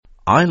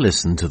I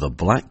listen to the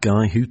Black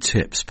Guy Who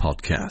Tips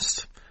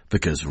podcast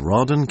because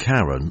Rod and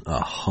Karen are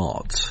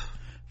hot.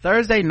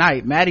 Thursday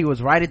night, Maddie was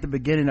right at the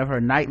beginning of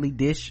her nightly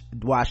dish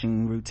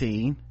washing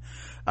routine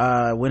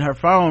when her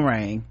phone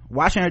rang.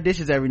 Washing her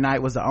dishes every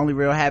night was the only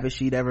real habit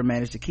she'd ever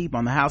managed to keep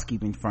on the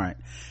housekeeping front,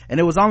 and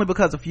it was only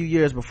because a few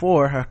years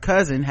before her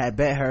cousin had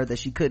bet her that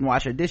she couldn't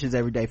wash her dishes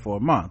every day for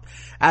a month.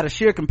 Out of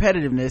sheer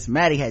competitiveness,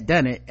 Maddie had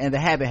done it, and the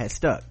habit had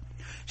stuck.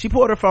 She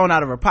pulled her phone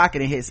out of her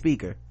pocket and hit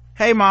speaker.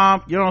 "Hey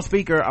mom, you're on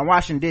speaker. I'm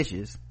washing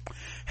dishes."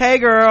 "Hey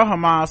girl," her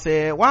mom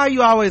said, "why are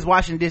you always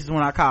washing dishes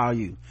when I call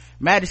you?"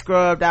 Maddie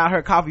scrubbed out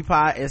her coffee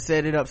pot and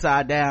set it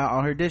upside down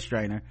on her dish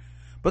strainer.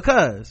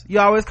 "Because you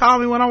always call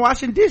me when I'm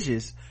washing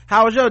dishes.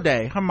 How was your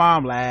day?" Her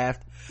mom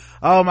laughed.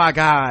 "Oh my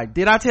god,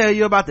 did I tell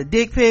you about the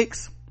dick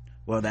pics?"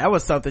 Well, that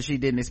was something she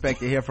didn't expect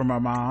to hear from her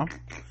mom.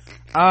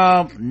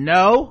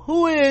 No.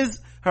 Who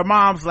is? Her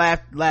mom's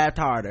laughed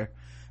harder.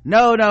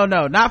 No,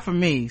 not for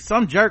me.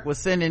 Some jerk was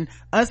sending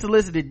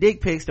unsolicited dick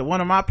pics to one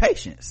of my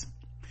patients."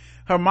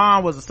 Her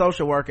mom was a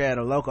social worker at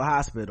a local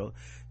hospital.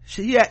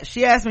 She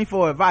asked me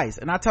for advice,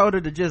 and I told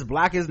her to just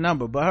block his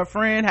number, but her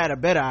friend had a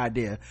better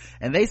idea,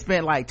 and they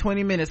spent like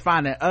 20 minutes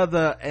finding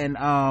other and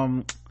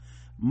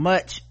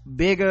much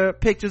bigger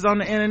pictures on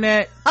the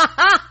internet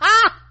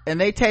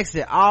and they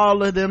texted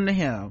all of them to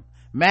him.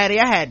 Maddie,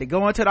 I had to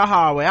go into the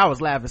hallway. I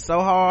was laughing so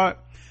hard.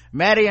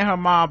 Maddie and her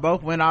mom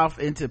both went off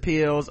into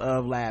peals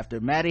of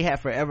laughter. Maddie had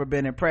forever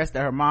been impressed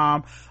that her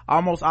mom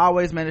almost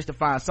always managed to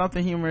find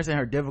something humorous in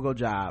her difficult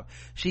job.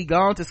 She'd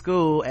gone to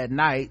school at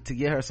night to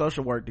get her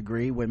social work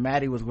degree when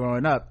Maddie was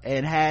growing up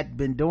and had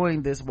been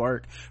doing this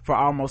work for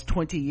almost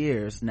 20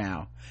 years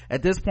now.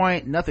 At this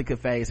point, nothing could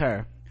faze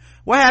her.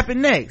 "What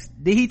happened next?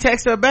 Did he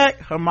text her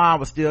back?" Her mom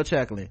was still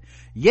chuckling.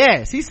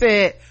 "Yes, he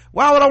said,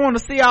 'Why would I want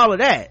to see all of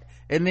that?'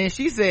 And then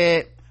she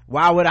said,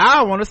 'Why would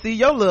I want to see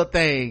your little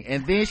thing?'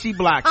 And then she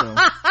blocked him."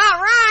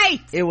 Right.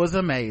 It was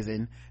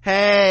amazing.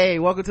 Hey,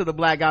 welcome to the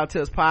Black Guy Who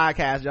Tips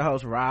podcast. Your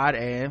host Rod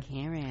and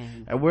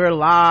Karen, and we're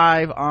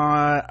live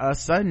on a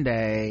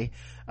Sunday,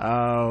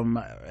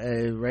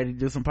 ready to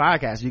do some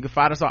podcasts. You can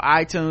find us on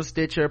iTunes,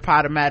 Stitcher,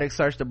 Podomatic.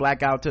 Search the Black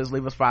Guy Who Tips.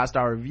 Leave us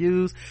 5-star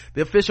reviews.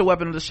 The official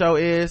weapon of the show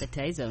is the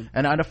taser,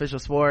 and the unofficial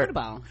sport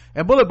football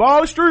and bullet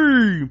ball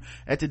stream.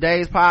 And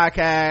today's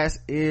podcast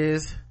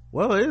is,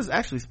 well, it is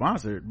actually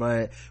sponsored,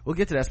 but we'll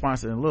get to that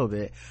sponsor in a little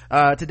bit.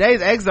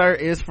 Today's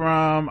excerpt is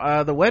from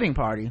the wedding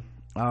party,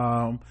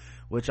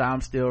 which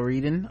I'm still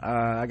reading.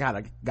 I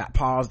got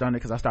paused on it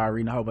because I started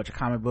reading a whole bunch of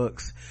comic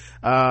books.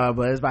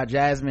 But it's by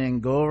Jasmine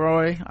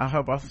Gilroy. I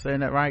hope I'm saying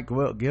that right.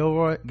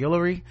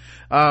 Guillory.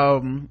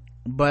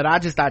 But I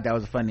just thought that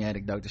was a funny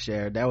anecdote to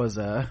share. That was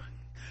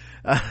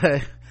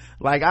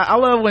like I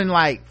love when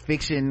like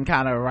fiction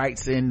kind of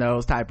writes in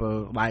those type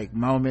of like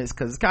moments,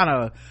 because it's kind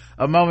of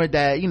a moment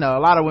that, you know, a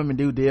lot of women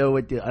do deal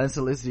with the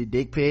unsolicited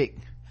dick pic,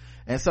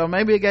 and so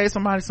maybe it gave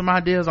somebody some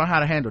ideas on how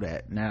to handle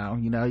that. Now,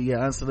 you know, you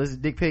get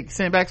unsolicited dick pic,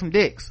 send back some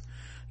dicks,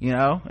 you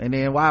know, and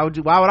then why would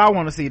I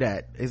want to see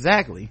that?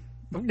 Exactly.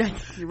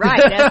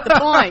 Right, that's the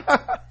point.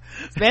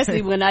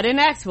 Especially when I didn't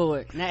ask for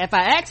it. Now if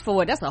I asked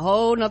for it, that's a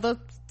whole nother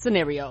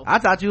scenario. I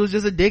thought you was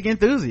just a dick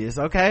enthusiast.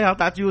 Okay, I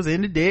thought you was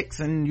into dicks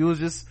and you was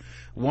just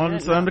wanting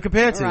something to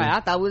compare to. Right,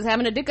 I thought we was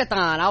having a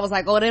dickathon. I was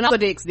like, oh, then other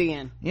dicks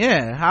then.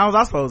 Yeah, how was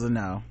I supposed to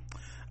know?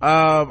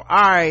 All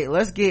right,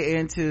 let's get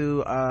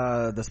into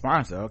the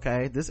sponsor.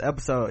 Okay, this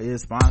episode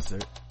is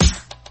sponsored.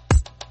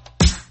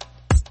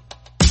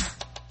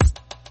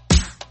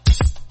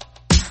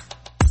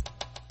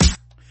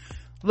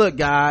 Look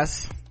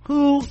guys,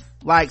 who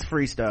likes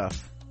free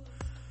stuff,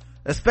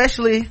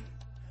 especially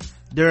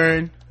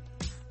during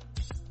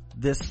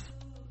this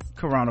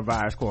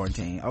coronavirus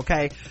quarantine?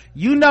 Okay,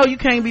 you know you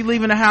can't be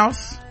leaving the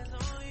house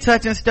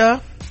touching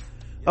stuff.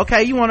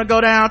 Okay, you want to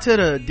go down to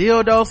the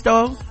dildo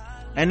store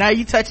and now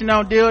you touching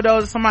on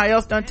dildos that somebody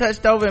else done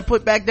touched over and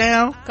put back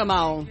down. Come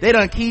on, they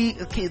done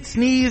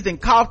sneezed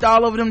and coughed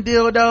all over them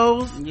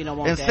dildos. You don't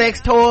want and that. Sex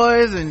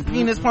toys and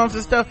penis pumps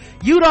and stuff.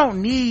 You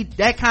don't need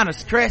that kind of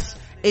stress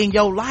in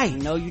your life.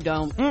 No, you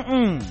don't.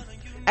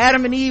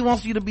 Adam and Eve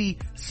wants you to be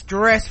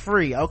stress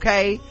free.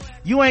 Okay,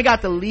 you ain't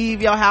got to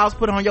leave your house,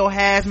 put on your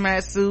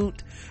hazmat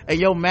suit and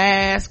your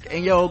mask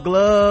and your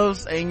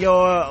gloves and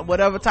your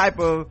whatever type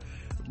of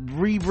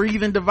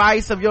rebreathing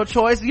device of your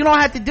choice. You don't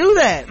have to do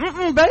that.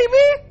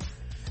 Baby,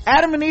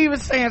 Adam and Eve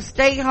is saying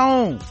stay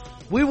home.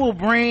 We will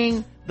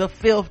bring the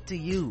filth to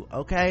you.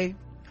 Okay,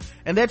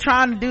 and they're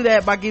trying to do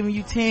that by giving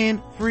you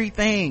 10 free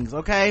things.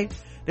 Okay,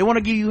 they want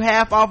to give you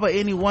half off of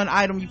any one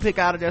item you pick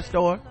out of their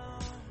store.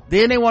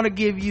 Then they want to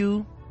give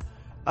you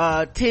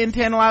 10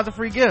 tantalizing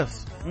free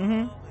gifts.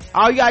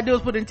 All you gotta do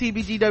is put in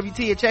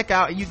TBGWT at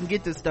checkout and you can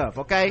get this stuff.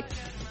 Okay,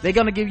 they're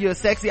gonna give you a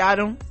sexy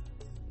item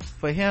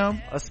for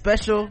him, a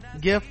special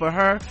gift for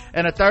her,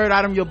 and a third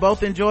item you'll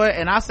both enjoy.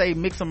 And I say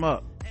mix them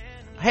up.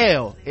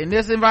 hell, in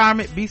this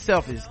environment, be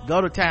selfish.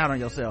 Go to town on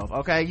yourself,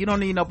 okay? You don't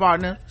need no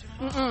partner,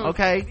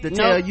 okay, to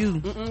tell you.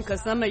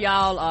 Because some of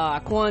y'all are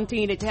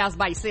quarantined at your house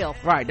by yourself.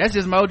 Right, that's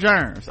just more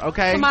germs,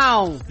 okay? Come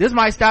on. This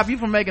might stop you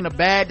from making a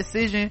bad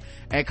decision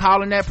and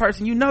calling that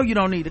person you know you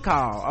don't need to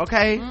call,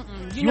 okay?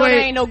 You know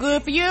they ain't no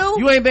good for you.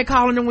 You ain't been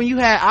calling them when you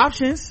had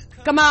options.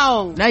 Come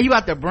on. Now you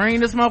got to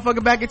bring this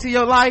motherfucker back into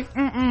your life.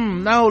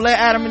 No, let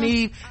Adam and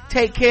Eve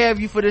take care of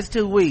you for this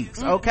 2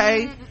 weeks,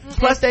 okay?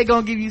 Plus they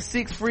gonna give you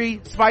 6 free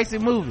spicy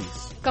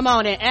movies. Come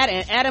on, and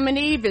Adam and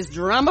Eve is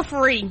drama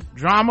free,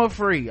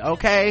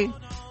 okay?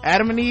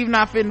 Adam and Eve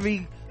not finna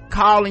be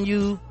calling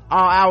you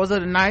all hours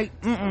of the night.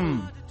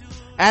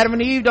 Adam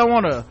and Eve don't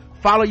want to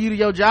follow you to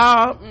your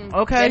job,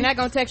 okay? They're not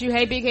gonna text you,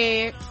 hey big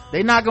head.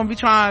 They not gonna be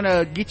trying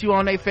to get you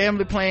on their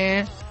family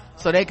plan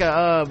so they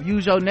can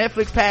use your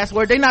Netflix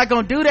password. They not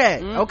gonna do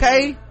that,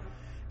 okay?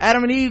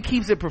 Adam and Eve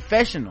keeps it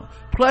professional.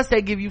 Plus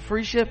they give you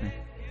free shipping.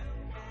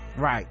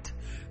 Right.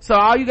 So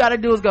all you gotta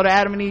do is go to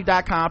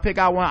adamandeve.com, pick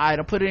out one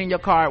item, put it in your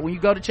cart. When you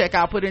go to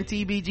checkout, put in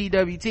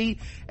TBGWT,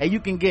 and you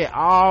can get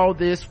all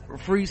this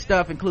free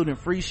stuff, including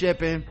free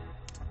shipping,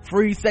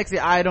 free sexy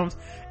items,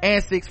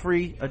 and 6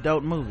 free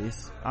adult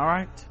movies. All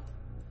right.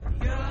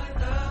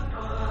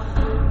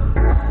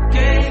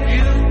 Gave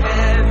you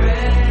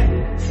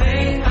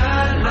everything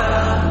I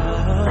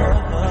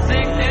love. I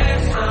think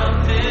there's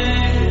something.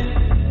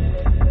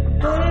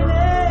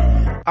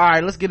 All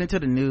right, let's get into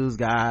the news,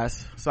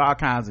 guys. It's all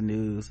kinds of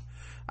news.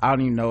 I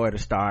don't even know where to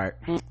start.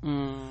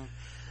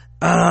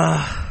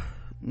 I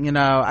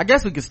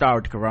guess we could start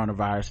with the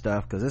coronavirus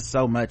stuff because there's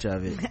so much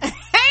of it. Ain't it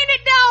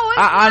though?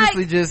 I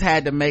honestly just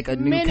had to make a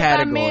new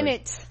category. By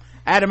minute.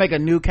 I had to make a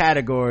new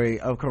category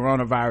of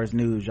coronavirus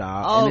news,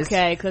 y'all.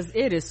 Okay, because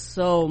it is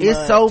so much.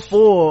 It's so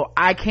full,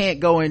 I can't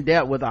go in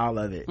depth with all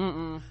of it.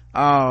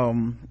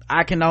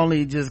 I can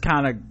only just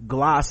kind of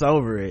gloss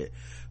over it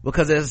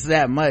because it's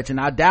that much, and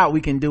I doubt we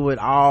can do it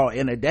all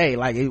in a day.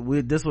 Like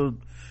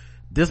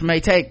this may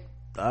take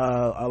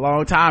a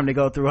long time to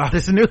go through all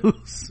this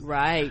news,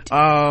 right?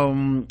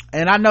 And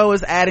I know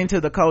it's adding to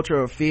the culture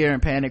of fear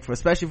and panic,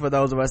 especially for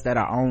those of us that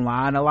are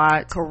online a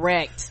lot.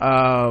 Correct.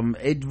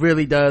 It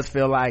really does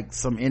feel like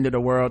some end of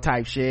the world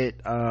type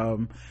shit.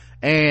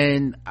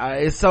 And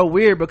it's so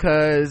weird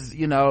because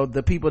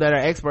the people that are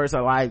experts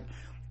are like,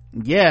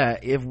 yeah,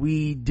 if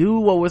we do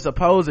what we're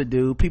supposed to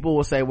do, people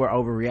will say we're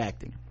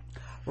overreacting,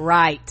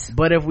 right?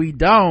 But if we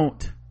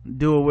don't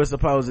do what we're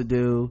supposed to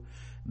do,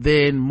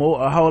 then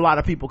a whole lot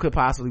of people could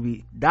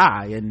possibly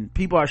die, and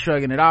people are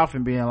shrugging it off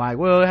and being like,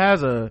 well, it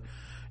has a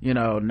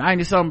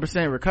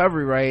 90-something%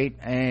 recovery rate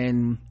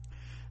and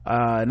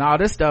all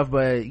this stuff,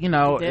 but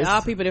there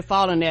are people that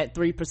fall in that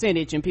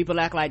 3%, and people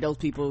act like those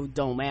people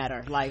don't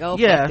matter, like, oh,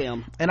 fuck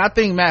them. And I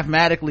think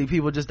mathematically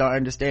people just don't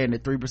understand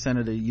that 3%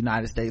 of the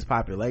United States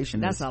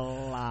population, that's is a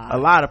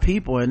lot of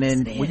people. And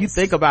then when you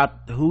think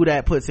about who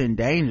that puts in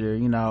danger,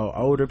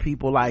 older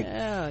people, like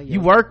you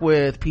work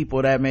with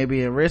people that may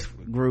be in risk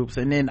groups,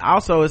 and then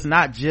also it's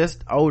not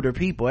just older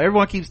people.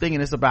 Everyone keeps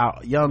thinking it's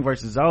about young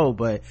versus old,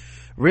 but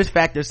risk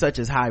factors such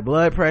as high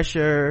blood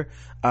pressure,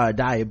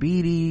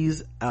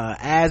 diabetes,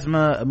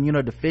 asthma,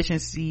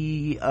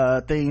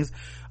 immunodeficiency things,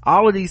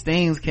 all of these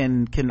things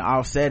can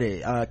offset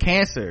it.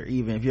 Cancer,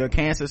 even if you're a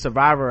cancer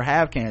survivor or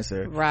have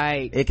cancer,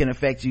 right, it can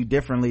affect you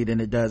differently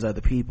than it does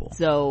other people.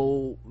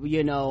 So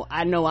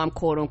I know I'm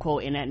quote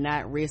unquote in that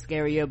not risk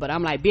area, but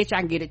I'm like, bitch, I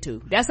can get it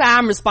too. That's how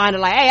I'm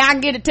responding, like, hey, I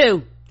can get it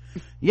too.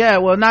 Yeah,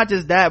 well, not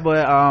just that,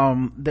 but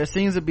there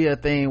seems to be a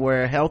thing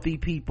where healthy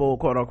people,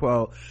 quote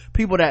unquote,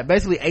 people that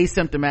basically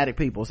asymptomatic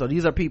people, so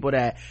these are people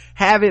that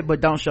have it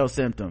but don't show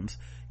symptoms,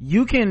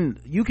 you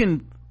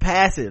can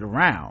pass it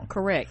around.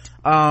 Correct.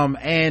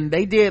 And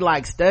they did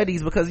like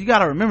studies, because you got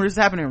to remember this is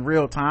happening in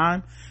real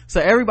time, so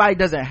everybody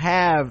doesn't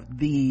have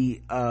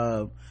the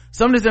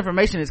some of this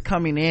information is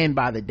coming in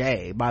by the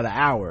day, by the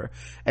hour,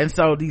 and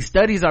so these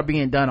studies are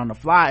being done on the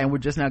fly, and we're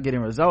just now getting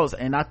results.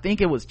 And I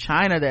think it was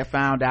China that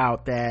found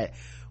out that,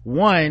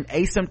 one,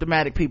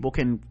 asymptomatic people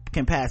can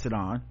pass it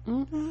on.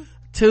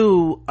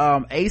 Two,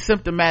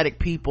 asymptomatic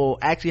people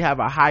actually have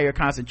a higher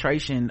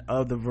concentration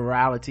of the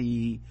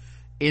virality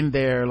in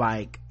their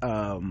like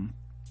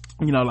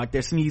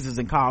their sneezes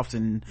and coughs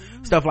and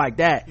stuff like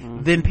that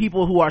than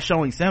people who are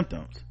showing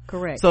symptoms.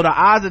 Correct. So the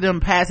odds of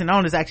them passing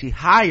on is actually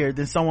higher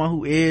than someone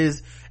who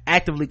is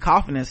actively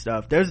coughing and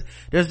stuff. There's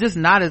just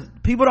not as,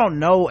 people don't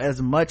know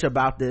as much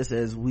about this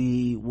as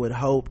we would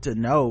hope to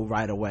know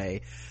right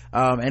away.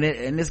 And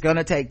it's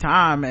gonna take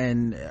time,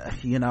 and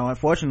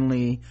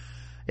unfortunately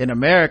in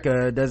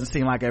America it doesn't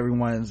seem like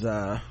everyone's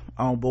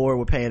on board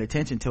with paying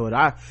attention to it.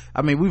 I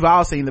mean, we've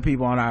all seen the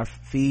people on our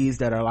feeds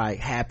that are like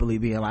happily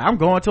being like, I'm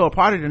going to a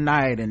party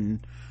tonight and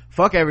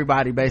fuck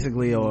everybody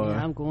basically, or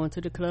yeah, I'm going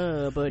to the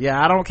club, but yeah,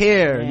 I don't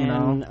care.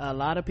 and a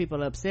lot of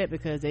people are upset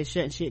because they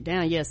shutting shit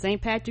down. Yeah,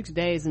 St. Patrick's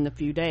Day is in a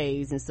few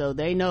days, and so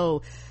they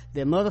know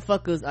the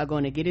motherfuckers are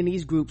going to get in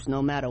these groups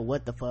no matter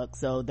what the fuck.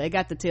 So they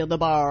got to tell the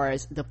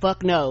bars, the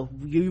fuck no,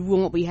 you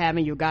won't be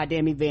having your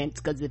goddamn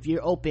events, because if you're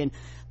open,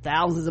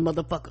 thousands of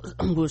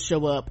motherfuckers will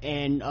show up,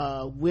 and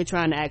we're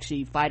trying to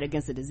actually fight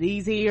against the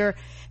disease here,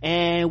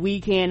 and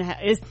we can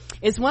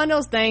it's one of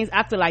those things.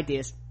 I feel like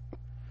this: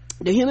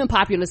 the human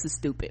populace is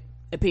stupid,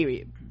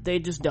 period. They're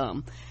just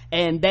dumb,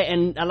 and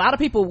a lot of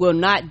people will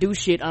not do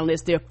shit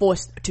unless they're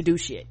forced to do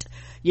shit.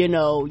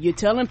 You're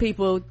telling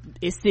people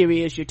it's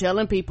serious, you're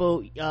telling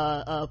people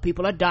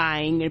people are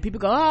dying, and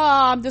people go,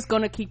 I'm just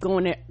gonna keep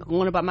going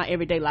about my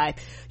everyday life.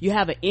 You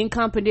have an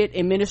incompetent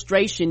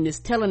administration that's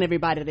telling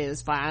everybody that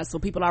it's fine, so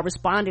people are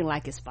responding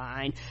like it's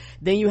fine.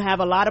 Then you have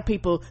a lot of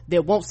people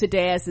that won't sit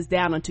their asses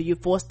down until you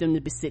force them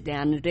to sit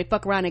down, and if they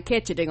fuck around and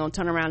catch it, they're gonna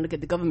turn around and look at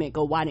the government and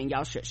go, why didn't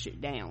y'all shut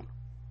shit down?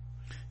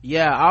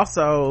 Yeah,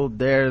 also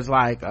there's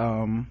like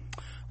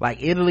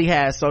Italy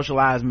has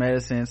socialized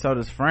medicine, so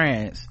does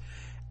France,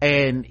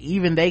 and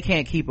even they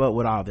can't keep up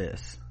with all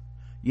this,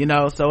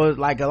 so it's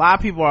like a lot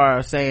of people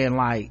are saying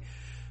like,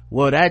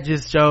 well, that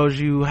just shows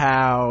you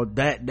how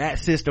that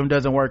system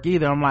doesn't work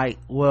either. I'm like,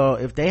 well,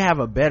 if they have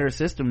a better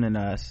system than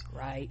us,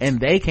 right, and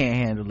they can't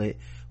handle it,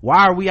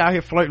 why are we out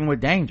here flirting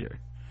with danger?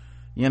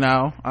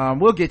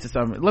 We'll get to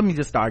some. Let me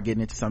just start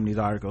getting into some of these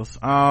articles.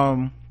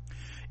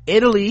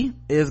 Italy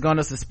is going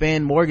to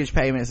suspend mortgage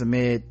payments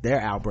amid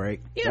their outbreak.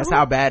 Yeah, that's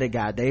how bad it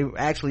got. They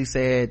actually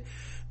said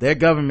their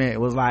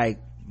government was like,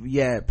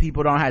 yeah,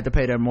 people don't have to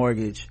pay their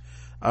mortgage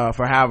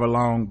for however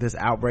long this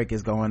outbreak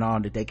is going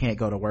on, that they can't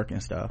go to work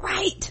and stuff.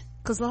 Right,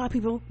 because a lot of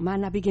people might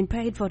not be getting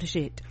paid for the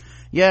shit.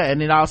 Yeah,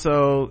 and it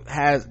also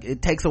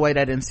takes away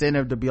that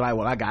incentive to be like,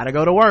 well, I gotta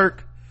go to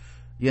work.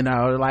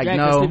 Like, yeah,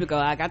 no, people go,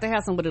 I got to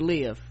have somewhere to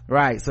live.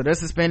 Right, so they're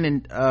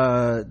suspending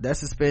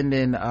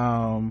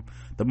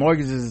the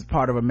mortgages as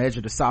part of a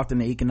measure to soften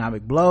the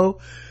economic blow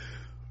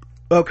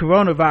of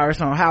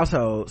coronavirus on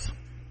households.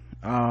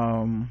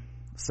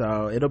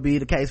 So it'll be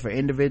the case for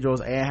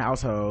individuals and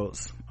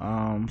households.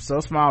 So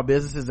small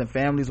businesses and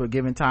families were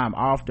given time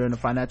off during the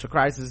financial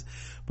crisis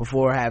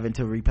before having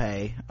to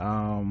repay.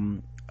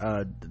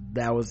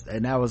 That was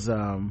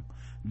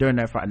during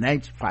their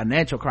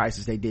financial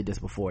crisis. They did this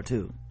before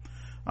too.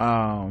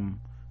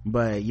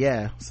 But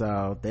yeah,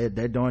 so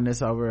they're doing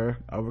this over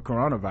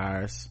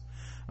coronavirus.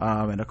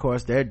 And of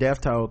course their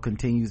death toll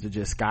continues to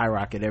just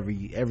skyrocket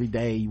every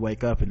day you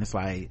wake up, and it's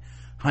like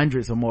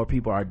hundreds of more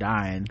people are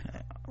dying.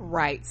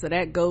 Right, so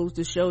that goes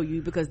to show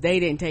you, because they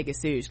didn't take it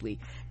seriously,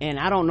 and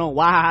I don't know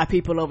why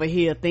people over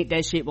here think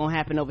that shit won't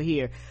happen over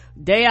here.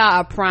 They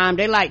are prime.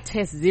 They like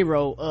test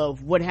zero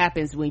of what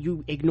happens when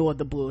you ignore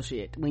the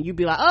bullshit, when you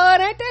be like, oh,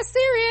 it ain't that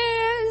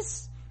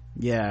serious.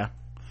 Yeah.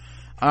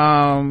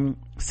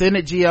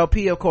 Senate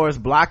GOP, of course,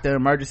 blocked the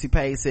emergency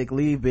paid sick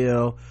leave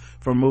bill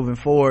from moving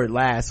forward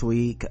last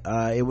week.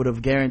 It would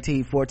have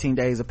guaranteed 14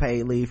 days of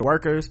paid leave for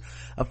workers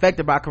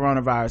affected by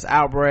coronavirus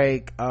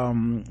outbreak.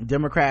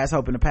 Democrats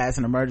hoping to pass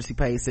an emergency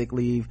paid sick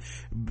leave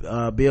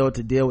bill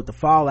to deal with the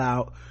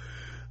fallout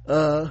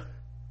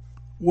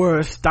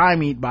were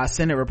stymied by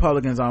Senate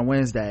Republicans on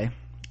Wednesday.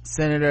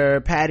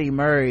 Senator Patty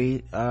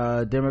Murray,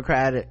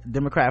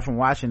 Democrat from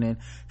Washington,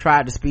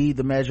 tried to speed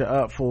the measure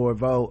up for a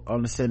vote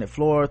on the Senate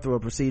floor through a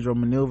procedural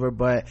maneuver,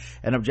 but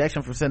an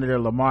objection from Senator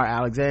Lamar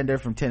Alexander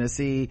from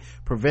Tennessee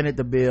prevented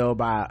the bill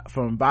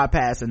from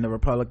bypassing the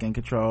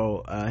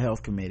Republican-controlled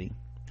Health Committee.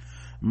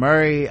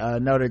 Murray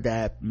noted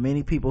that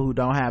many people who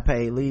don't have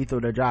paid leave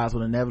through their jobs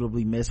will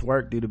inevitably miss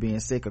work due to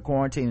being sick or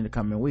quarantined in the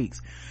coming weeks.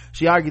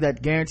 She argued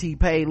that guaranteed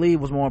paid leave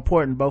was more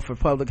important both for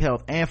public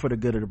health and for the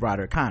good of the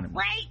broader economy.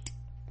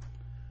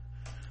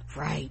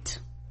 Right,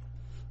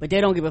 but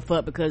they don't give a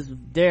fuck because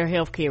their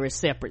health care is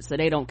separate, so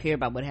they don't care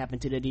about what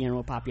happened to the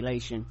general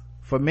population.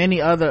 Well,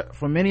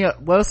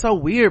 it's so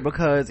weird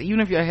because even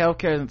if your health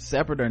care is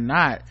separate or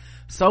not,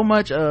 so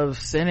much of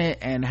Senate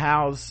and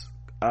House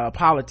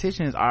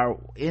politicians are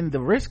in the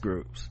risk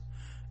groups,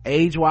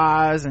 age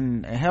wise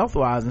and health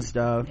wise and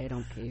stuff. They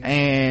don't care,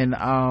 and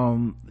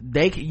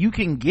you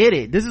can get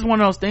it. This is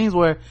one of those things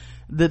where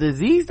the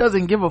disease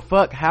doesn't give a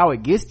fuck how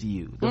it gets to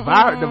you. The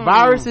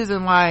virus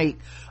isn't like,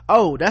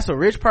 oh, that's a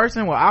rich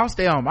person, well, I'll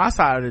stay on my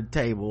side of the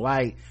table.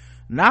 Like,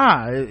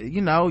 nah,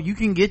 you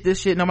can get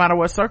this shit no matter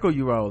what circle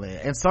you roll in.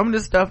 And some of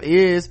this stuff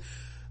is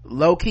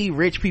low-key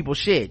rich people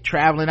shit,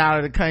 traveling out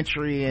of the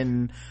country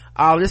and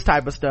all this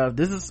type of stuff.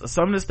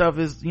 Some of this stuff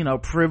is,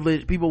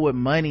 privileged people with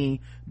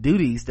money do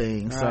these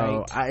things.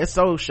 Right. So it's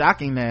so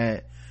shocking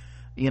that,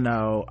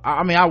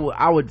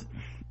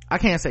 I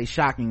can't say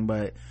shocking,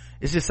 but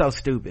it's just so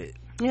stupid.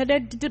 Yeah,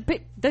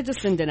 they're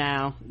just in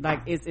denial.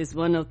 Like, it's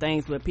one of those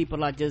things where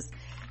people are just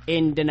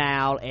in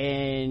denial,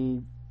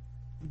 and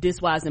this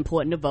is why it's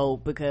important to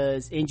vote,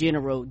 because in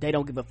general they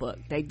don't give a fuck.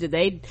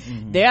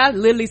 They are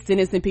literally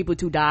sentencing people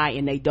to die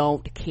and they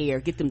don't care.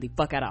 Get them the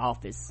fuck out of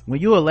office.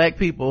 When you elect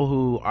people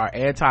who are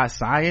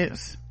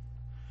anti-science,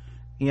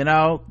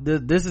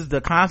 this is the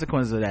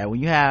consequence of that. When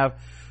you have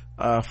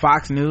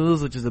Fox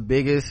News, which is the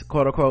biggest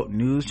quote-unquote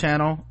news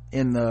channel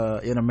in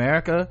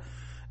America,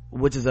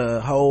 which is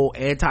a whole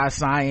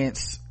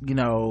anti-science,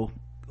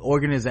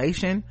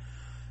 organization.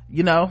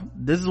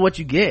 This is what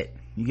you get.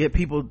 You get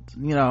people,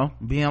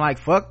 being like,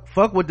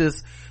 fuck what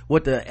the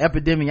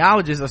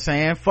epidemiologists are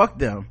saying. Fuck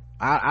them.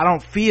 I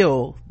don't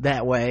feel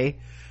that way.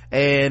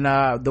 And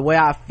the way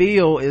I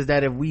feel is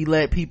that if we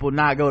let people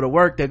not go to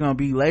work, they're gonna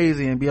be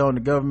lazy and be on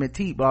the government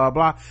teat, blah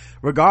blah blah,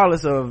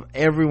 regardless of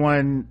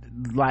everyone,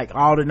 like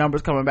all the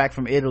numbers coming back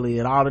from Italy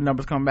and all the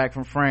numbers coming back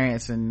from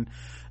France, and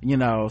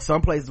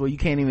some places where you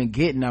can't even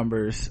get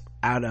numbers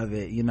out of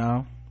it.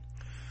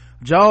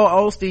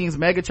 Joel Osteen's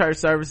megachurch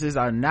services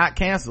are not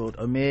canceled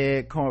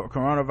amid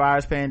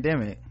coronavirus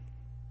pandemic.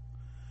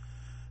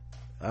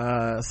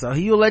 So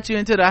he will let you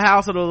into the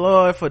house of the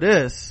Lord for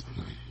this,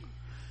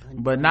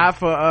 but not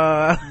for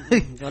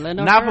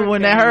not for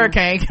when that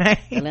hurricane came.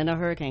 Don't let no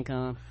hurricane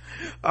come.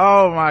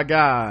 Oh my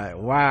God.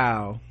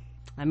 Wow.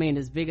 I mean,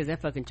 as big as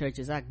that fucking church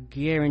is, I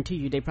guarantee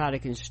you they probably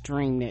can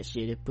string that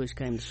shit if push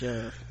came to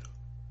shove.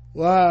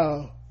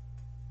 Wow.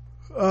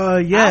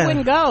 Yeah, I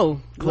wouldn't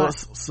go.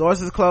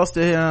 Sources close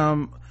to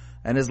him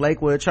and his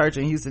Lakewood church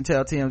in Houston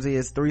tell TMZ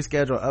his 3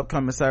 scheduled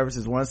upcoming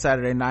services, one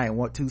Saturday night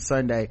and 2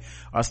 Sunday,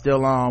 are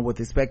still on, with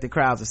expected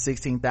crowds of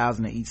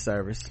 16,000 in each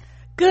service.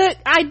 Good.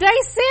 They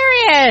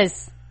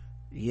serious?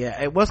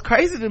 Yeah. What's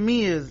crazy to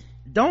me is,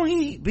 don't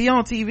he be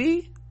on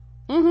TV?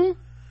 Mm-hmm.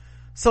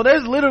 So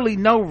there's literally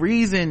no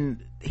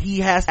reason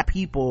he has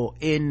people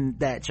in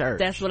that church.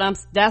 That's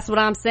what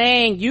I'm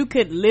saying. You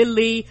could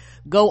literally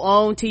go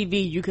on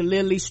TV. You could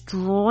literally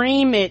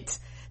stream it.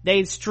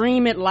 They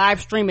stream it,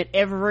 live stream it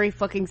every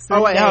fucking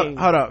Sunday. Oh wait,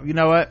 hold up. You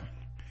know what?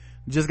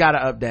 Just got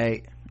an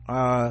update.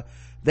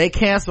 They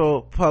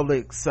canceled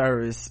public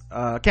service,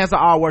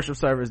 canceled all worship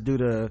service due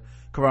to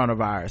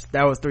coronavirus.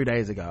 That was 3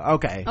 days ago.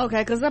 Okay,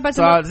 because this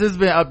has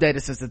been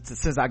updated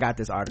since I got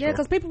this article. Yeah,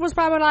 because people was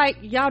probably like,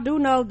 y'all do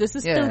know this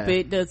is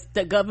stupid.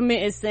 The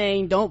government is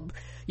saying don't,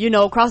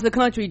 across the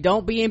country,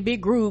 don't be in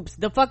big groups.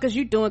 The fuck is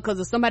you doing? Because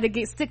if somebody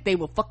gets sick, they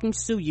will fucking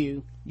sue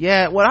you.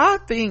 Yeah, what I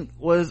think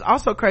was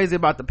also crazy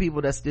about the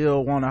people that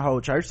still want to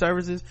hold church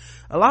services,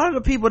 a lot of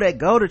the people that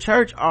go to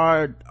church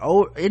are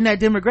old, in that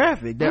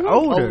demographic. They're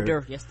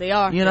older. Yes, they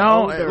are.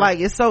 Like,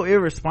 it's so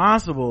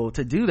irresponsible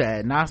to do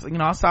that. And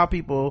I saw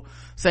people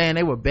saying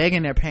they were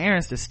begging their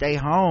parents to stay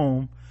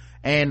home,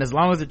 and as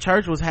long as the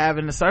church was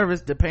having the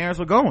service, the parents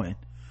were going,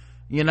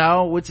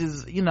 which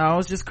is,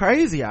 it's just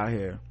crazy out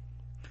here.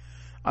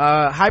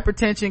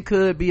 Hypertension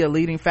could be a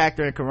leading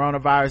factor in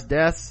coronavirus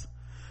deaths.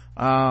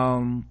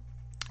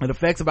 It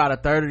affects about a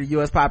third of the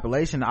U.S.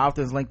 population, and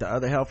often is linked to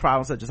other health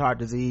problems such as heart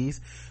disease,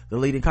 the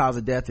leading cause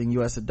of death in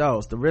U.S.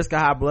 adults. The risk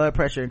of high blood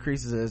pressure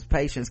increases as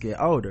patients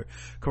get older.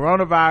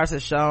 Coronavirus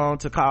has shown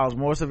to cause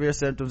more severe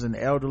symptoms in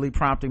the elderly,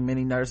 prompting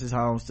many nurses'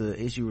 homes to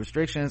issue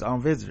restrictions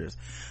on visitors.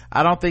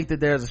 I don't think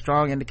that there's a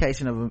strong enough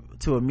indication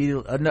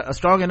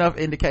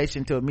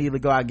to immediately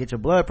go out and get your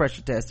blood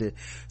pressure tested,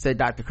 said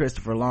Dr.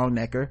 Christopher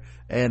Longnecker,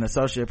 an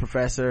associate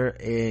professor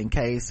in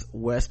Case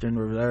Western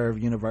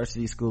Reserve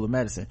University School of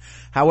Medicine.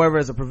 However,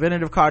 as a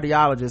preventative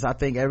cardiologist, I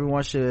think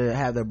everyone should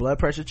have their blood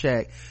pressure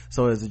checked.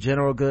 So it's a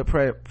general good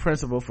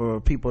principle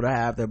for people to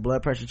have their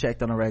blood pressure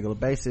checked on a regular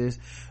basis,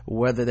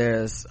 whether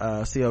there's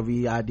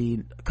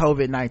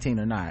COVID-19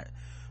 or not.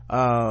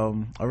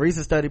 A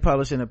recent study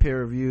published in a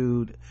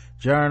peer-reviewed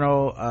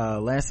journal,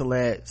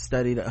 Lancet,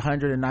 studied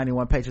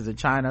 191 patients in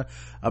China.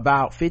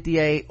 About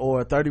 58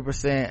 or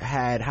 30%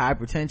 had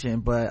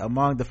hypertension, but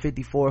among the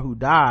 54 who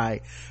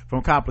died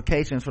from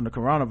complications from the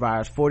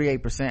coronavirus,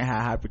 48%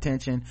 had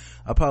hypertension,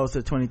 opposed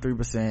to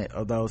 23%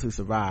 of those who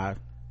survived.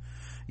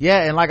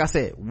 Yeah, and like I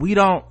said, we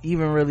don't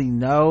even really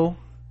know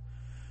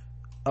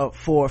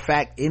for a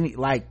fact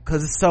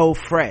because it's so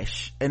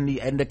fresh, and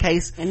the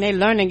case, and they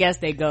learning as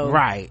they go.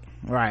 Right.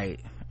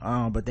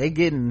 But they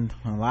getting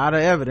a lot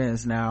of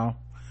evidence now.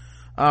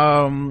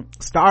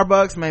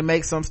 Starbucks may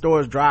make some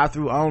stores drive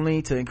through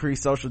only to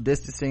increase social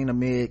distancing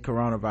amid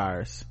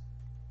coronavirus.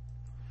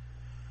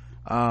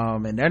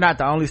 And they're not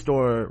the only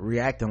store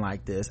reacting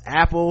like this.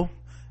 Apple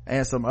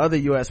and some other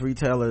U.S.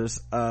 retailers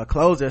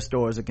closed their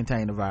stores that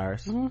contain the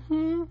virus.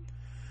 Mm-hmm.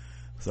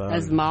 So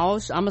as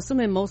malls, I'm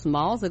assuming most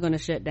malls are going to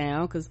shut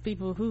down because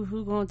people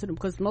who going to them,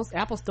 because most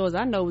Apple stores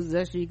I know is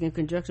actually in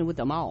conjunction with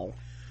the mall.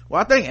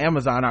 Well, I think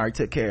Amazon already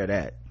took care of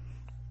that.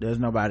 There's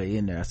nobody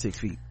in there 6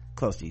 feet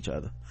close to each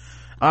other.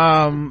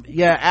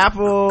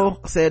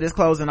 Apple said it's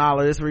closing all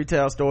of its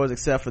retail stores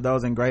except for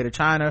those in Greater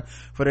China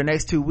for the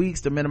next 2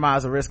 weeks to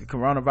minimize the risk of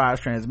coronavirus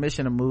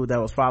transmission, a move that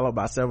was followed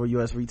by several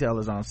U.S.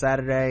 retailers on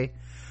Saturday.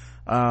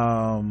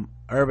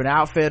 Urban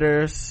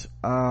Outfitters,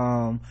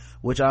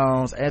 which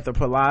owns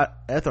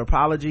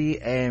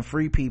Anthropology and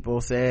Free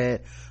People,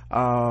 said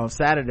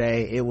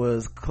Saturday it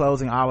was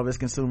closing all of its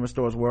consumer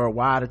stores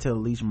worldwide until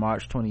at least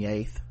March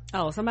 28th.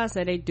 Oh, somebody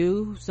said they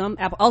do. Some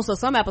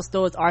Apple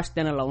stores are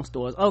standalone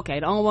stores. Okay,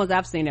 the only ones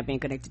I've seen have been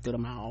connected to the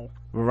mall.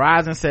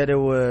 Verizon said it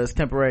was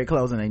temporarily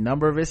closing a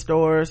number of its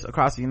stores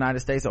across the United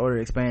States in order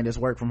to expand its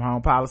work from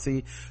home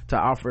policy to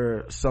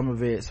offer some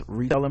of its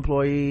retail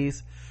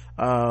employees.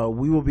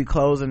 We will be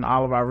closing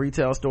all of our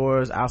retail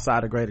stores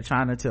outside of Greater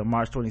China till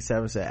March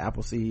 27th, said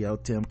Apple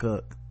CEO Tim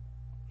Cook.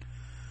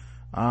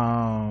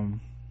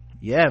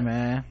 Yeah,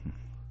 man.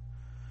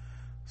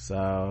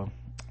 So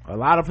a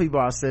lot of people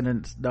are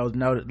sending those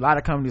notices. A lot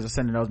of companies are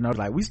sending those notices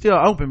like, we still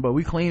open, but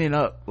we cleaning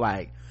up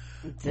like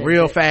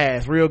real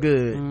fast, real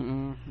good.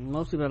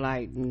 Most people are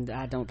like,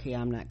 I don't care,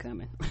 I'm not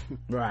coming.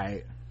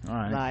 Right. All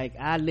right. Like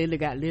I literally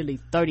got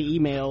 30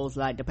 emails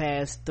like the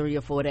past 3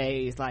 or 4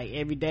 days. Like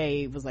every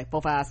day it was like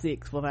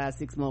 456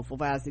 more,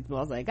 456 more.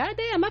 I was like, God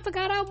damn, I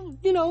forgot I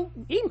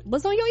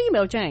what's on your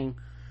email chain.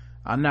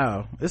 I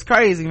know, it's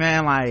crazy,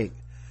 man. Like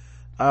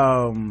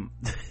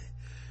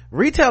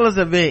retailers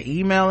have been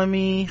emailing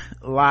me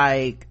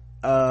like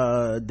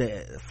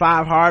the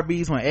 5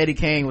 heartbeats when Eddie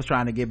King was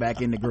trying to get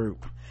back in the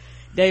group.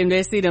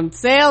 They see them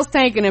sales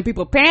tanking and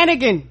people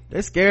panicking.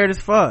 They're scared as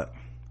fuck.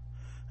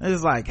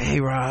 It's like, hey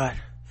Rod,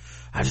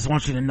 I just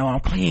want you to know I'm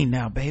clean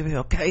now, baby,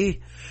 okay?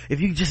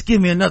 If you just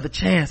give me another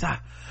chance,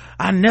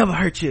 I never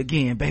hurt you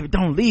again, baby.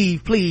 Don't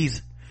leave,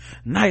 please.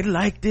 Night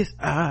like this,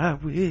 I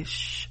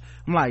wish.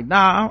 I'm like,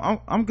 nah,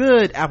 I'm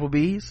good,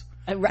 Applebee's.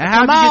 Come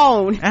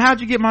on. And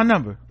how'd you get my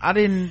number? I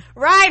didn't.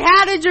 Right,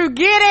 how did you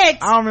get it?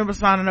 I don't remember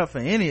signing up for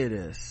any of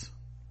this.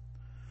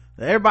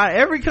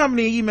 Every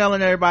company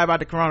emailing everybody about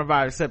the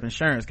coronavirus except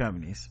insurance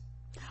companies.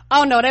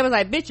 Oh no, they was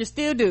like, bitch, you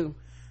still do.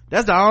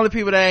 That's the only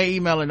people that ain't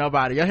emailing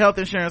nobody. Your health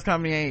insurance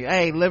company ain't,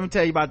 hey, let me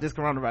tell you about this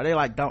coronavirus. They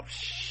like, don't,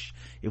 shh.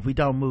 If we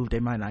don't move, they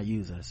might not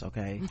use us,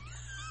 okay?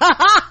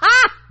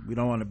 We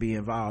don't want to be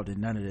involved in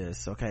none of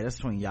this, okay? That's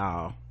between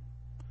y'all.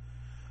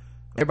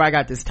 Everybody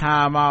got this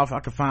time off.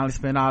 I could finally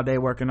spend all day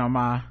working on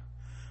my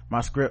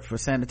script for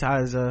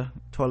Sanitizer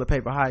Toilet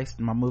Paper Heist,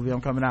 my movie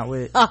I'm coming out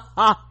with.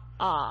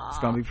 It's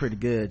gonna be pretty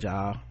good,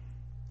 y'all.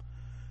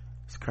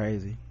 It's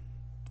crazy.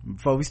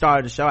 Before we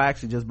started the show, I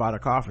actually just bought a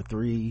car for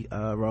 3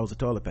 rolls of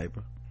toilet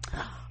paper.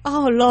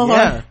 Oh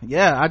Lord.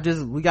 Yeah,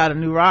 we got a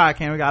new ride,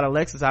 we got a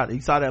Lexus out. You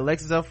saw that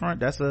Lexus up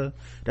front?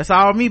 That's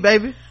all me,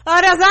 baby.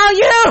 Oh, that's all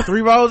you.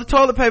 3 rolls of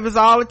toilet paper is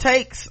all it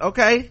takes,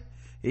 okay?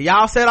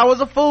 Y'all said I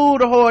was a fool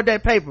to hoard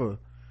that paper.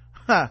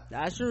 Huh.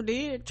 I sure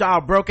did.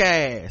 Y'all broke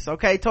ass,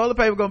 okay? Toilet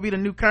paper gonna be the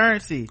new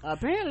currency.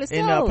 Apparently so.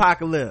 In the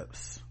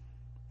apocalypse.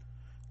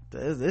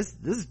 This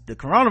the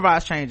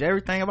coronavirus changed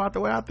everything about the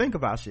way I think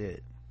about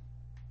shit.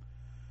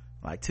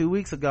 Like 2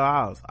 weeks ago,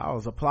 I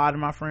was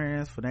applauding my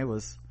friends when they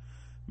was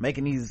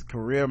making these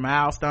career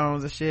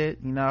milestones and shit,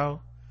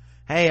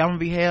 Hey, I'm gonna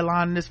be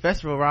headlining this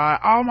festival, right?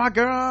 Oh my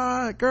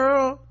God,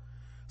 girl.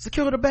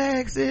 Secure the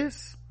bag,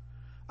 sis.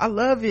 I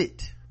love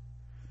it.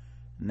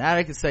 Now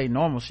they can say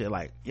normal shit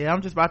like, yeah,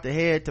 I'm just about to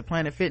head to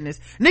Planet Fitness.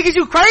 Niggas,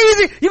 you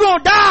crazy? You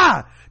gonna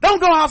die. Don't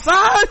go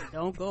outside.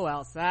 Don't go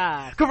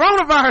outside.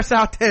 Coronavirus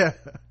out there.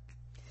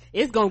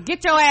 It's gonna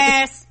get your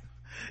ass.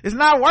 It's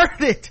not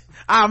worth it.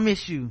 I'll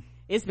miss you.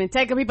 It's been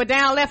taking people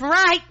down left and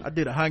right. I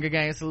did a Hunger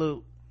Games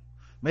salute.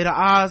 May the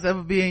odds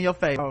ever be in your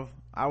favor.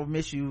 I will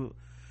miss you.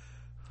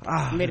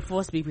 May the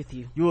force be with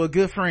you. You were a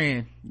good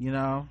friend,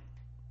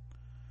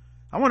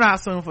 I wonder how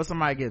soon before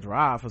somebody gets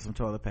robbed for some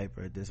toilet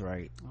paper at this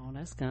rate. Oh,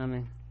 that's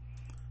coming.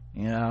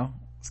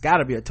 It's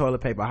gotta be a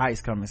toilet paper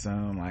heist coming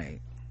soon.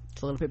 Like,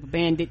 toilet paper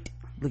bandit.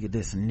 Look at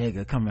this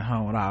nigga coming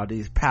home with all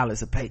these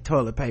pallets of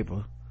toilet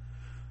paper.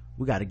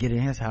 We gotta get in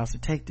his house to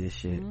take this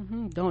shit.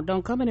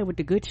 Don't come in there with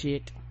the good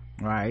shit.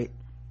 Right.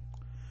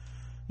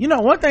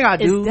 One thing I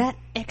do. Is that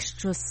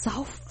extra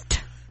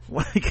soft?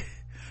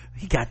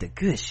 He got the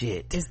good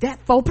shit. Is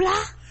that faux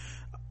plas?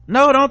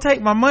 No, don't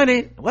take my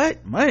money.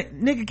 What? Money?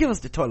 Nigga, give us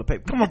the toilet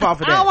paper. Come up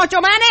off of that. I don't want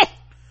your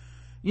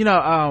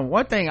money.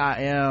 One thing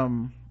I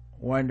am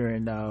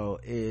wondering though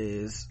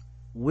is,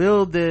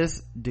 will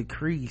this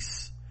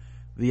decrease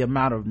the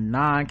amount of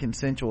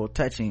non-consensual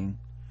touching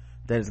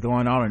that is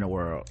going on in the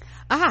world?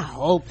 I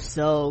hope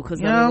so, because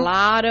a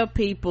lot of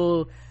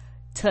people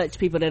touch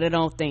people that they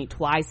don't think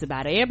twice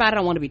about it. Everybody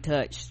don't want to be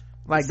touched.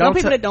 Like, some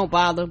people that don't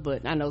bother,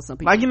 but I know some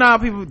people. Like, how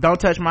people don't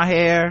touch my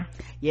hair?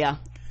 Yeah.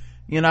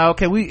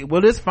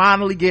 Will this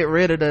finally get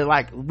rid of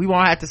we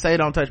won't have to say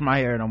don't touch my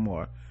hair no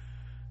more.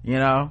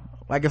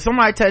 Like, if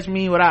somebody touch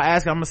me without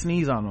asking, I'm gonna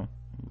sneeze on them.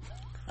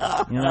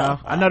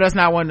 I know that's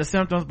not one of the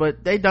symptoms,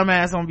 but they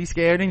dumbass gonna be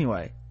scared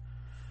anyway.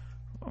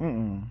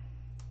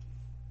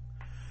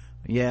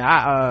 Yeah,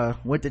 I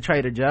went to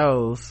Trader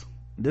Joe's.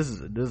 This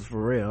is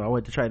for real. I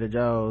went to Trader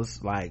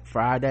Joe's like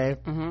Friday,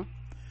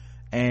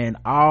 and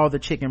all the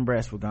chicken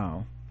breasts were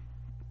gone.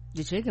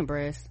 The chicken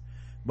breast,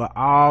 but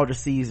all the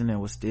seasoning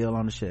was still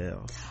on the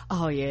shelves.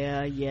 Oh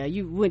yeah.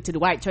 You went to the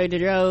white Trader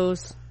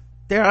Joe's.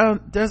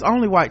 There's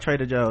only white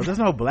Trader Joe's. There's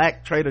no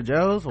black Trader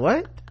Joe's.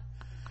 What?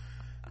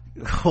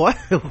 Okay.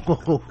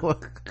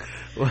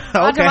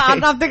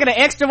 I'm thinking the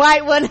extra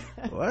white one.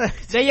 What?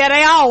 Yeah,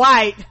 they all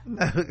white.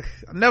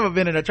 I've never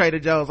been in a Trader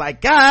Joe's.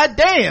 Like, god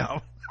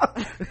damn.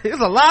 There's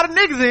a lot of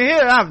niggas in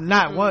here. I've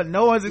not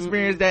no one's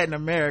experienced that in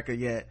America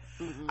yet.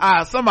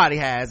 Somebody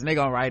has, and they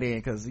gonna write in,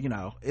 because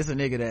it's a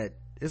nigga that,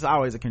 it's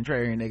always a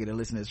contrarian nigga that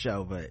listen to this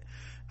show, but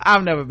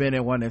I've never been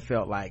in one that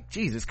felt like,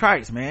 Jesus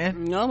Christ,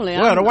 man. Normally,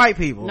 well, the white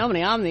people.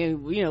 Normally,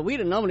 we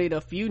normally the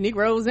few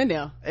Negroes in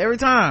there. Every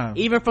time.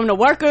 Even from the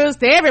workers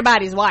to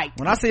everybody's white.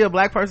 When I see a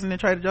black person in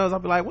Trader Joe's, I'll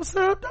be like, what's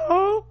up,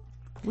 dog?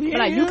 You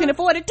can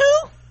afford it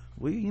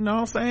too? You know what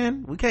I'm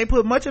saying? We can't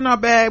put much in our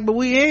bag, but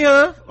we in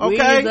here,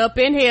 okay? We up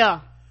in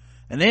here.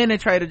 And then in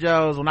Trader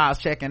Joe's, when I was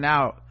checking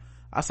out,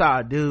 I saw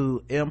a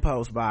dude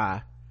impulse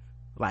buy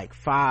like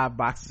 5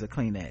 boxes of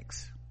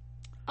Kleenex.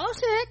 Oh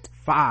shit.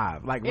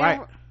 5.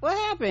 Right. What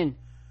happened?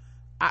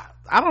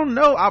 I don't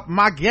know.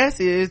 My guess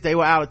is they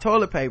were out of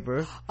toilet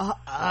paper.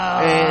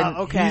 And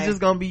okay. he's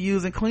just gonna be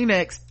using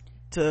Kleenex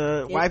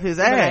to wipe his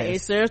ass.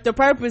 It serves the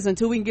purpose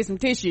until we can get some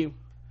tissue.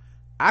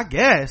 I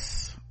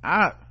guess.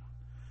 I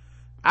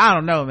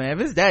don't know, man.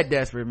 If it's that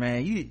desperate,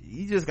 man,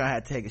 you just gonna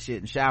have to take a shit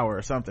and shower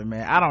or something,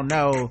 man. I don't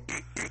know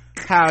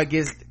how it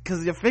gets,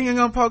 cause your finger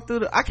gonna poke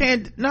through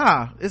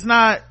it's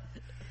not.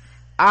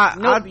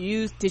 Nope,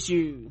 use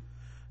tissue.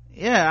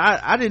 Yeah,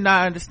 I did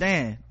not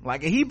understand.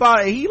 Like, he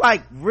bought it, he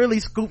like really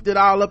scooped it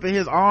all up in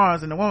his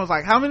arms, and the woman was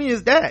like, how many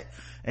is that?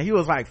 And he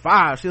was like,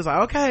 5. She was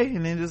like, okay.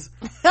 And then just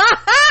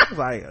I was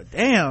like,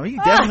 damn, he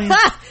definitely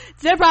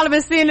they've probably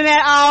been seeing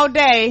that all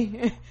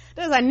day.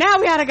 They was like, now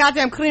we had a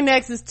goddamn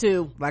Kleenexes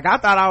too. Like, I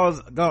thought I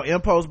was gonna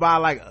impulse buy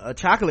like a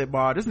chocolate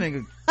bar. This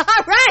nigga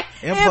right,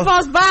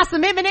 impulse buy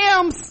some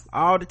M&Ms,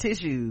 all the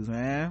tissues,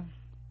 man.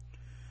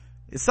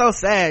 It's so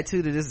sad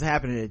too that this is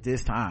happening at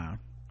this time.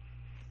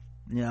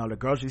 The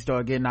grocery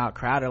store getting out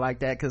crowded like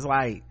that, cause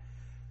like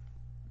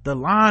the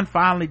line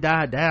finally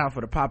died down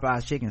for the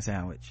Popeyes chicken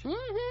sandwich.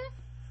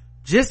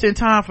 Just in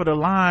time for the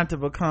line to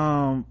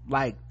become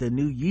like the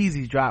new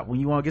Yeezys drop when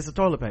you want to get some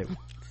toilet paper.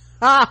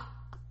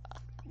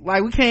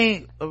 Like, we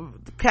can't,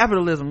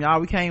 capitalism, y'all,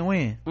 we can't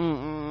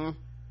win.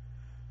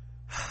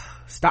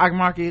 Stock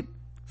market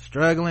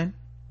struggling.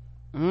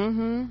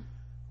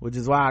 Which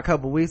is why a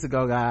couple weeks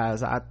ago,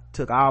 guys, I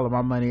took all of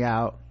my money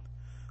out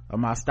of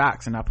my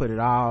stocks and I put it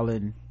all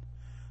in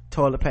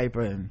toilet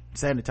paper and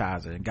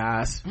sanitizer. And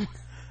guys,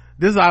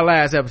 this is our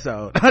last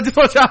episode. I just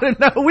want y'all to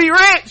know we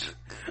rich.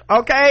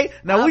 Okay,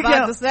 now we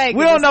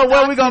don't know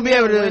where we're gonna be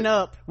able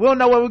to, we don't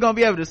know where we're gonna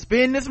be able to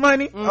spend this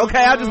money.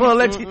 Okay, I just want to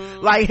let you,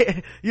 like,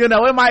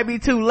 it might be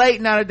too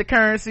late now that the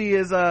currency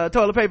is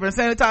toilet paper and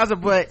sanitizer,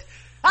 but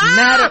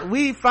now that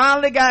we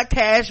finally got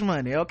cash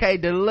money, okay,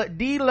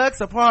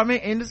 deluxe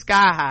apartment in the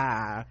sky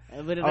high.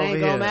 But it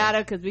ain't gonna matter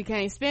because we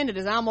can't spend it.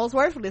 It's almost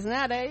worthless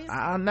nowadays.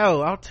 I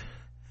know.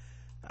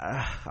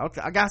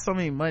 I got so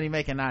many money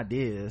making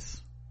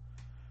ideas,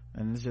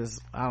 and it's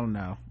just, I don't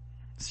know,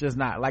 it's just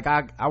not like,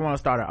 I want to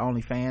start an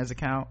OnlyFans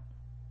account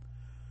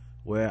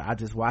where I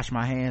just wash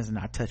my hands and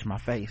I touch my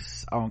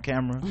face on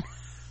camera.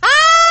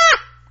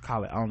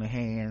 Call it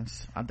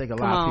OnlyHands. I think a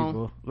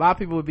lot of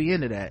people would be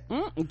into that.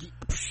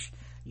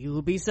 You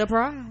will be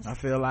surprised. I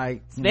feel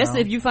like,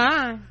 especially if you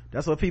find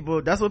that's what people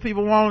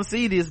want to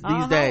see these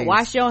days.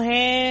 Wash your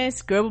hands,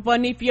 scrub up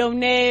underneath your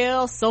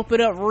nails, soap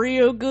it up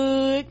real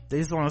good. They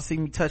just want to see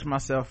me touch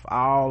myself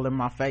all in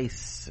my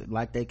face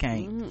like they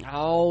can't.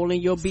 All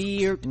in your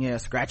beard. Yeah,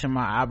 scratching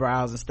my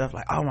eyebrows and stuff.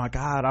 Like, oh my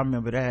god, I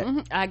remember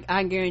that.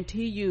 I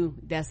guarantee you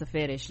that's a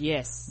fetish.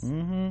 Yes.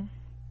 You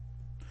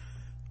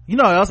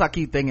know what else I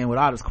keep thinking with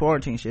all this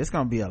quarantine shit? It's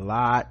gonna be a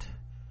lot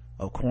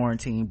of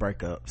quarantine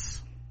breakups.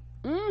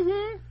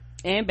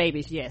 And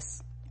babies,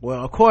 yes.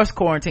 Well, of course,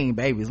 quarantine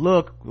babies.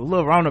 Look,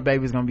 little Rona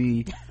baby's gonna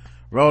be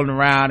rolling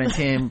around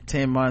in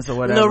 10 months or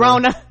whatever. Little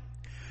Rona.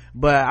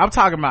 But I'm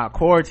talking about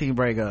quarantine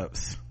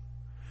breakups,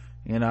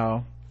 and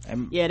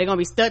yeah, they're gonna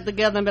be stuck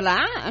together and be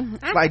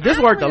like, this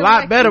worked a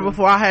lot better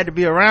before I had to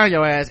be around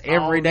your ass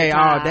every day,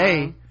 all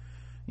day.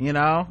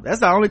 That's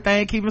the only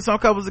thing keeping some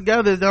couples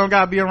together, is they don't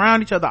gotta be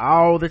around each other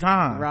all the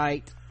time,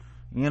 right?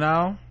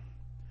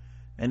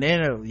 And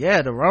then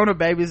the Rona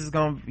babies is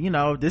gonna,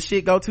 this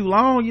shit go too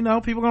long,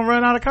 people gonna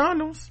run out of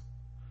condoms,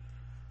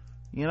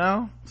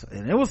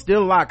 and there was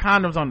still a lot of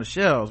condoms on the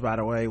shelves, by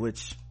the way,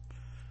 which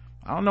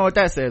I don't know what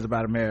that says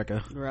about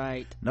America.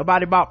 Right.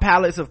 Nobody bought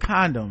pallets of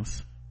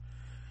condoms.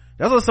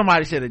 That's what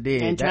somebody should have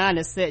did. And trying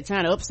to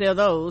upsell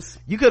those.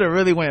 You could have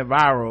really went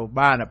viral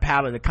buying a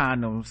pallet of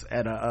condoms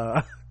at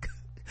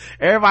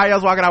everybody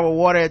else walking out with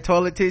water and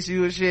toilet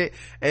tissue and shit,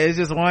 and it's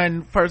just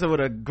one person with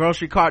a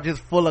grocery cart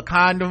just full of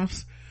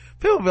condoms.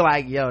 People be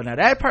like, yo, now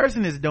that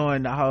person is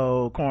doing the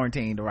whole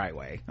quarantine the right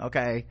way.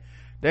 Okay,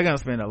 they're gonna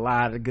spend a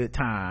lot of good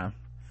time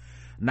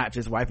not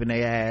just wiping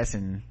their ass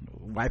and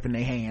wiping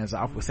their hands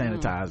off with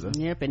sanitizer.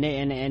 Yep.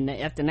 And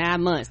after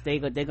 9 months they're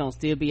gonna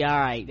still be all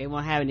right. They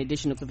won't have an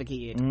additional for the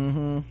kid.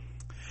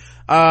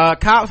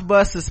 Cops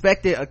bust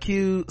suspect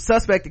accused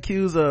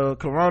of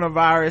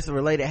coronavirus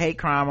related hate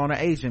crime on an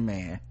Asian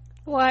man.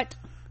 What?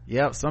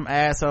 Yep, some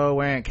asshole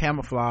wearing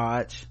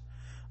camouflage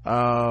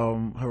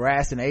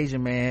harassed an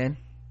Asian man.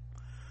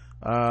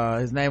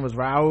 His name was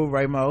Raul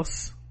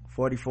Ramos,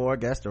 44,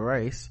 guess the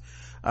race.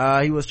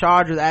 He was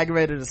charged with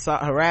aggravated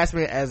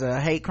harassment as a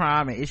hate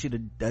crime and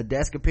issued a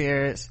desk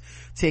appearance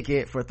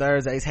ticket for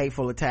Thursday's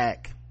hateful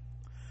attack.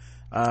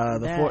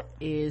 That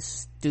is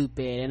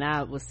stupid. And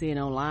I was seeing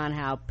online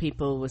how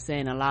people were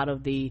saying a lot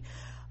of the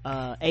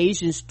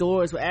Asian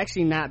stores were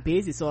actually not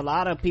busy, so a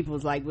lot of people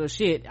was like, well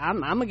shit,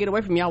 I'm gonna get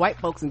away from y'all white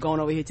folks and going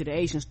over here to the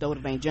Asian store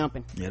that ain't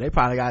jumping. Yeah, they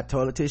probably got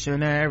toilet tissue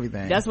in there and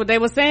everything. That's what they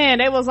were saying.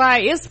 They was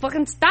like, it's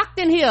fucking stocked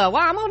in here.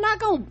 Why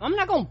I'm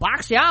not gonna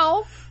box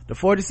y'all. The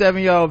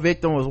 47-year-old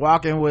victim was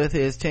walking with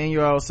his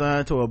 10-year-old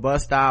son to a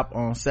bus stop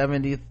on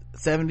 70th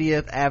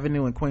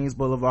Avenue and Queens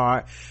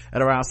Boulevard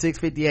at around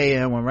 6:50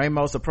 a.m. when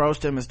Ramos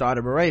approached him and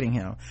started berating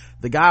him.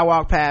 The guy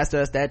walked past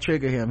us. That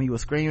triggered him. He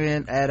was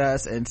screaming at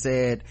us and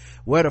said,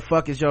 "Where the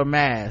fuck is your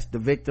mask?" The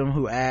victim,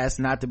 who asked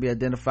not to be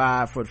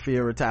identified for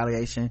fear of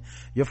retaliation.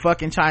 "You're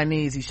fucking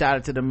Chinese," he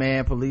shouted to the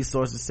man, police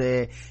sources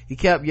said. He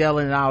kept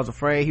yelling and I was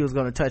afraid he was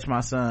going to touch my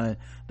son,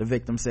 the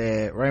victim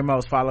said.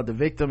 Ramos followed the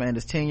victim and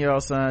his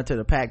 10-year-old son to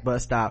the packed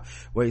bus stop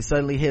where he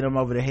suddenly hit him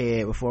over the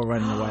head before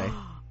running away.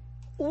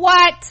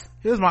 What?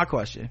 Here's my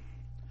question.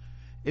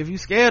 If you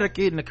scared of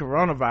getting the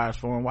coronavirus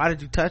for him, why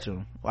did you touch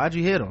him? Why'd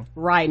you hit him?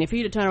 Right, and if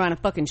he'd have turned around and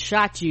fucking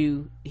shot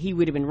you, he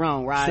would have been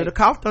wrong, right? Should have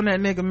coughed on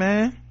that nigga,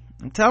 man.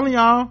 I'm telling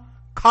y'all,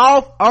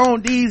 cough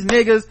on these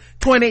niggas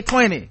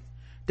 2020.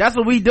 That's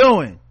what we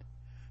doing.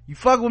 You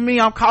fuck with me,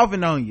 I'm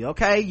coughing on you,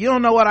 okay? You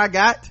don't know what I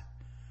got.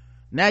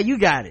 Now you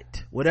got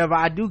it. Whatever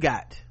I do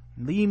got.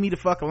 Leave me the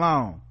fuck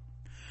alone.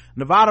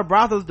 Nevada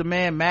brothels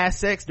demand mass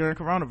sex during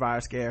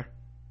coronavirus scare.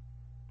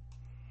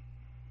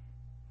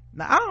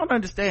 Now I don't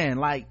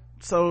understand, like,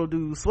 so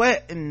do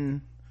sweat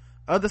and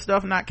other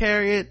stuff not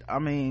carry it? I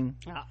mean,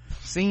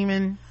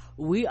 semen.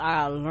 We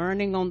are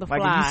learning on the fly.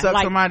 Like if you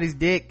suck somebody's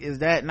dick, is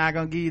that not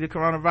gonna give you the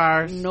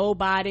coronavirus?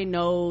 Nobody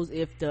knows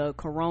if the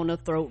corona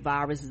throat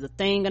virus is a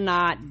thing or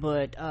not,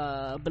 but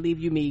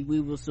believe you me, we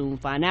will soon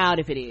find out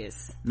if it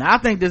is. Now I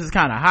think this is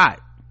kind of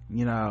hot,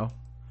 you know.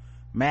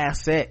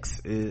 Mass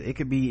sex, it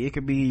could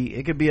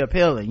be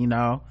appealing, you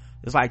know.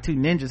 It's like two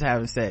ninjas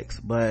having sex,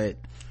 but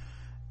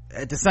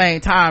at the same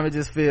time it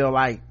just feel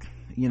like,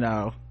 you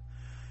know,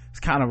 it's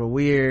kind of a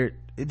weird,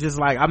 it just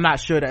like, I'm not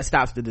sure that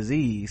stops the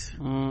disease.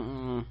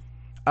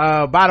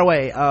 By the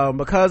way,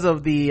 because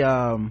of the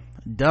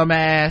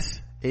dumbass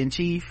in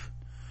chief,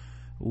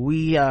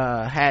 we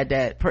had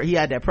that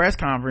press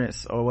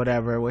conference or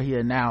whatever where he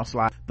announced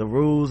like the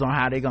rules on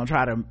how they're gonna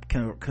try to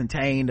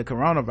contain the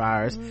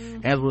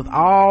coronavirus. And with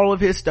all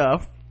of his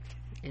stuff,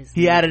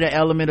 he added an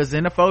element of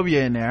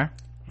xenophobia in there,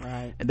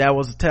 right? That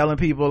was telling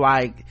people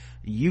like,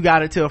 you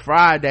got it till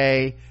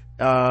Friday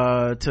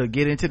to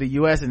get into the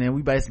US, and then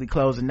we basically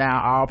closing down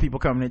all people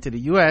coming into the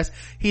US.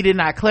 He did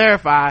not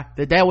clarify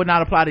that would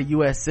not apply to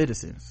US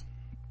citizens.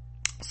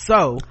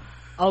 So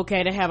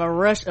okay, to have a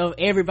rush of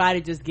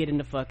everybody just getting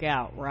the fuck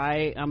out,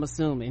 right? I'm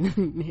assuming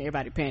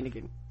everybody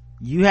panicking.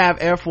 You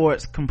have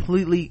airports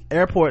completely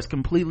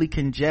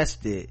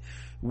congested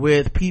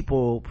with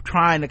people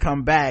trying to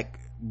come back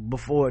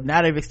before.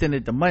 Now they've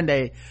extended it to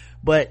Monday,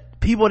 but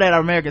people that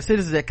are American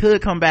citizens that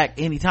could come back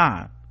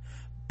anytime.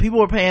 People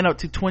were paying up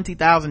to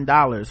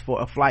 $20,000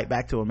 for a flight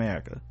back to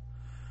America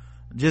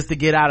just to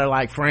get out of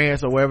like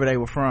France or wherever they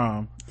were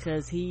from,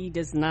 because he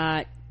does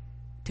not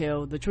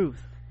tell the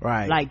truth,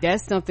 right? Like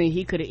that's something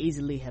he could have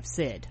easily have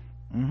said.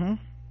 In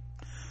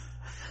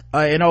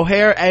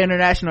O'Hare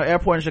International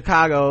Airport in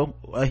Chicago,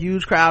 a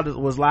huge crowd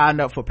was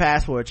lined up for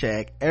passport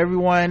check.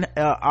 Everyone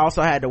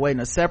also had to wait in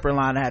a separate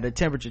line and had a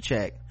temperature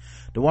check.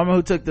 The woman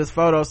who took this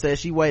photo said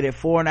she waited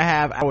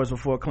 4.5 hours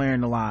before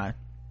clearing the line.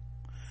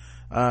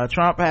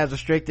 Trump has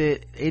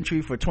restricted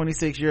entry for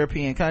 26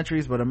 European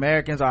countries, but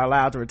Americans are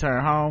allowed to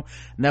return home.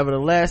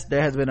 Nevertheless,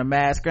 there has been a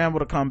mass scramble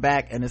to come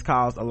back, and it's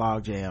caused a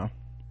logjam.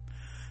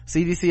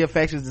 CDC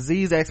infectious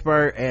disease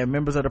expert and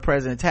members of the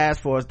President's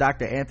task force,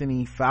 Dr.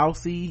 Anthony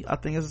Fauci, I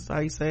think is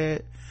how you say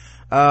it,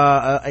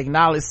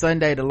 acknowledged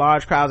Sunday the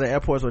large crowds at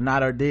airports were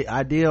not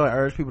ideal and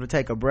urged people to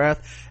take a breath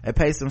and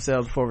pace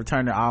themselves before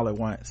returning all at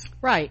once.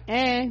 Right,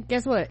 and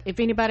guess what? If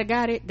anybody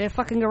got it, they're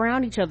fucking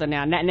around each other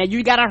now. Now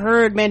you got a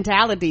herd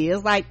mentality.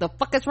 It's like, the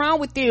fuck is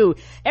wrong with you?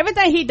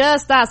 Everything he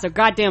does starts a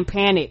goddamn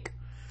panic.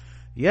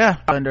 Yeah,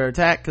 under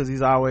attack because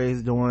he's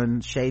always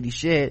doing shady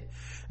shit,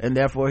 and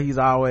therefore he's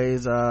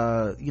always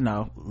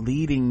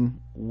leading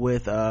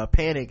with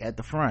panic at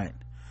the front.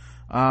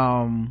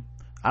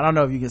 I don't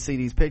know if you can see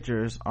these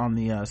pictures on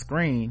the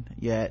screen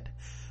yet,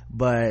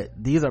 but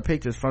these are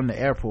pictures from the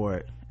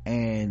airport,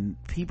 and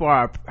people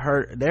are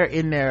hurt. They're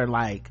in there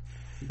like,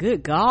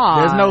 good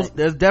God,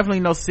 there's definitely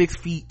no 6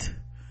 feet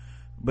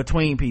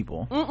between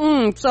people.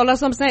 So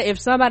that's what I'm saying. If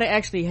somebody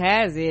actually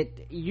has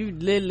it, you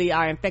literally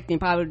are infecting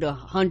probably the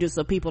hundreds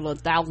of people or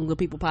thousands of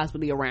people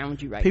possibly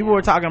around you right now. People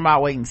were talking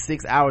about waiting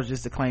 6 hours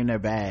just to claim their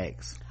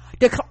bags.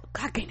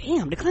 God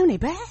damn, to claim their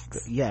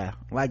bags? Yeah,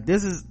 like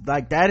this is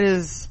like, that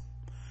is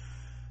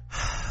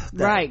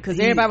right, because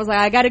everybody was like,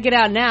 I gotta get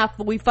out now,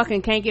 we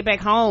fucking can't get back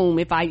home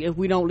if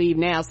we don't leave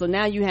now. So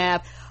now you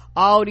have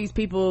all these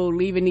people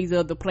leaving these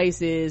other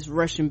places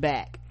rushing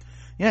back.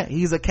 Yeah,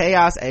 he's a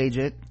chaos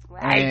agent,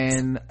 right?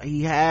 And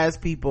he has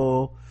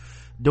people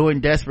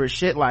doing desperate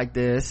shit like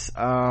this,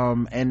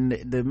 and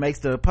that makes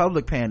the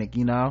public panic,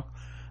 you know.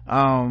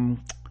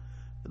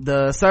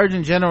 The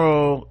Surgeon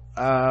General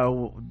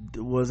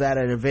was at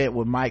an event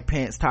with Mike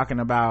Pence talking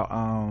about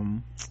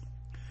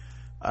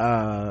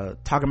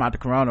talking about the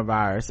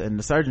coronavirus, and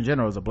the Surgeon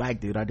General is a black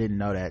dude. I didn't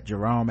know that.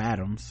 Jerome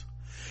Adams.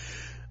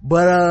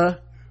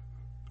 But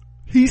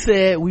he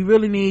said, we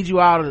really need you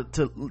all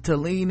to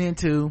lean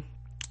into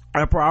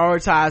and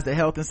prioritize the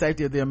health and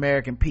safety of the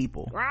American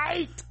people.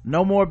 Right.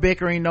 No more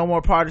bickering, no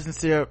more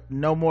partisanship,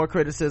 no more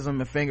criticism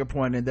and finger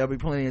pointing. There'll be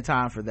plenty of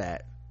time for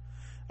that.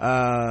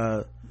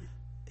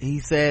 He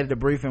said at the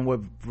briefing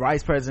with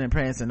Vice President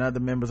Pence and other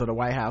members of the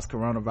White House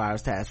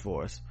Coronavirus Task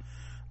Force.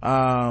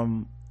 I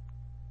don't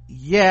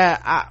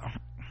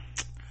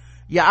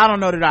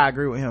know that I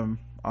agree with him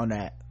on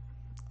that.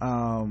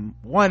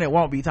 One, it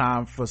won't be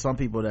time for some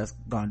people that's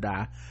gonna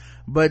die.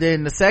 But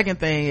then the second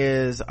thing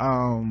is,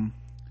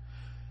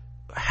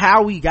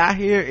 how we got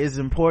here is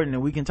important,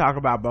 and we can talk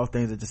about both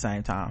things at the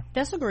same time.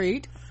 That's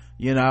agreed.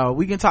 You know,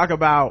 we can talk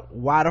about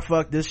why the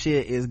fuck this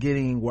shit is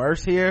getting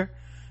worse here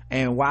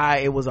and why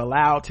it was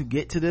allowed to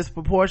get to this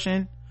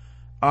proportion,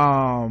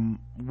 while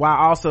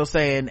also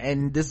saying,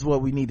 and this is what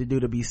we need to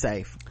do to be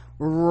safe.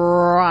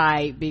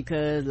 Right,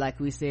 because like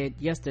we said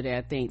yesterday,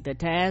 I think the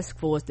task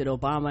force that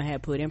Obama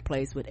had put in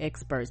place with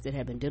experts that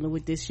have been dealing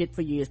with this shit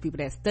for years, people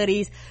that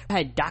studies,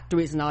 had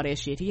doctorates and all that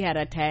shit, he had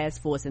a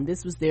task force and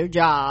this was their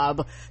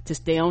job to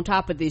stay on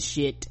top of this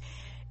shit.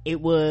 It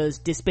was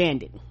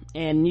disbanded,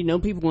 and you know,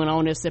 people went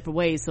on their separate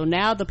ways. So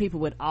now the people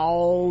with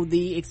all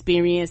the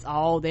experience,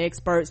 all the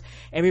experts,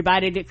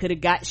 everybody that could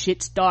have got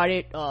shit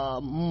started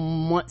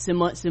months and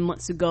months and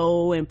months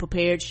ago and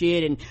prepared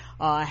shit and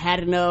had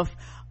enough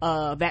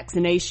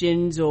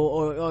vaccinations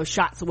or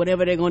shots or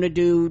whatever they're going to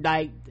do,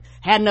 like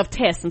had enough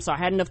tests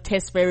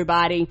for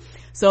everybody,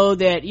 so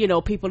that, you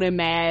know, people in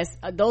mass,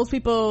 those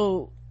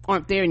people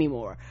aren't there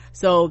anymore.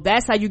 So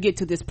that's how you get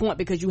to this point,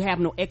 because you have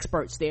no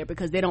experts there,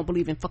 because they don't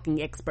believe in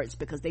fucking experts,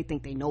 because they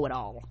think they know it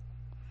all.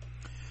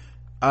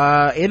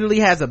 Italy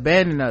has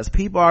abandoned us.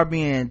 People are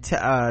being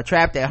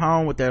trapped at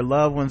home with their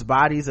loved ones'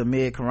 bodies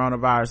amid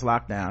coronavirus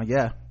lockdown.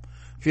 Yeah,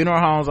 funeral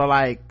homes are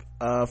like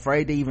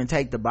afraid to even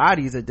take the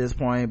bodies at this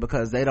point,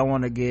 because they don't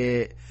want to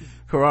get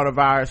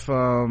coronavirus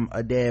from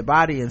a dead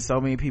body, and so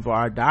many people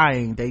are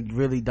dying. They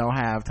really don't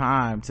have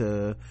time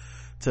to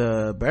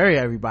bury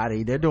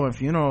everybody. They're doing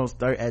funerals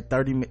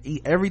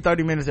every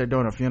 30 minutes. They're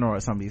doing a funeral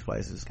at some of these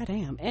places.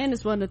 Goddamn. And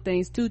it's one of the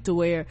things too, to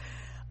where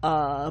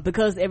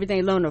because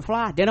everything learned to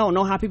fly, they don't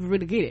know how people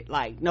really get it.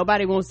 Like,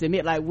 nobody wants to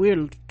admit, like,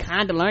 we're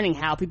kind of learning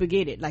how people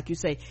get it. Like you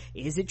say,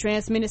 is it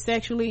transmitted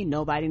sexually?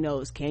 Nobody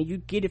knows. Can you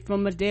get it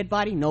from a dead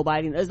body?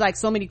 Nobody knows. There's like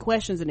so many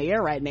questions in the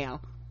air right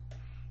now.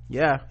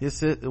 Yeah,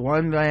 it's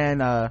one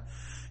man,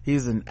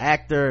 he's an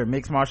actor,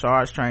 mixed martial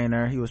arts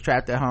trainer. He was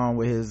trapped at home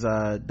with his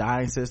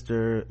dying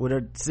sister,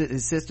 with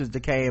his sister's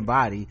decaying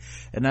body,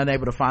 and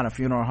unable to find a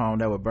funeral home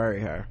that would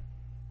bury her.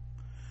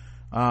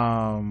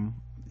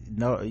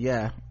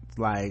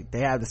 Like,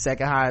 they have the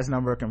second highest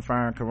number of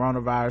confirmed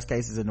coronavirus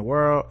cases in the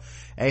world.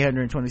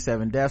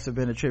 827 deaths have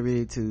been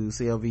attributed to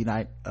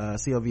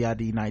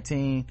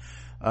COVID-19.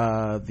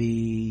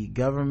 The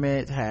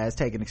government has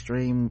taken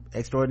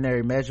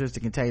extraordinary measures to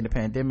contain the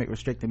pandemic,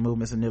 restricting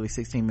movements of nearly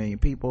 16 million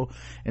people,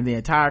 and the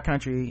entire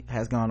country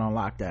has gone on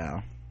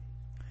lockdown.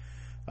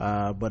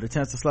 But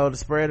attempts to slow the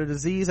spread of the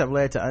disease have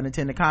led to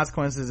unintended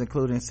consequences,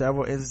 including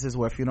several instances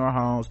where funeral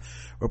homes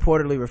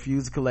reportedly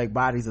refused to collect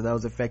bodies of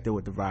those affected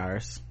with the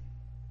virus.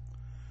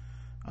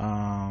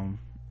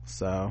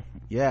 So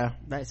yeah,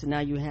 right. So now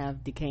you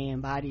have decaying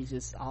bodies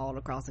just all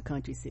across the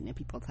country sitting in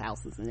people's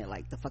houses, and they're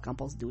like, the fuck I'm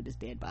supposed to do with this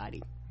dead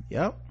body?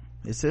 Yep.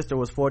 His sister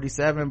was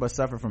 47 but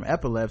suffered from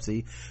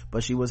epilepsy,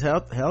 but she was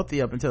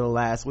healthy up until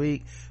last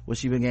week when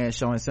she began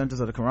showing symptoms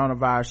of the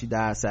coronavirus. She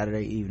died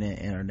Saturday evening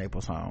in her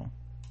Naples home.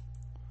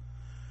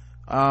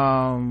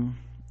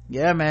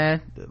 Yeah,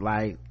 man,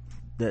 like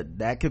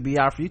that could be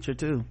our future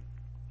too.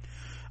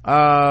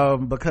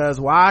 Because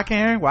why,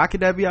 Karen? Why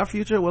could that be our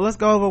future? Well, let's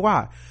go over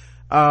why.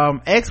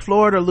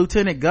 Ex-Florida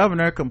Lieutenant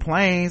Governor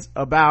complains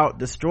about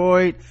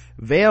destroyed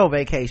Vail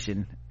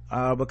vacation,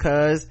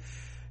 because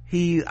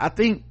I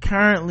think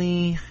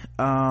currently,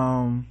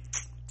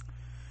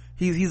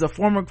 he's a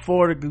former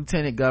Florida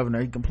Lieutenant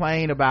Governor. He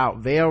complained about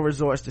Vail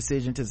Resort's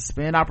decision to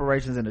suspend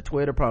operations in a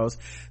Twitter post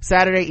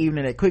Saturday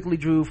evening that quickly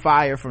drew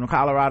fire from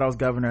Colorado's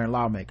governor and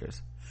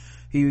lawmakers.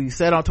 He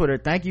said on Twitter,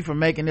 "Thank you for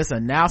making this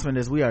announcement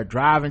as we are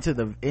driving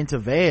into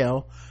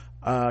Vail.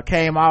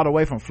 Came all the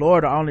way from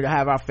Florida only to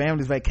have our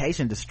family's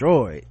vacation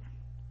destroyed."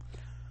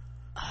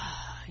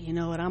 You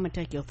know what? I'm gonna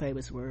take your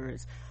famous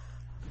words.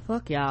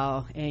 Fuck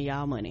y'all and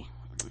y'all money.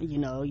 You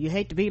know, you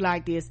hate to be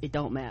like this. It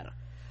don't matter,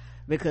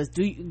 because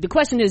the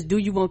question is, do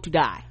you want to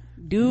die?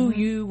 Do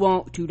you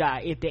want to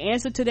die? If the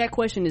answer to that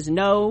question is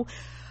no,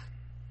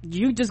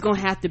 you just gonna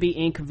have to be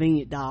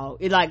inconvenient, dog.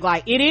 It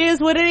like it is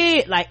what it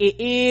is. Like, it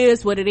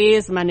is what it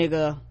is, my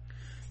nigga.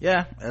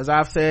 Yeah, as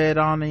I've said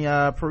on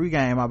the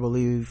pre-game, I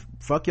believe,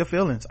 fuck your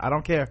feelings. I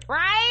don't care.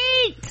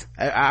 Right.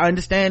 I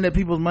understand that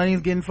people's money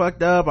is getting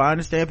fucked up. I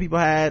understand people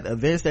had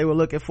events they were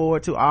looking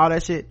forward to, all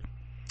that shit.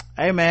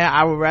 Hey man,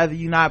 I would rather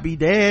you not be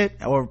dead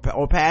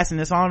or passing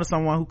this on to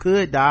someone who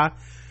could die.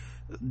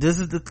 This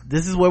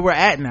is where we're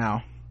at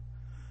now.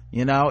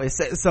 You know, it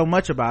says so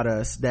much about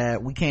us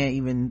that we can't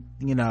even,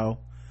 you know,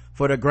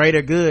 for the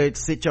greater good,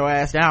 sit your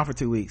ass down for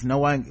 2 weeks.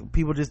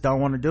 People just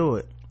don't want to do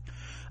it.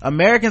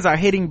 Americans are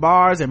hitting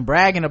bars and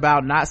bragging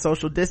about not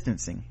social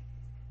distancing.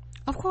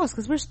 Of course,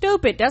 because we're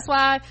stupid. That's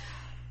why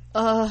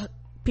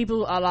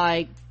people are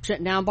like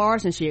shutting down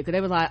bars and shit, because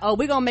they were like, oh,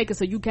 we're gonna make it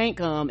so you can't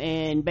come,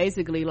 and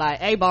basically like,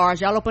 hey, bars,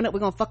 y'all open up, we're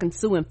gonna fucking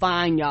sue and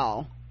fine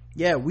y'all.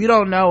 Yeah, we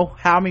don't know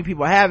how many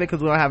people have it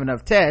because we don't have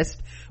enough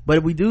tests,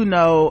 but we do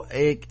know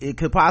it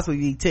could possibly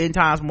be 10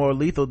 times more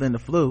lethal than the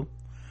flu.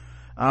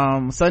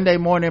 Sunday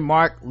morning,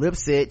 Mark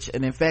Lipsitch,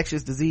 an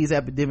infectious disease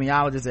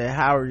epidemiologist at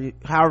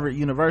Harvard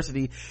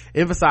University,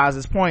 emphasized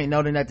this point,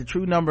 noting that the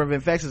true number of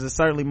infections is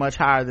certainly much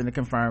higher than the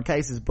confirmed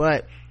cases.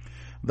 But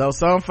though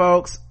some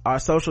folks are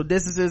social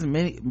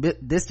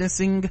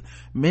distancing,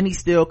 many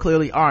still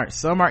clearly aren't.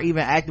 Some are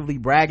even actively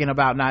bragging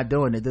about not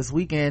doing it. This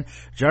weekend,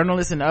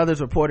 journalists and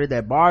others reported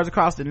that bars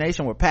across the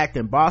nation were packed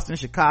in Boston,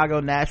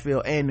 Chicago,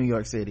 Nashville, and New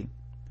York City.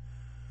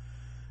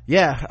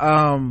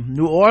 Yeah,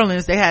 New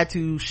Orleans, they had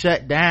to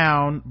shut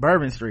down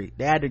Bourbon Street.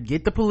 They had to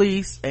get the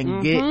police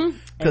and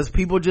because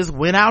people just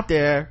went out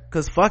there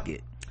because fuck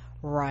it.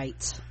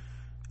 Right.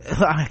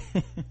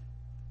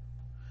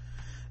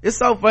 It's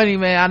so funny,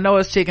 man. I know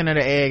it's chicken or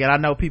the egg, and I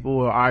know people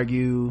will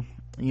argue,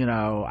 you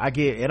know, I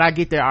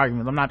get their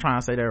arguments. I'm not trying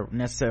to say they're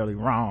necessarily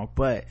wrong,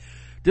 but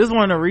this is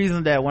one of the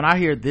reasons that when I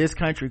hear this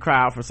country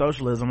cry out for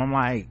socialism, I'm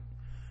like,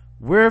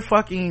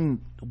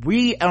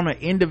 we on an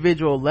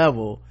individual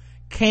level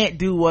can't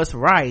do what's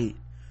right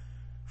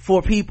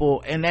for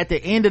people, and at the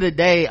end of the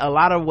day, a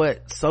lot of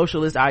what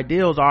socialist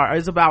ideals are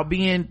is about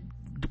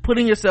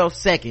putting yourself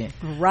second,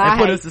 right, and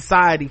putting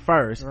society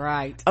first.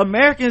 Right.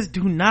 Americans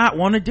do not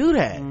want to do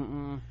that.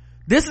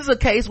 This is a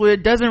case where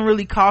it doesn't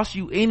really cost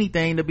you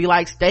anything to be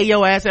like, stay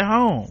your ass at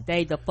home,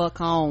 stay the fuck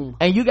home,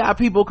 and you got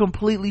people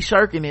completely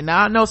shirking it.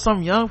 Now I know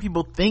some young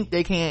people think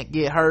they can't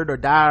get hurt or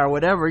die or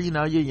whatever, you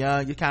know, you're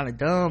young, you're kind of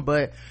dumb,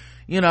 but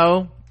you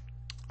know,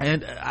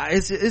 and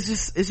it's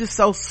just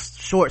so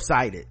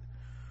short-sighted,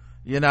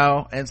 you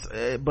know. And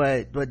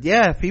but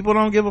yeah, people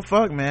don't give a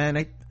fuck,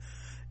 man.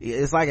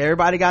 It's like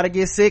everybody got to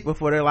get sick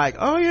before they're like,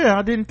 oh yeah,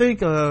 I didn't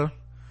think you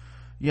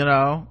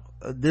know,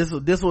 this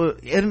will.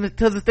 And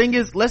because the thing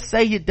is, let's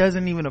say it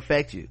doesn't even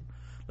affect you.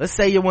 Let's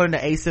say you're one of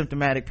the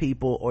asymptomatic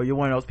people, or you're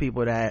one of those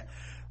people that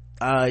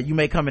you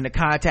may come into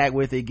contact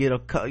with it, get a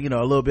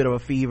little bit of a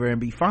fever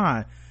and be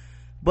fine.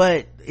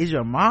 But is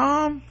your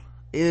mom,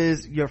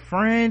 is your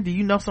friend, do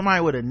you know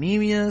somebody with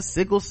anemia,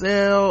 sickle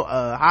cell,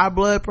 high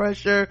blood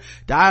pressure,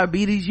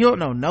 diabetes? You don't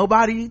know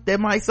nobody that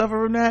might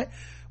suffer from that.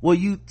 Well,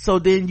 so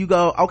then you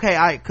go,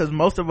 okay, cause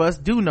most of us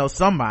do know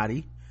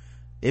somebody.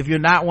 If you're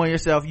not one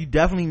yourself, you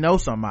definitely know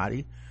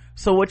somebody.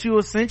 So what you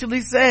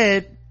essentially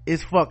said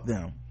is fuck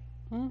them.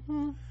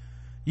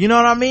 You know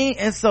what I mean?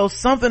 And so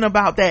something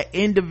about that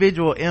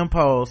individual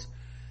impulse,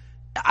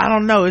 I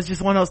don't know, it's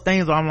just one of those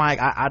things where I'm like,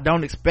 I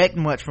don't expect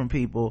much from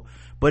people,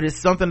 but it's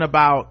something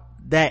about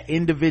that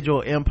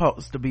individual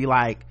impulse to be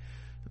like,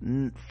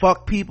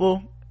 fuck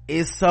people,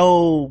 is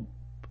so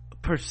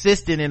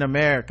persistent in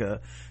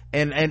America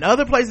and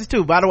other places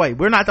too. By the way,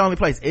 we're not the only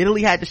place.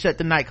 Italy had to shut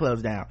the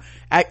nightclubs down.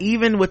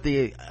 Even with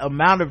the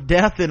amount of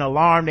death and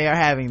alarm they are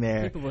having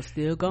there, people were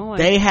still going.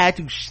 They had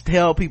to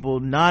tell people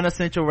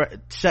non-essential,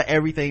 shut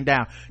everything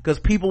down, because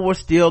people were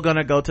still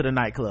gonna go to the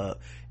nightclub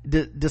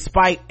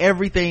despite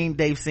everything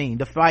they've seen.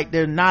 Despite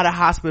there's not a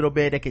hospital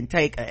bed that can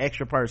take an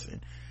extra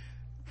person.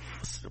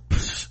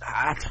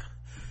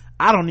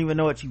 I don't even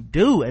know what you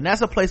do, and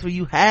that's a place where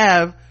you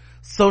have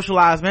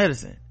socialized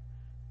medicine.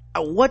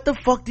 What the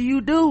fuck do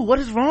you do? What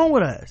is wrong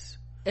with us?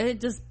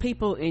 It's just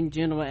people in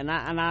general, and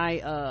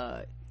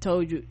I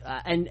told you,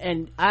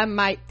 and I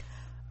might,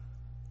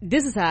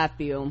 this is how I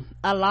feel.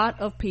 A lot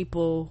of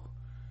people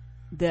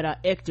that are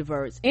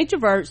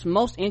introverts,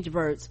 most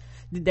introverts,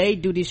 they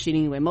do this shit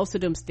anyway. Most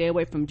of them stay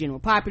away from general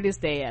populace,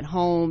 stay at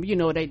home, you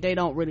know, they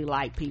don't really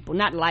like people.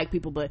 Not like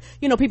people, but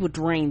you know, people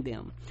drain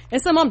them,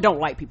 and some of them don't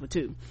like people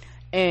too.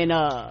 And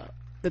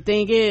the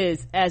thing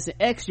is, as an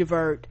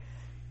extrovert,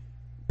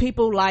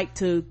 people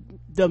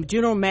the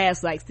general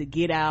mass likes to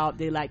get out,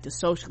 they like to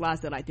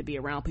socialize, they like to be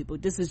around people.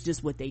 This is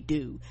just what they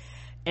do.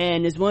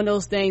 And it's one of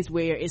those things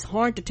where it's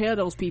hard to tell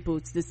those people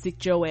to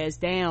sit your ass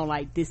down,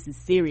 like this is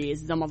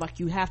serious. It's almost like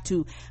you have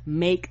to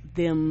make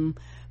them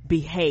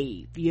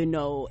behave, you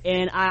know.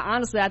 And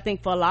I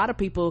think for a lot of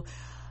people,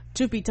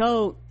 truth be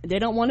told, they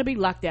don't want to be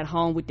locked at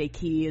home with their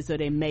kids or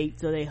their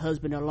mates or their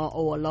husband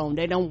alone.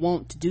 They don't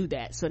want to do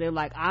that. So they're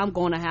like, I'm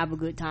going to have a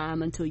good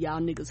time until y'all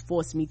niggas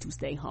force me to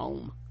stay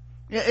home.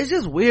 Yeah, it's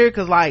just weird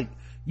because like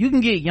you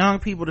can get young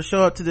people to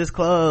show up to this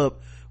club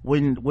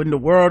when the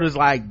world is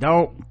like,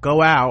 don't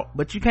go out,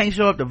 but you can't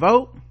show up to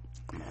vote.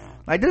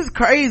 Like, this is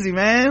crazy,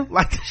 man.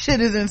 Like, this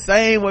shit is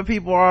insane what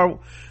people are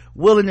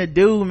willing to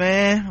do,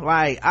 man.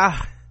 Like,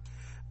 I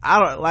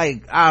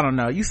don't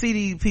know. You see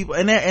these people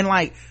and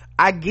like,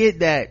 I get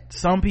that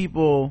some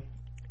people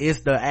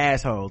is the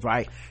assholes,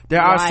 right?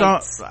 There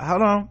are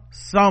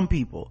some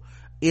people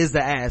is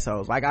the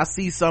assholes. Like, I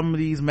see some of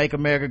these Make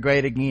America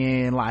Great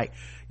Again, like,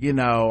 you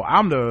know,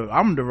 I'm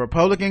the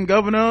Republican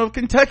governor of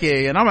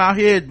Kentucky and I'm out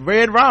here at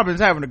Red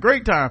Robin's having a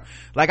great time.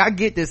 Like, I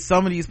get that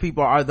some of these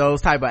people are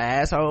those type of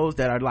assholes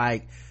that are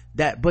like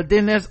that, but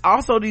then there's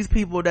also these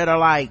people that are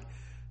like,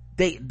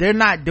 they're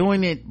not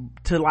doing it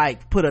to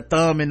like put a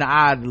thumb in the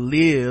eye of the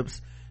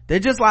libs. They're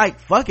just like,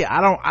 fuck it,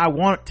 I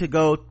want to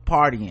go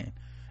partying,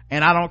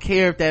 and I don't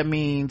care if that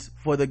means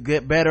for the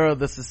good better of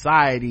the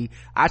society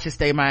I should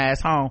stay my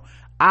ass home.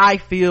 I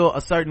feel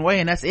a certain way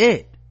and that's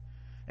it.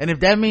 And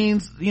if that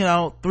means, you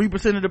know,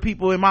 3% of the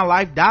people in my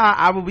life die,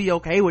 I will be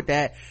okay with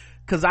that,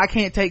 because I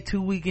can't take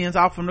 2 weekends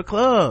off from the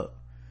club.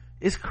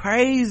 It's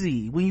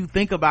crazy when you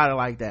think about it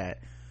like that.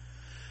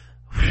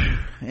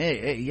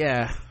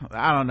 Yeah,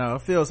 I don't know,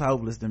 it feels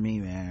hopeless to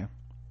me, man.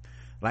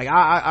 Like,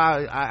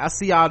 I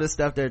see all this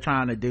stuff they're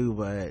trying to do,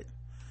 but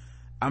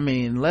I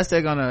mean, unless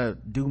they're gonna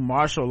do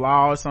martial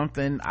law or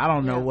something, I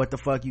don't know what the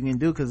fuck you can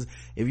do. Because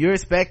if you're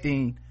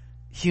expecting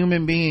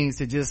human beings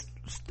to just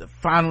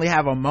finally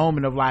have a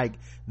moment of like,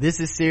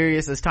 this is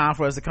serious, it's time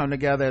for us to come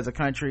together as a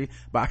country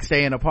by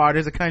staying apart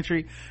as a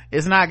country,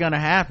 it's not gonna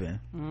happen.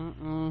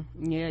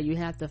 Yeah, you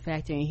have to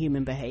factor in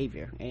human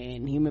behavior,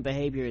 and human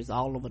behavior is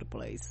all over the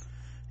place.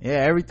 Yeah,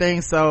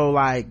 everything's so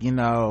like, you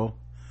know,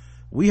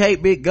 we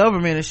hate big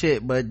government and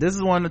shit, but this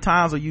is one of the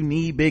times where you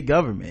need big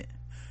government.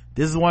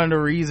 This is one of the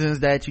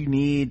reasons that you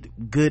need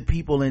good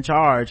people in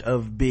charge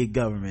of big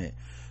government,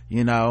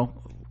 you know,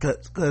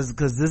 cause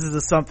this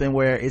is something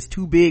where it's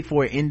too big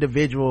for an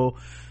individual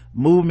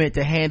movement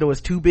to handle.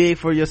 It's too big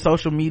for your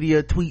social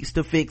media tweets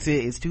to fix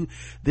it.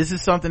 This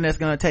is something that's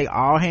going to take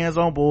all hands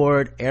on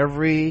board,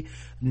 every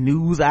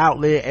news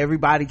outlet,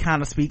 everybody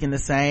kind of speaking the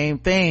same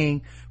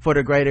thing for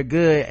the greater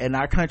good. And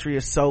our country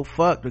is so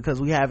fucked because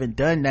we haven't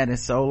done that in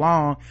so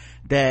long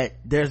that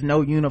there's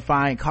no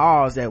unifying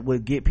cause that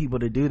would get people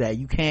to do that.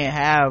 You can't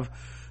have,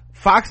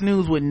 Fox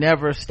News would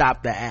never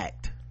stop the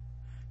act.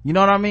 You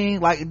know what I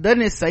mean? Like,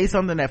 doesn't it say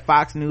something that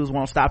Fox News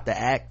won't stop the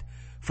act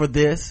for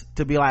this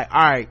to be like,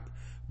 all right,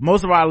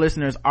 most of our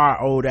listeners are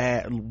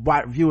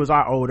viewers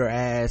are older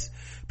as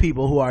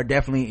people who are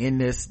definitely in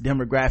this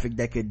demographic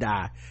that could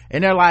die,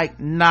 and they're like,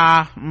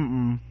 nah,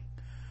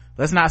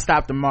 let's not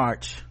stop the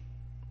march.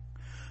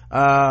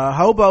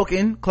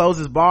 Hoboken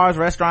closes bars,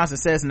 restaurants, and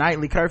sets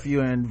nightly curfew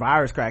and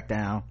virus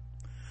crackdown.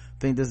 I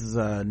think this is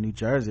New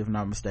Jersey, if I'm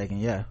not mistaken.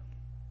 Yeah.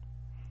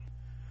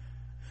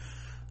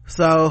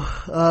 So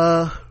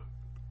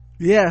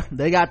yeah,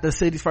 they got the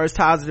city's first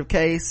positive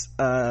case.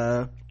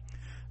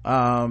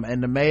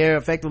 And the mayor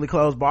effectively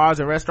closed bars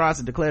and restaurants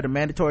and declared a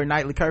mandatory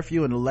nightly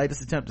curfew in the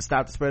latest attempt to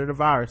stop the spread of the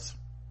virus.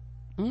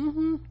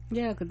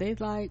 Yeah, because they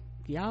like,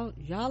 y'all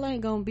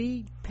ain't gonna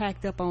be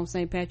packed up on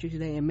St. Patrick's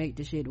Day and make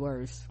the shit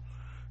worse.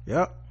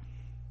 Yep.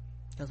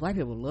 Because white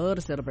people love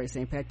to celebrate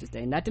St. Patrick's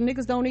Day. Not the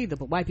niggas don't either,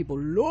 but white people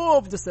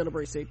love to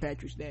celebrate St.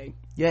 Patrick's Day.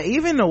 Yeah,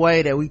 even the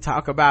way that we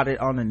talk about it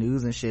on the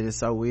news and shit is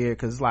so weird,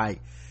 because like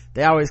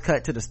they always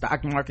cut to the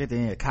stock market,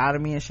 the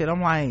economy and shit.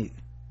 I'm like,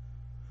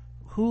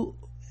 who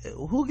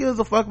gives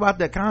a fuck about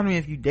the economy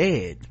if you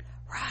dead?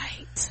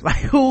 Right. Like,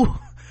 who?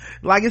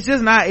 Like, it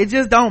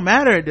just don't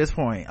matter at this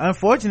point,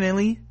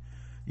 unfortunately.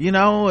 You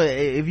know,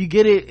 if you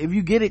get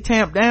it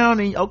tamped down,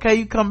 and okay,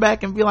 you come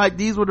back and be like,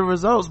 these were the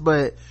results.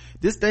 But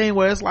this thing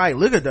where it's like,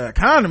 look at the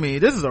economy,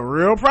 this is a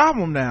real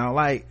problem now.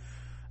 Like,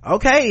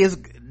 okay,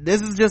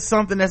 this is just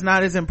something that's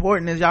not as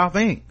important as y'all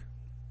think.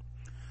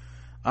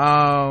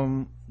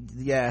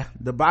 Yeah,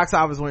 the box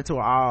office went to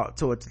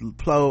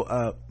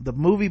the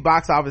movie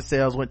box office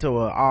sales went to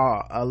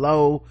a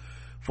low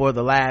for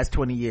the last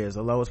 20 years,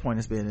 the lowest point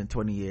it's been in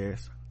 20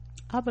 years.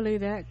 I believe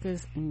that,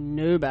 because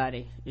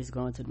nobody is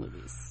going to the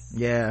movies.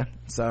 Yeah,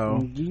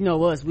 so you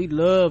know us, we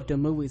love the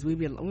movies. We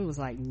was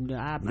like,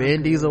 nah,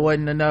 Vin Diesel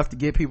wasn't enough to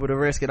get people to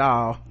risk it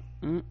all.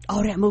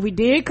 Oh, that movie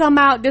did come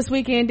out this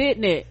weekend,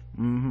 didn't it?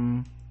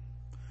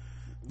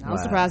 I'm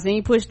surprised he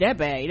ain't pushed that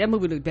back. That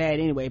movie looked bad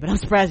anyway, but I'm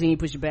surprised he ain't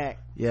pushed it back.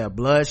 Yeah,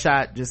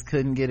 Bloodshot just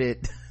couldn't get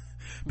it.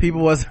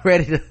 People wasn't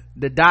ready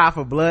to die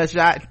for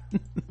Bloodshot.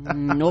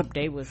 Nope,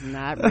 they was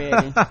not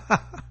ready.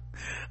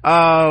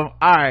 All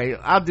right,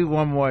 I'll do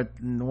one more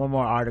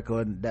article,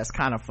 and that's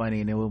kind of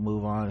funny, and then we'll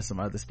move on to some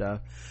other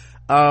stuff.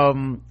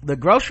 The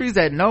groceries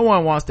that no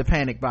one wants to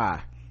panic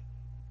buy.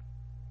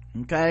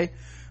 Okay,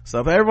 so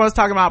if everyone's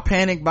talking about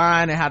panic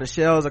buying and how the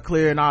shelves are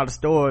clear in all the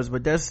stores,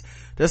 but there's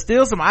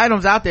still some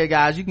items out there,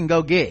 guys, you can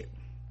go get.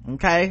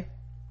 Okay,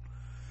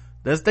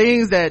 there's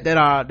things that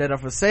are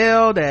for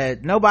sale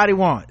that nobody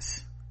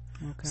wants,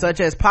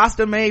 such as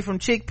pasta made from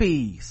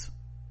chickpeas.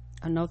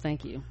 No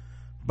thank you.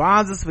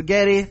 Bonds of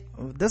spaghetti.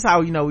 That's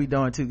how you know we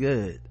doing too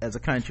good as a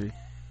country.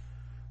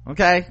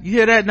 Okay, you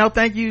hear that? No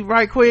thank you.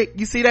 Right quick,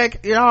 you see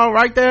that, y'all,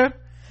 right there?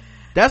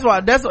 That's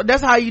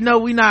how you know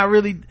we not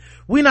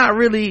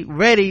really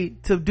ready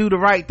to do the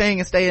right thing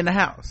and stay in the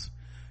house,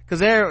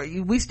 because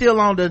we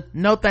still on the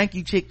no thank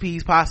you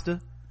chickpeas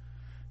pasta.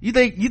 You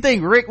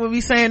think Rick would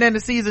be saying that in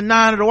season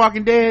 9 of The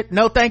Walking Dead?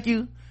 No thank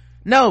you.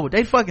 No,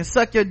 they fucking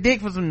suck your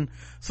dick for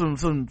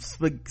some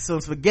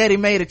spaghetti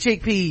made of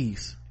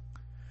chickpeas.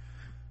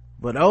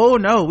 But oh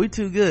no, we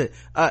too good.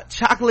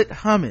 Chocolate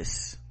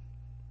hummus.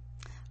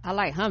 I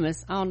like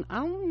hummus. I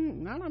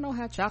don't know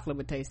how chocolate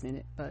would taste in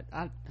it, but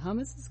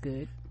hummus is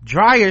good.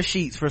 Dryer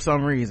sheets for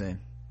some reason.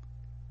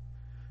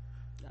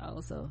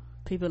 Oh, so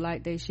people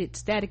like they shit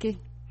staticky.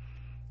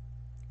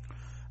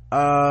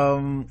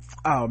 Oh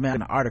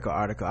man, an article.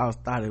 I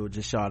thought it would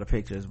just show all the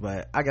pictures,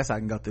 but I guess I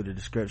can go through the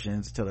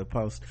descriptions until they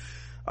post.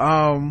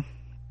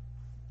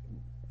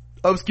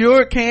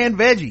 Obscure canned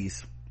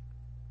veggies.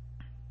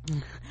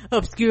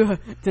 Obscure.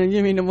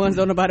 You mean the ones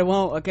that nobody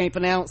want or can't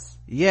pronounce?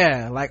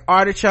 Yeah, like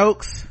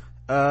artichokes,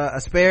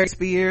 asparagus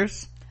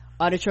spears,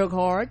 artichoke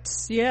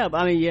hearts. Yeah,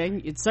 I mean, yeah,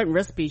 it's certain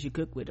recipes you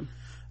cook with them.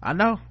 I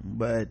know,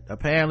 but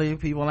apparently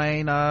people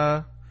ain't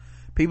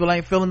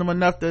feeling them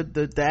enough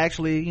to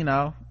actually, you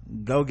know,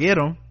 go get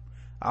them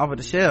off of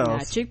the shelves. Now,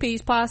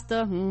 chickpeas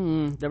pasta,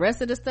 the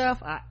rest of the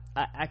stuff,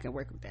 I can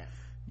work with that.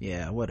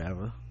 Yeah,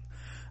 whatever.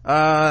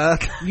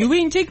 You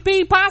eating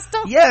chickpea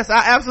pasta? Yes,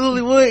 I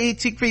absolutely would eat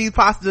chickpeas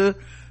pasta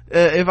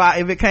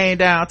if it came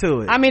down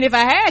to it. I mean, if I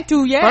had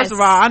to, yes. First of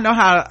all, I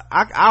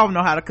don't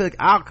know how to cook.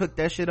 I'll cook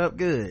that shit up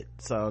good.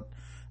 So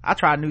I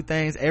try new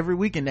things every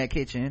week in that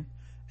kitchen,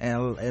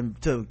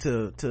 and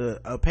to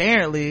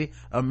apparently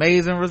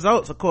amazing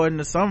results according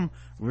to some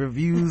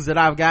reviews that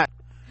I've got.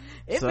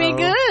 It'd be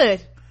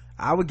good.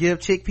 I would give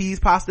chickpeas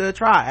pasta a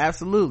try.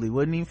 Absolutely.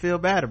 Wouldn't even feel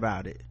bad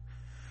about it.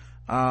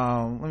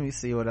 Let me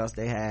see what else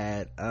they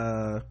had.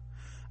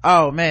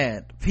 Oh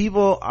man,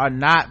 people are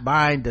not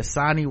buying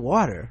Dasani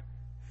water.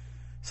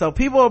 So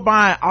people are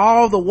buying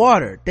all the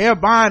water. They're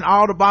buying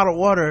all the bottled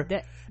water,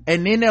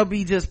 and then there'll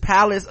be just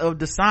pallets of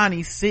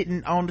Dasani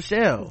sitting on the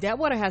shelves. That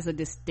water has a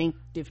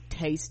distinctive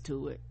taste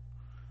to it.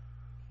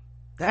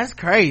 That's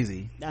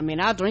crazy. I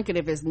mean, I'll drink it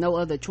if there's no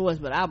other choice,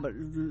 but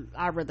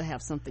I'd rather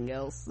have something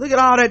else. Look at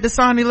all that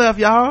Dasani left,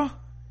 y'all.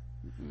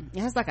 It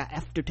has like an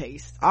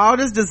aftertaste. All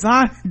this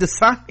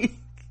Dasani.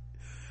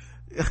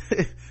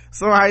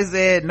 Somebody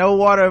said no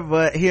water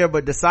but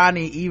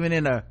Dasani even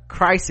in a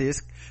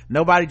crisis.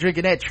 Nobody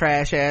drinking that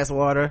trash ass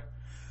water.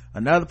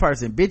 Another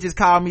person, bitches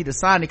call me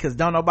Dasani cause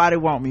don't nobody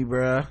want me,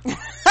 bruh.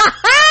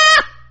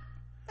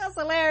 That's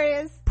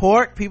hilarious.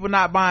 Pork, people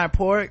not buying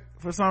pork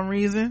for some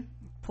reason.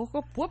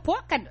 What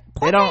pork? I ain't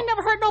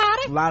never heard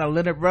nobody. A lot of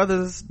Leonard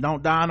Brothers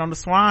don't dine on the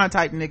swine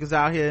type niggas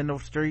out here in the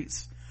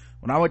streets.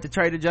 When I went to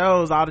Trader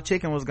Joe's, all the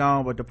chicken was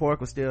gone, but the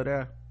pork was still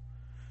there.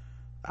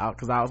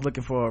 Cause I was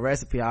looking for a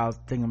recipe. I was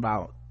thinking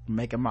about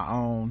making my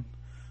own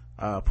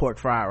pork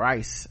fried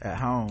rice at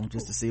home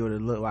just to see what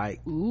it looked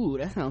like. Ooh,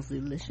 that sounds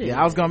delicious. Yeah,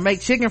 I was gonna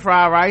make chicken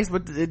fried rice,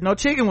 but no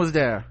chicken was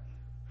there,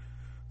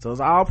 so it was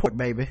all pork,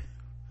 baby.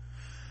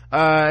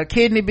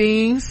 Kidney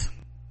beans.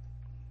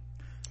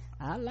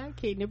 I like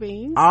kidney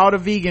beans. All the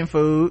vegan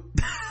food.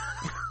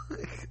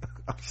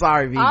 I'm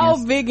sorry, vegans. All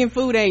vegan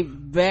food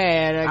ain't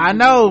bad. I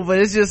know, but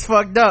it's just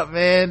fucked up,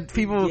 man.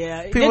 People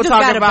just talking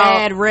got a about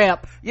bad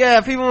rep.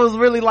 Yeah, people was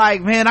really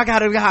like, man, I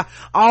got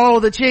all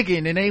the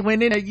chicken, and they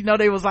went in there, you know,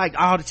 they was like,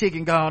 all the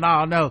chicken gone.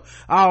 Oh no,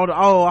 all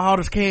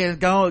the cans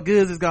gone,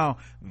 goods is gone.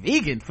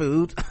 Vegan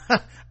food.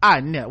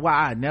 I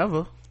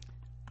never.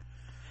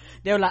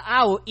 They were like,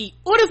 I will eat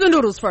oodles and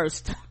noodles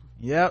first.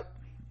 Yep,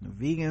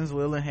 vegans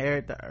will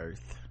inherit the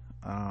earth.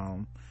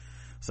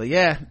 So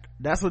yeah,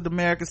 that's what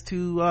America's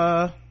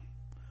a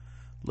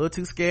little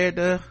too scared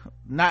to,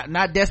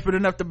 not desperate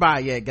enough to buy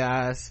yet,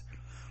 guys.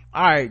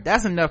 All right,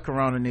 that's enough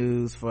corona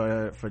news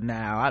for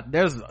now.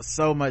 There's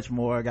so much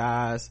more,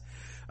 guys,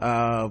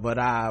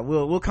 but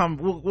we'll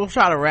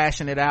try to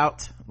ration it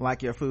out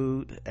like your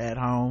food at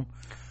home.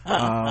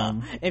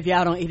 If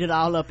y'all don't eat it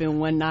all up in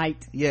one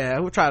night. Yeah,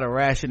 we'll try to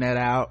ration that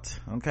out.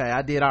 Okay,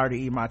 I did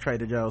already eat my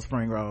Trader Joe's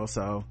spring roll,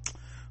 so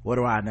what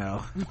do I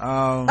know?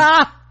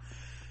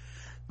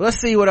 Let's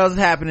see what else is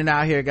happening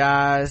out here,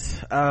 guys.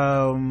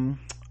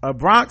 A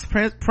Bronx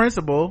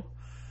principal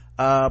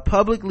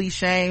publicly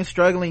shamed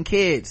struggling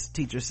kids,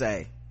 teachers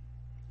say.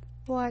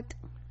 What?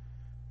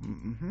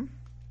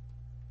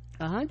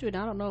 100.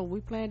 I don't know. We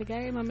playing the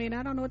game. I mean,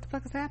 I don't know what the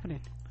fuck is happening.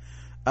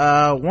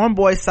 One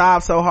boy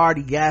sobbed so hard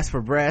he gasped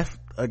for breath.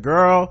 A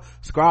girl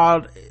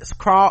scrawled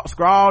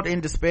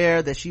in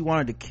despair that she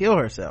wanted to kill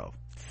herself.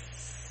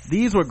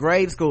 These were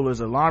grade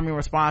schoolers' alarming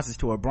responses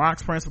to a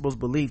Bronx principal's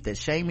belief that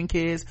shaming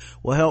kids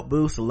will help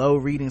boost low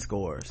reading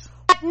scores.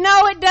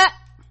 No, it does.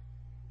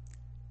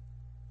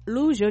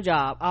 Lose your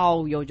job.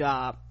 All your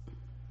job.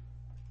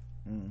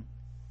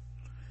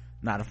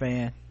 Not a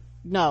fan.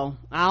 No,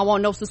 I don't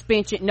want no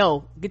suspension.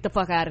 No, get the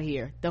fuck out of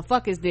here. The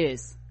fuck is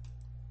this?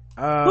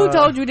 Who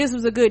told you this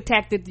was a good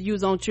tactic to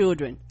use on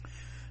children?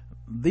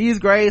 These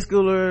grade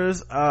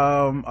schoolers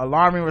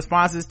alarming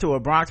responses to a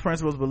Bronx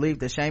principal's belief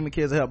that shaming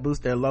kids will help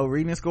boost their low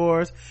reading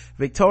scores.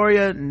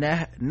 Victoria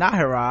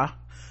Nahara,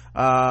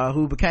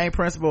 who became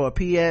principal of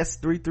PS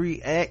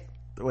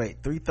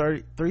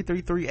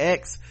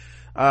 333X,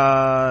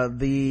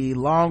 the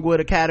Longwood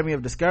Academy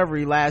of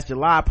Discovery, last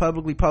July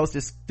publicly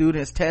posted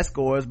students' test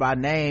scores by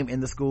name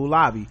in the school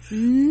lobby.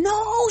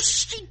 No,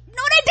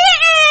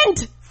 they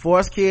didn't.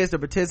 forced kids to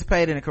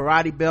participate in a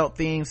karate belt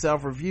themed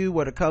self-review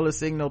where the colors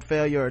signaled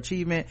failure or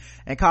achievement,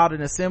 and called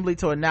an assembly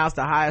to announce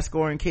the highest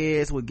scoring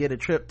kids would get a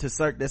trip to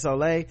Cirque du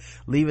Soleil,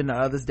 leaving the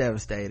others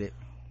devastated.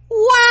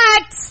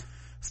 What?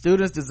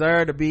 Students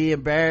deserve to be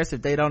embarrassed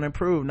if they don't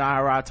improve,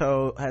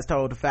 Nahara has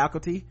told the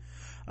faculty.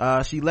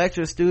 She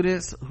lectures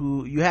students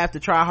who you have to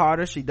try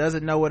harder. She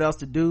doesn't know what else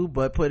to do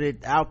but put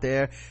it out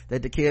there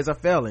that the kids are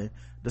failing.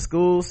 The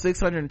school's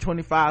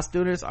 625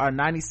 students are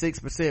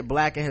 96%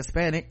 black and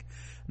Hispanic,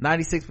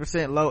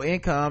 96% low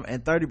income,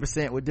 and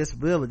 30% with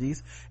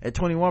disabilities, and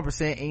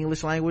 21%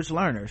 English language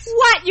learners.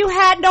 What? You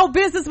had no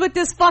business with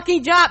this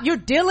fucking job. You're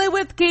dealing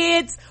with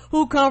kids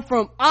who come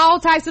from all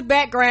types of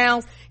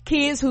backgrounds,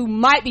 kids who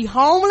might be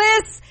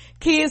homeless,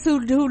 kids who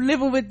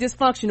living with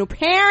dysfunctional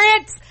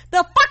parents. The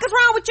fuck is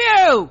wrong with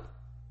you?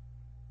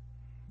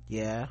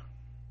 Yeah.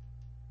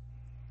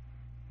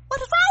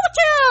 What is wrong with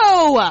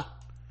you?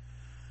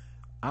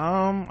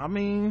 I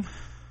mean,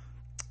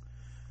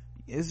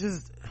 it's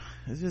just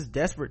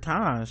desperate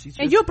times.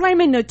 And you're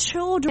blaming the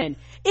children.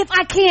 If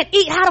I can't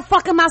eat, how the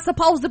fuck am I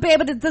supposed to be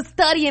able to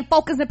study and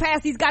focus and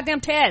pass these goddamn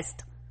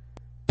tests?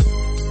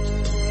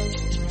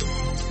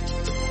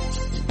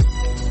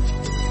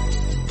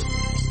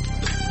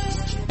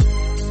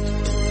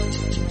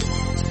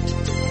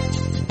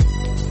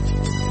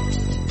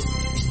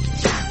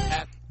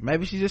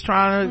 Maybe she's just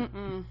trying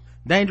to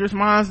dangerous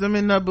minds them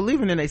in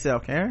believing in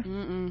themselves,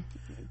 Karen.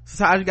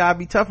 Sometimes you gotta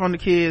be tough on the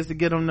kids to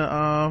get them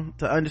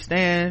to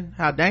understand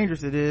how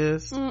dangerous it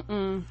is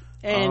and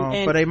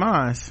for their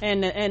minds.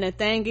 And the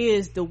thing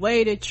is, the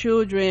way the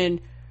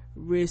children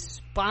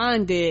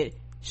responded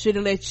should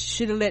have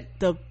let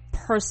the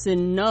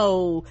person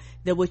know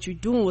that what you're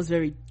doing was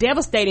very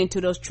devastating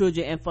to those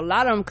children, and for a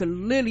lot of them could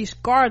literally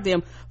scar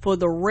them for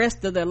the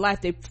rest of their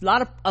life. A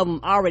lot of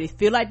them already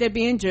feel like they're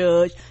being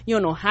judged. You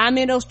don't know how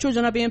many of those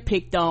children are being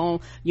picked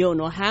on. You don't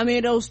know how many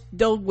of those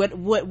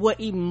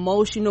what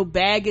emotional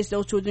baggage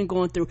those children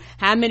going through.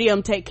 How many of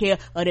them take care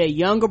of their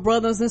younger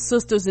brothers and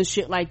sisters and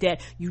shit like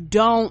that. You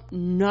don't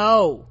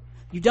know.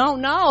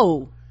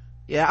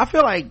 Yeah, I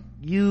feel like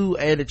you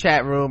and the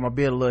chat room are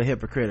being a little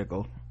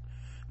hypocritical.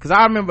 Cause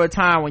I remember a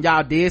time when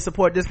y'all did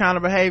support this kind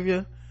of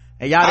behavior,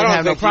 and y'all didn't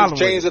have no problem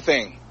with it. I don't think you've changed a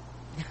thing.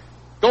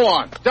 Go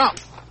on, jump.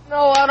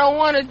 No, I don't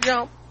want to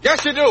jump.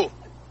 Yes, you do.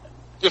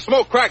 You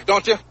smoke crack,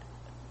 don't you?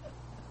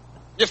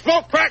 You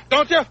smoke crack,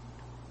 don't you?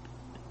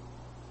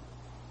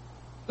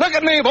 Look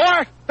at me,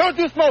 boy. Don't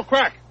you smoke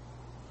crack?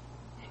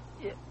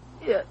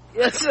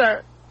 Yes,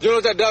 sir. Do you know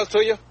what that does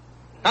to you?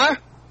 Huh?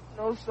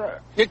 No, sir.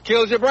 It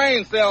kills your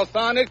brain cells,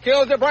 son. It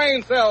kills your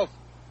brain cells.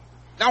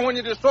 Now, when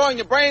you're destroying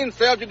your brain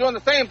cells, you're doing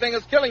the same thing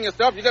as killing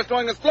yourself. You're just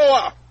doing it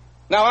slower.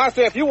 Now, I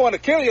say if you want to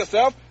kill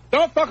yourself,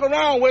 don't fuck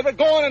around with it.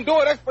 Go on and do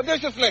it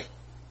expeditiously.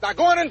 Now,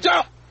 go on and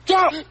jump.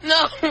 Jump.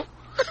 No,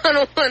 I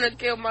don't want to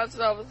kill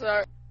myself,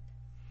 sir.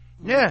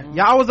 Yeah,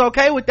 y'all was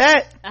okay with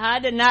that. I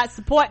did not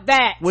support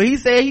that. Well, he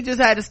said he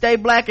just had to stay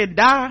black and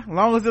die. As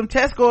long as them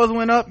test scores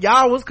went up,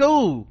 y'all was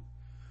cool.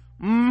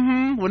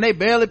 When they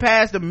barely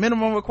passed the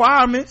minimum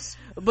requirements.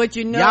 But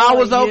you know, y'all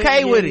was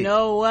okay with it. You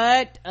know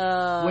what?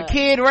 When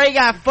Kid Ray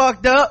got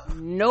fucked up.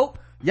 Nope.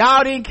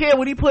 Y'all didn't care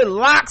when he put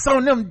locks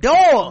on them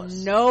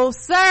doors. No,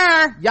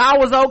 sir. Y'all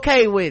was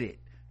okay with it.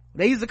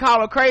 They used to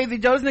call her Crazy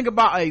Joe. This nigga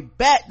brought a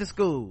bat to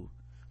school.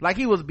 Like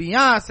he was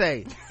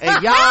Beyonce.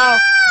 And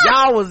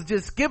y'all was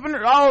just skipping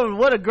it. Oh,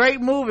 what a great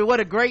movie.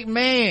 What a great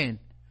man.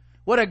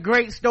 What a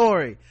great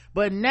story.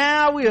 But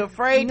now we're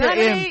afraid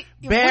to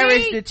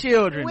embarrass the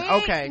children.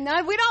 Okay.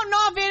 No, we don't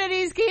know if any of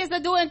these kids are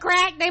doing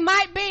crack. They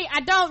might be.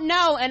 I don't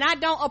know, and I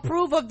don't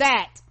approve of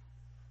that.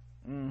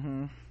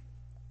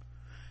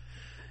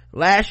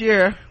 Last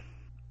year,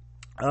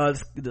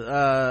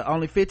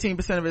 only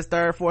 15% of its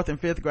 3rd, 4th,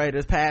 and 5th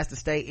graders passed the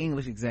state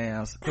English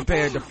exams,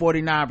 compared to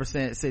 49%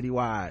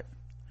 citywide.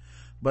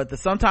 But the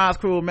sometimes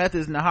cruel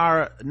methods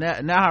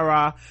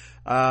Nahara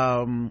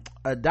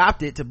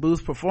adopted to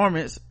boost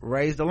performance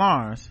raised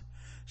alarms.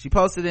 She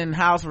posted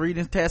in-house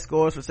reading test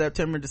scores for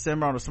September and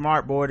December on a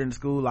smart board in the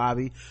school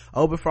lobby,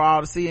 open for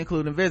all to see,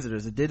 including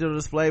visitors. A digital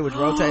display, which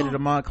rotated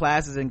among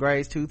classes in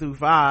grades 2 through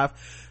 5,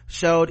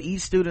 showed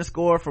each student's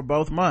score for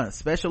both months.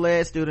 Special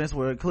ed students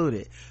were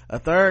included. A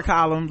third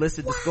column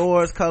listed the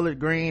scores, colored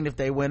green if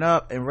they went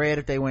up, and red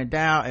if they went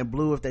down, and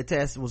blue if their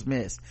test was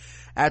missed.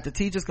 After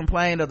teachers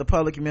complained of the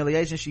public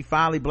humiliation, she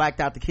finally blacked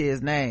out the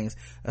kids' names,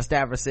 a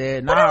staffer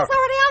said. But it was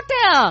already out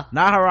there.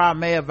 Nahara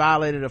may have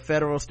violated a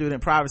federal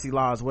student privacy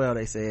law as well,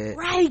 they said.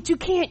 Right, you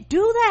can't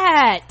do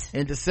that.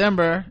 In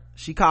December,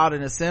 she called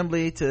an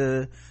assembly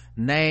to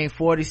name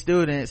 40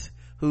 students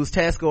whose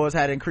test scores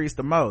had increased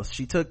the most.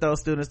 She took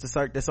those students to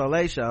Cirque du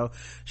Soleil show.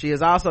 She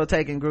has also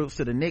taken groups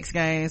to the Knicks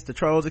games, the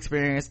Trolls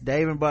Experience,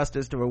 Dave &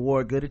 Buster's to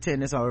reward good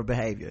attendance over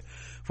behavior.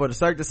 For the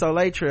Cirque du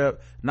Soleil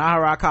trip,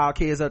 Nahara called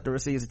kids up to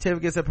receive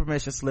certificates and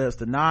permission slips.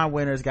 The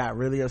non-winners got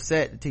really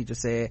upset, the teacher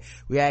said.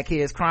 We had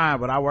kids crying,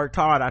 but I worked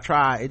hard. I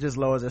tried. It just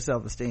lowers their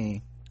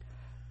self-esteem.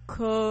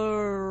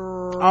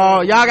 Correct.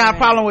 Oh, y'all got a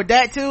problem with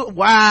that too?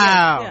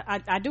 Wow. Yeah,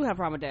 I do have a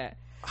problem with that.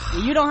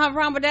 You don't have a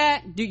problem with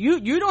that? Do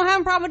you don't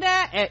have a problem with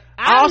that?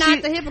 I'm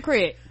not the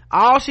hypocrite.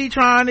 All she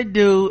trying to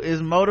do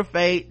is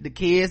motivate the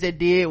kids that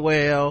did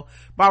well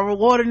by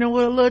rewarding them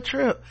with a little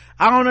trip.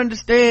 I don't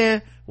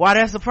understand why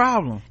that's a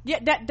problem.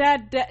 Yeah,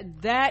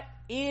 that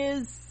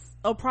is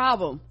a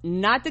problem.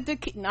 Not that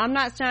I'm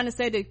not trying to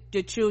say that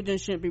the children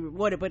shouldn't be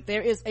rewarded, but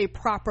there is a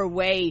proper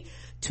way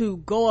to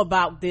go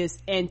about this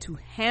and to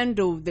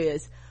handle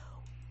this.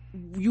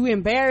 You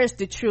embarrass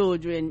the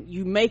children,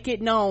 you make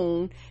it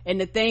known, and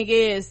the thing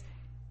is,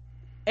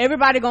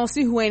 everybody gonna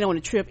see who ain't on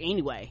the trip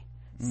anyway.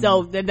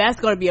 So that's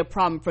going to be a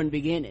problem from the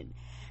beginning.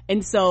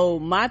 And so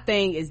my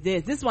thing is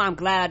this is why I'm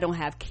glad I don't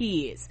have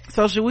kids.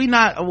 So should we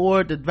not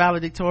award the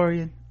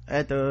valedictorian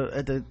at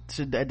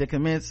the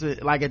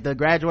commencement, like at the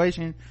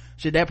graduation?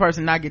 Should that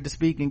person not get to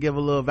speak and give a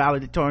little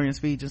valedictorian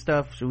speech and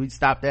stuff? Should we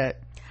stop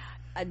that?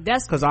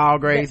 That's because all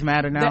grades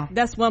matter now.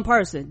 That's one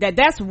person.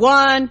 That's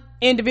one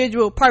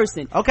individual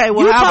person. Okay,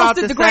 well, you how about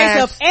posted the grades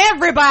sash? of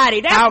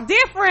everybody. That's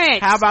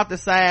different. How about the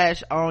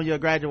sash on your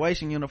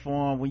graduation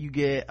uniform when you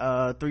get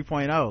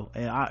 3.0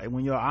 and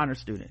when you're an honor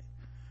student?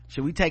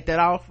 Should we take that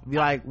off? Be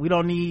like, we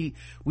don't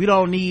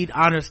need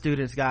honor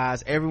students,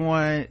 guys.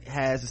 Everyone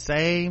has the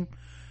same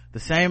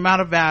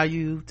amount of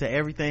value to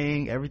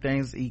everything.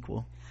 Everything's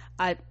equal.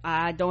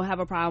 I don't have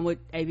a problem with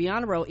AV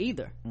honor roll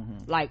either.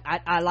 Like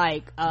I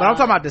like but I'm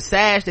talking about the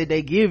sash that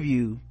they give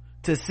you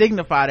to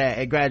signify that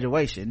at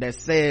graduation, that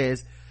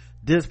says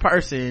this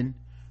person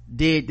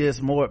did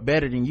this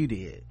better than you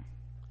did.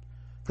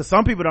 Because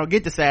some people don't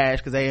get the sash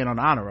because they ain't on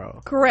the honor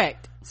roll.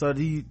 Correct. So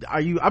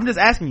I'm just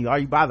asking you, are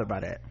you bothered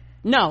by that?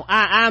 No,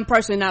 I'm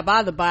personally not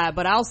bothered by it,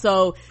 but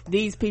also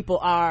these people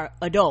are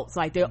adults,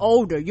 like they're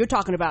older. You're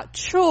talking about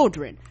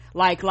children.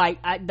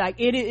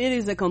 It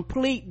is a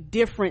complete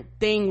different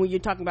thing when you're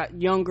talking about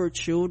younger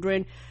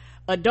children.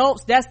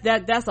 Adults,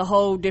 that's a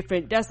whole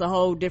different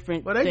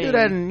well, they thing. do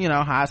that in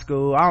high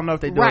school. I don't know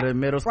if they do it in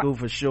middle school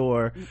for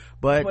sure,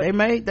 but they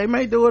may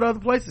do it other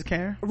places,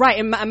 Karen. Right.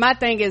 And my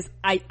thing is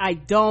I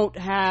don't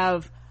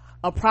have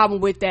a problem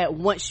with that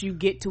once you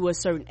get to a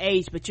certain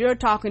age, but you're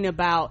talking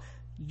about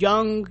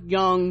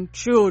young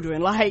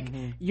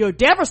children. You're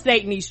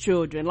devastating these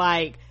children.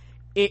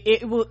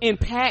 It will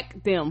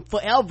impact them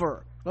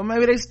forever. Well,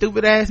 maybe they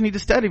stupid ass need to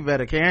study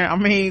better, Karen. I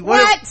mean,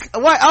 what? I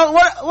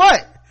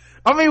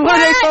mean, what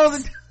are they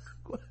supposed to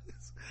do?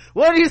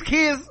 What are these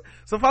kids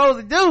supposed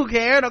to do,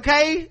 Karen?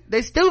 Okay,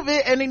 they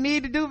stupid and they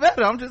need to do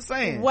better. I'm just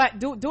saying. What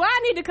do I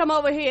need to come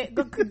over here,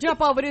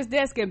 jump over this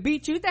desk and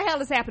beat you? What the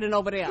hell is happening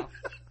over there?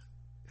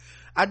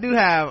 I do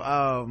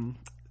have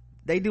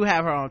they do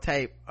have her on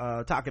tape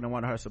talking to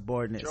one of her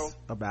subordinates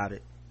about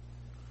it.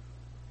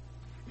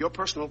 Your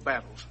personal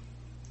battles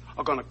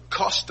are going to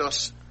cost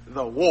us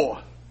the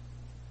war.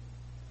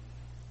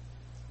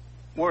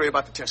 Worry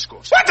about the test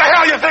scores. What the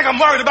hell you think I'm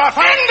worried about?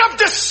 End of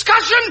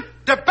discussion.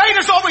 Debate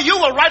is over. You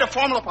will write a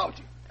formal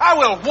apology. I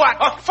will what?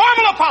 A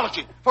formal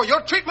apology for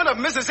your treatment of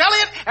Mrs.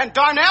 Elliott and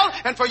Darnell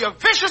and for your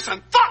vicious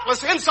and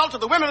thoughtless insult to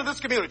the women of this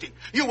community.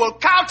 You will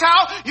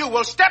kowtow. You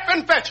will step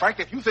and fetch.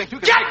 Frank, if you think you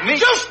can get make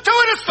me... used to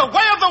it, it's the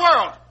way of the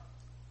world.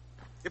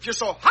 If you're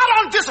so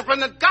hot on discipline,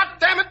 then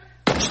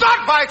goddammit,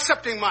 start by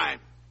accepting mine.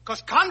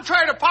 Because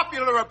contrary to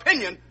popular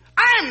opinion,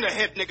 I'm the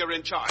head nigger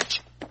in charge.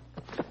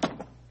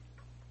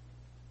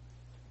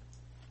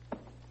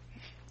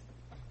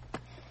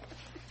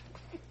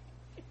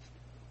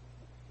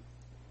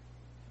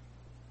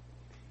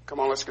 Come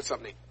on, let's get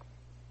something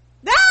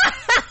to eat.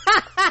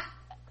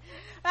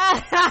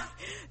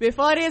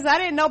 Before this, I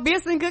didn't know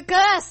Benson could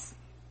cuss.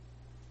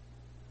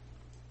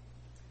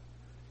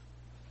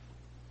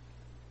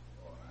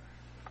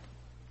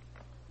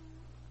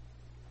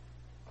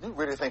 You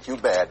really think you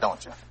bad,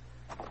 don't you?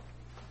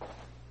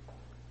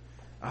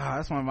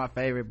 That's one of my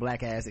favorite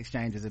black ass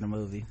exchanges in the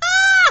movie.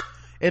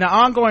 In an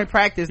ongoing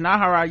practice,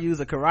 Nahara used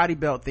a karate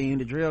belt theme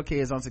to drill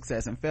kids on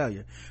success and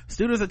failure.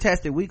 Students are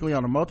tested weekly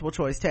on a multiple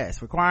choice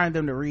test, requiring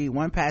them to read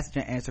one passage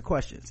and answer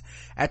questions.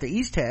 After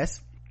each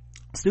test,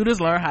 students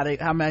learn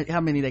how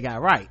many they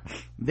got right.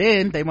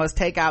 Then they must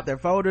take out their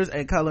folders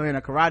and color in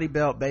a karate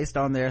belt based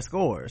on their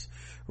scores.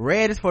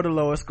 Red is for the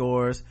lower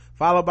scores,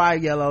 followed by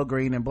yellow,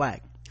 green, and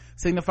black,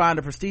 signifying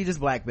the prestigious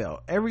black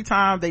belt. Every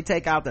time they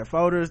take out their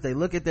folders, they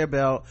look at their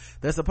belt.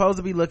 They're supposed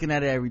to be looking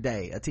at it every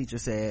day, a teacher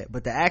said,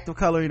 but the act of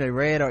coloring a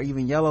red or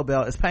even yellow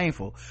belt is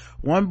painful.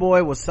 One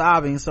boy was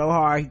sobbing so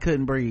hard he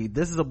couldn't breathe.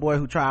 This is a boy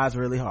who tries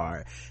really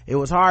hard. It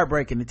was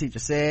heartbreaking, the teacher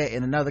said.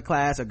 In another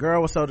class, a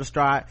girl was so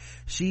distraught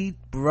she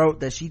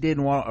wrote that she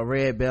didn't want a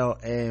red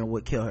belt and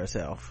would kill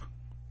herself.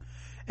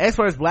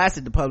 Experts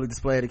blasted the public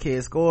display of the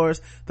kids' scores.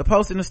 The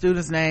posting of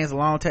students' names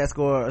along test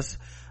scores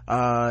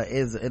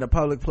is in a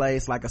public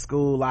place like a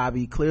school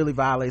lobby clearly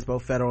violates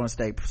both federal and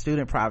state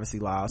student privacy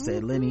laws,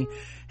 said Lenny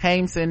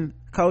Hameson,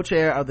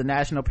 co-chair of the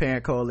National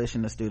Parent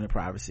Coalition of Student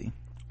Privacy.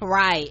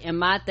 Right. And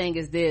my thing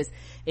is this: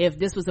 if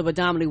this was a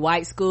predominantly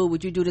white school,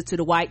 would you do this to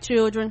the white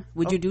children?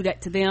 Would you do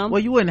that to them?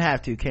 Well, you wouldn't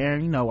have to,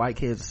 Karen. You know white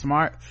kids are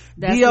smart.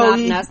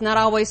 That's not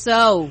always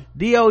so.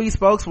 DOE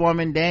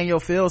spokeswoman Daniel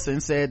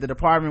Filson said the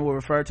department will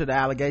refer to the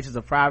allegations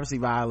of privacy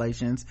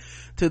violations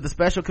to the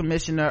special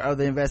commissioner of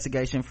the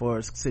investigation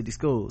for city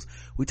schools.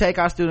 We take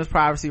our students'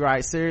 privacy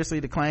rights seriously.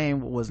 The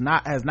claim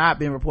has not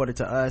been reported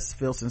to us,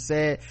 Filson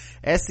said.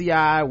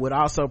 SCI would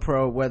also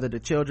probe whether the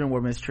children were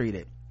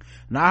mistreated.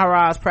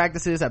 Nahara's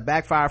practices have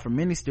backfired for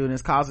many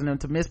students, causing them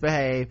to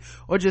misbehave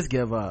or just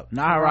give up.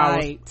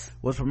 Nahara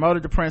was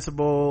promoted to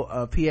principal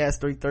of PS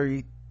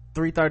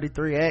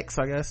 333X,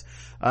 I guess,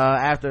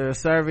 after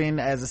serving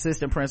as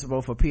assistant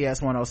principal for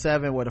PS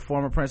 107, where the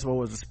former principal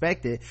was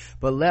respected,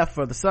 but left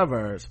for the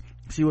suburbs.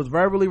 She was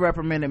verbally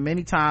reprimanded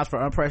many times for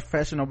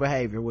unprofessional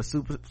behavior with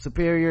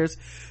superiors,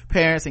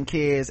 parents, and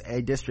kids,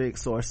 a district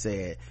source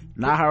said.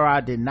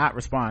 Nahara did not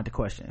respond to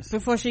questions.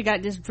 Before she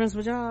got this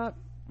principal job?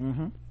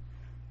 Mm-hmm.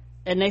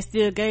 And they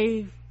still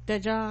gave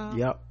that job?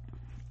 Yep.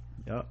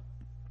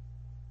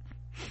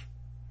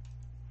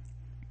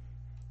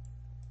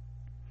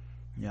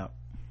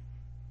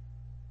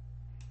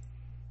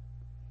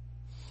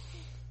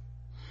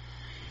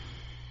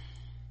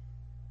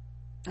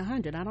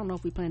 $100. I don't know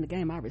if we playing the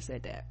game. I already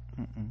said that.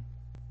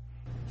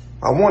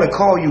 I want to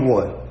call you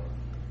one.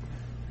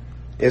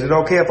 Is it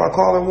okay if I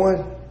call him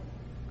one?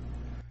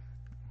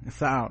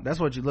 That's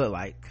what you look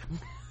like.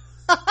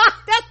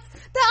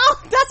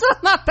 That's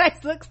what my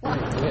face looks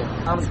like.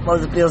 I'm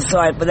supposed to feel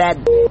sorry for that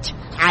bitch.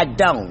 I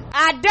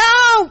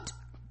don't.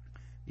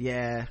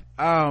 Yeah.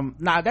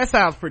 That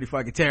sounds pretty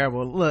fucking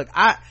terrible. Look,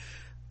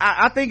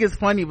 I think it's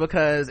funny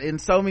because in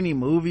so many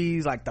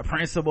movies like The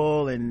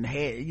Principal and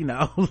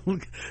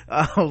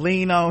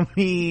Lean on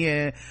Me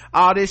and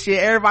all this shit,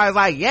 everybody's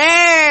like,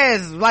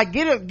 yes, like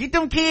get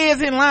them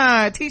kids in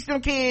line, teach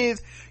them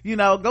kids,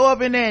 go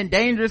up in there and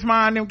dangerous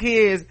mind them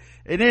kids.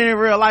 And then in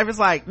real life, it's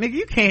like, nigga,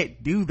 you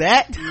can't do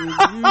that.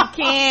 You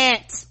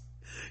can't.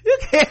 You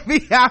can't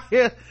be out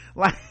here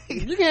like.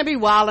 You can't be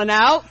wilding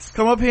out.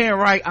 Come up here and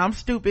write, I'm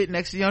stupid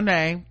next to your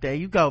name. There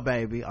you go,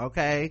 baby.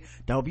 Okay.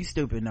 Don't be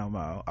stupid no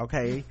more.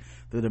 Okay.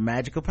 Through the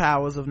magical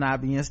powers of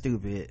not being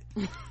stupid.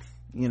 It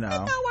don't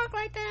work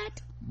like that.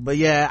 But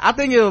yeah, I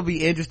think it'll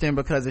be interesting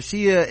because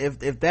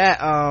if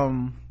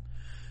that,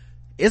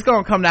 it's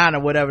gonna come down to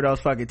whatever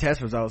those fucking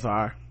test results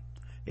are.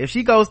 If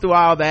she goes through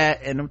all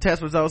that and them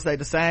test results stay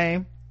the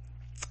same,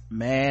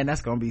 man,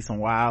 that's gonna be some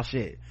wild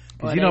shit.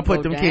 Cause you don't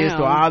put them kids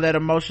through all that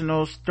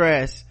emotional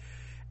stress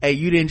and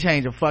you didn't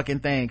change a fucking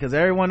thing. Cause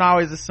everyone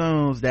always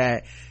assumes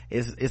that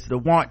it's the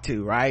want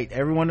to, right?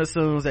 Everyone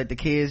assumes that the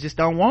kids just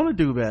don't want to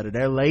do better.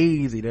 They're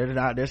lazy.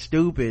 They're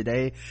stupid.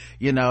 They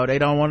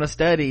don't want to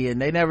study,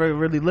 and they never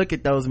really look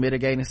at those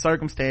mitigating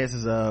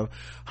circumstances of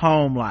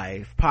home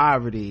life,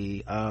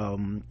 poverty,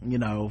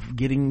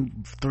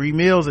 getting 3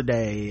 meals a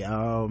day,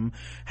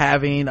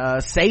 having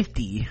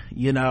safety,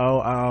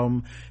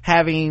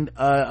 having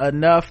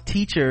enough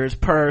teachers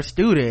per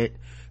student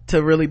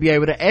to really be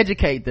able to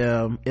educate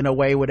them in a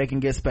way where they can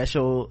get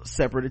special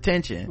separate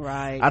attention.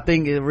 Right. I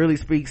think it really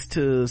speaks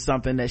to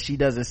something that she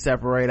doesn't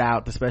separate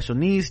out the special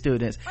needs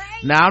students.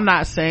 Right. Now, I'm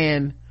not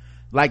saying,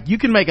 like, you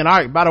can make an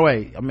argument. By the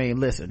way, I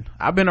mean, listen,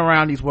 I've been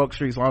around these woke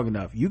streets long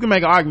enough. You can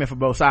make an argument for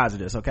both sides of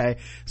this, okay?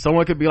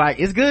 Someone could be like,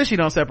 it's good she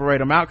don't separate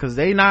them out because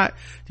they not,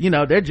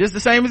 they're just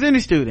the same as any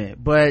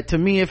student. But to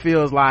me, it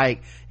feels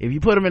like if you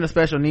put them in a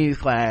special needs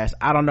class,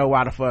 I don't know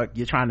why the fuck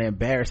you're trying to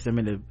embarrass them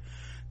into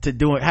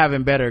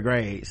having better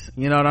grades.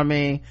 You know what I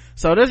mean?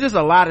 So there's just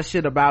a lot of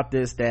shit about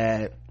this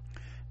that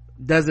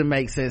doesn't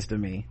make sense to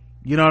me.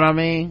 You know what I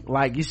mean?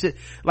 Like, you should,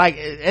 like,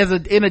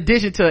 in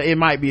addition to it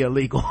might be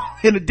illegal,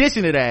 in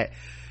addition to that,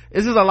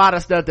 this is a lot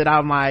of stuff that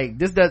I'm like,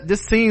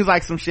 this seems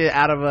like some shit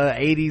out of a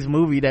 80s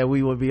movie that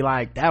we would be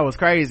like, that was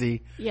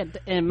crazy. Yeah,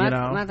 and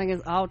my thing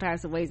is all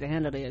types of ways to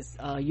handle this.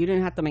 You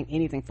didn't have to make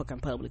anything fucking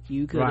public.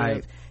 You could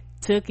have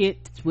took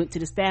it, went to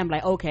the staff,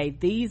 like, okay,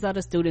 these are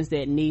the students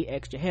that need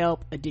extra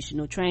help,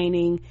 additional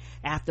training,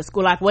 after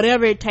school, like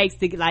whatever it takes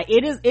to, like,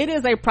 it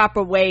is a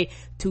proper way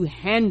to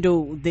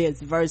handle this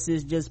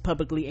versus just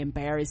publicly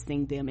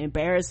embarrassing them.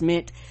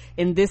 Embarrassment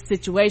in this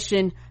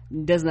situation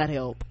does not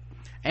help.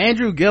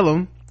 Andrew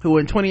Gillum, who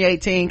in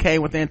 2018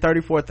 came within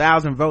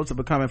 34,000 votes of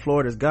becoming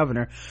Florida's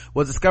governor,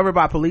 was discovered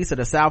by police at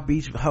a South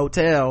Beach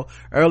hotel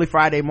early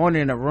Friday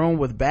morning in a room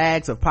with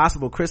bags of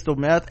possible crystal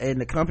meth in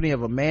the company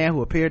of a man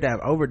who appeared to have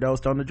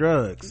overdosed on the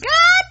drugs.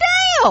 God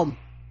damn!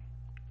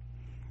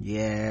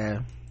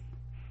 Yeah.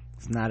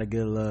 It's not a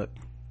good look.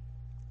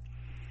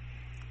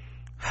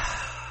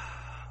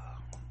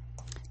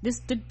 This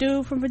the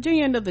dude from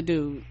Virginia, another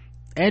dude?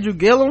 Andrew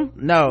Gillum?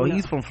 No,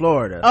 he's from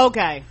Florida.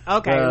 Okay.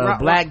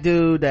 Black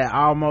dude that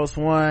almost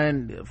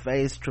won,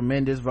 faced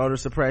tremendous voter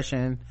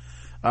suppression.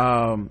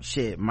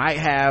 Might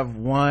have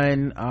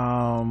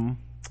won.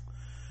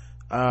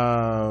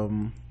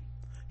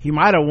 He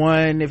might have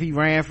won if he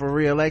ran for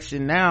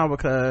re-election now,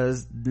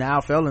 because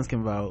now felons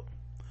can vote.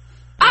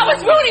 I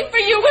was rooting for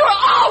you. We were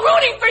all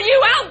rooting for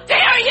you. How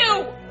dare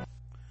you?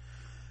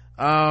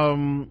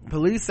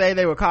 Police say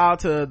they were called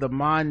to the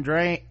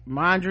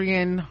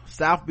Mondrian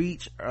South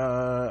Beach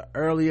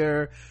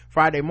earlier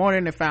Friday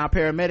morning and found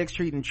paramedics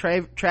treating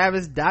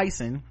Travis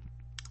Dyson,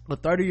 a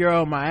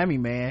 30-year-old Miami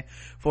man,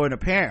 for an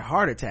apparent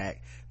heart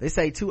attack. They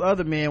say 2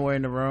 other men were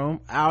in the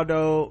room,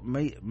 Aldo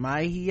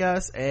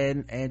Mejias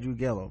and Andrew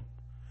Gillum.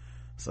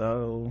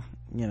 So,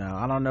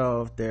 I don't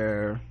know if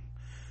they're,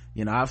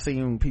 I've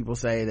seen people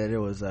say that it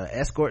was an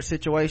escort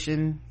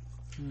situation.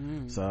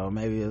 So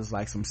maybe it was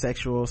like some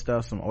sexual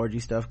stuff, some orgy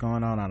stuff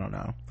going on. I don't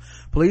know.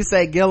 Police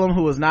say Gillum,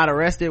 who was not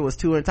arrested, was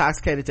too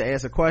intoxicated to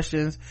answer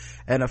questions.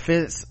 An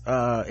offense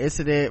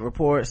incident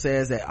report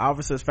says that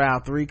officers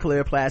found 3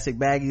 clear plastic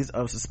baggies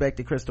of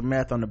suspected crystal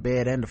meth on the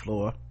bed and the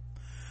floor.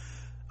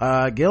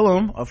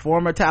 Gillum, a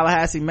former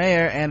Tallahassee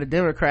mayor and a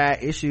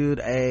Democrat, issued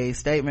a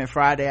statement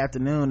Friday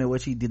afternoon in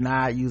which he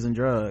denied using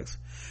drugs.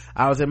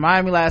 I was in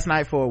Miami last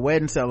night for a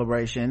wedding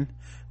celebration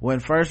when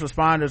first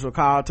responders were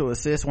called to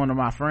assist one of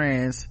my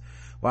friends.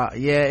 Well,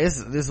 yeah, this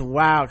is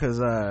wild because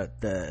the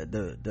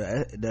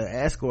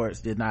escorts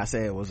did not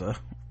say it was a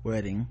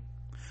wedding.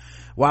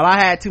 While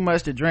I had too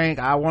much to drink,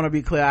 I want to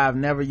be clear, I've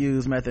never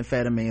used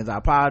methamphetamines. I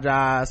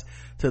apologize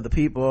to the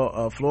people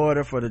of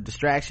Florida for the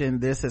distraction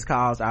this has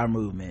caused our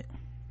movement.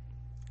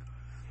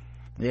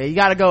 Yeah, you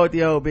gotta go with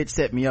the old bitch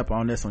set me up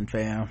on this one,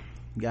 fam.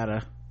 You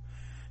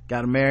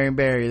gotta marry and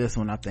bury this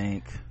one, I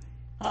think.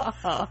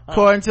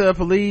 According to the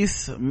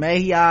police,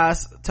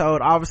 Mejias told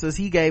officers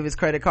he gave his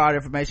credit card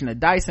information to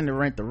Dyson to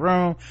rent the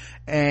room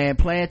and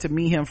planned to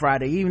meet him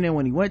Friday evening.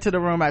 When he went to the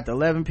room after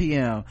 11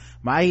 p.m.,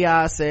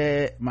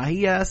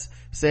 Mejias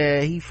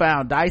said he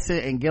found Dyson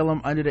and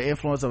Gillum under the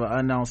influence of an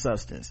unknown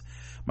substance.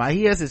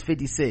 Mejias is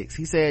 56.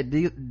 He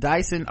said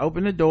Dyson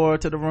opened the door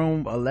to the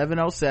room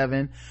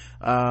 1107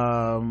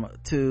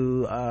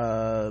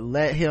 to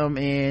let him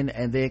in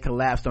and then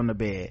collapsed on the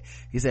bed.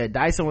 He said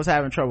Dyson was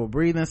having trouble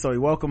breathing, so he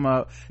woke him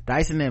up.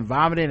 Dyson then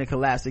vomited and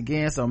collapsed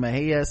again, so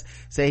Mejias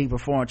said he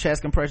performed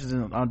chest compressions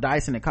on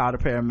Dyson and called the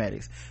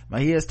paramedics.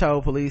 Mejias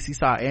told police he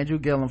saw Andrew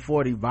Gillum,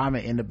 40,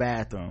 vomit in the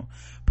bathroom.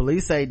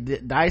 Police say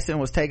Dyson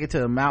was taken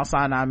to Mount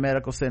Sinai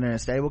Medical Center in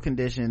stable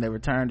condition. They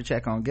returned to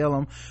check on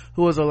Gillum,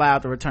 who was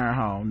allowed to return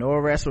home. No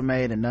arrests were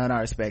made and none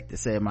are expected,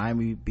 said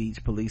Miami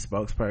Beach police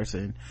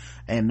spokesperson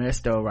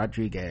Ernesto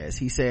Rodriguez.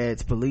 He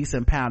said police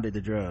impounded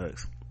the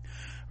drugs.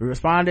 We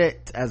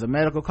responded as a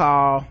medical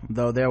call,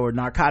 though there were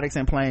narcotics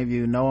in plain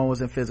view. No one was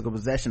in physical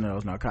possession of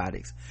those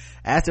narcotics.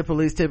 After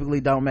police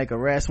typically don't make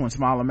arrests when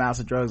small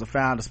amounts of drugs are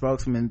found, the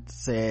spokesman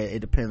said it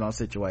depends on the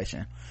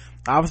situation.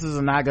 Officers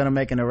are not going to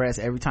make an arrest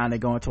every time they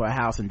go into a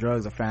house and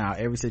drugs are found.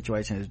 Every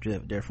situation is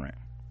different.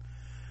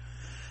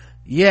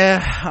 Yeah,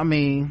 I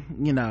mean,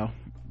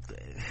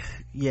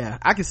 yeah,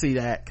 I can see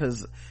that,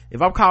 because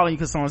if I'm calling you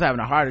because someone's having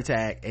a heart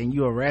attack and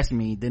you arrest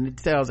me, then it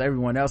tells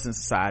everyone else in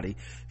society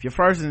if your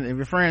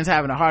friend's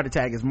having a heart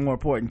attack, it's more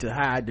important to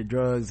hide the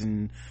drugs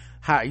and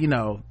how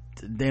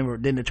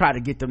than to try to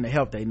get them the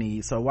help they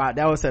need. So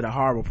that would set a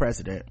horrible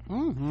precedent.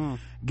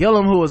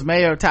 Gillum, who was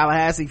mayor of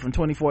Tallahassee from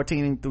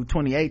 2014 through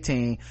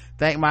 2018,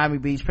 thanked Miami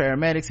Beach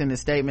paramedics in a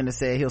statement that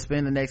said he'll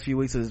spend the next few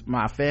weeks with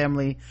my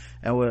family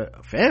and with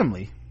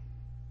family.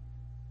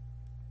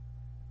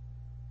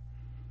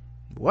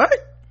 What?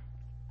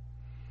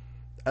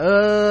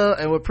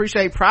 And would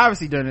appreciate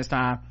privacy during this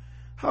time.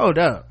 Hold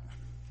up.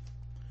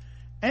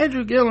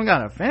 Andrew Gillum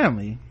got a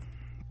family?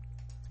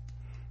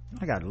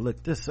 I gotta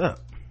look this up.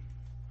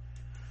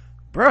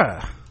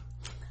 Bruh.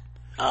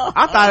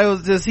 I thought it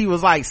was just he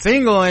was like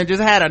single and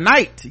just had a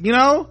night, He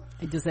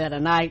just had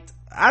a night.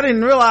 I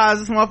didn't realize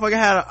this motherfucker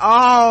had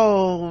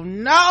oh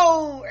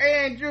no,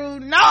 Andrew,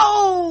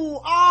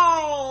 no!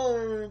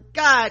 Oh,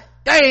 god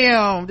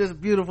damn, this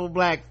beautiful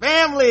black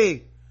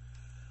family.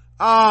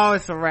 Oh,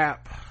 it's a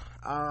wrap.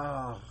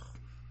 Oh.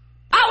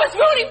 I was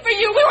rooting for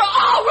you. We were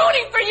all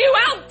rooting for you.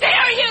 How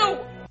dare you?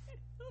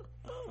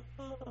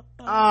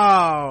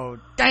 Oh,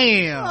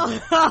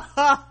 damn.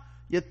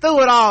 You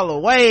threw it all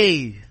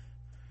away.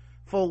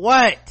 For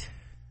what?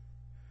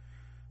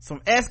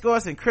 Some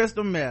escorts and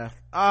crystal meth.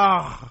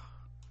 Oh,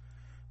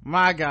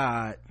 my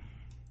God.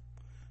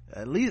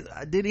 At least,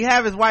 did he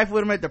have his wife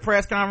with him at the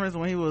press conference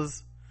when he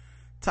was...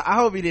 I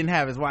hope he didn't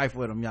have his wife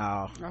with him,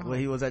 y'all, when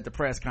he was at the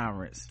press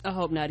conference. I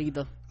hope not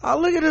either. Oh,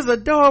 look at this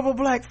adorable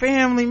black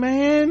family,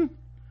 man.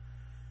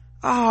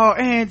 Oh,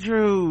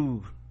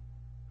 Andrew.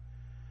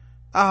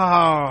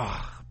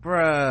 Oh,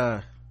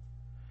 bruh.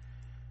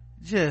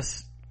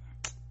 Just...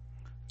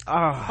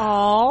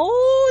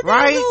 Oh, they're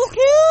right? so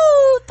cute.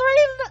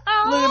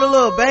 Look at the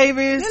little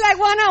babies. They're like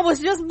one I was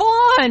just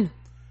born.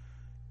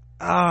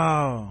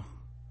 Oh,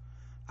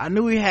 I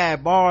knew he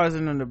had bars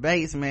in the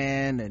debates,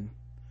 man, and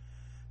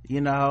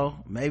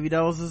maybe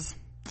those is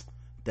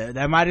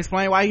that might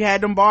explain why he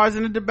had them bars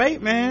in the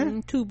debate,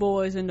 man. 2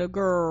 boys and a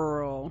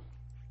girl.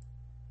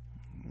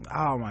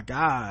 Oh my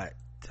God.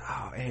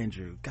 Oh,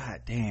 Andrew,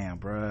 god damn,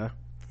 bruh.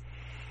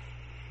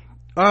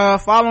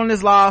 Following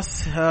this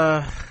loss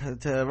to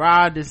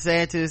Ron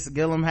DeSantis,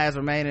 Gillum has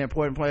remained an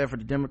important player for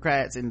the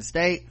Democrats in the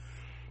state.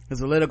 His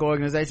political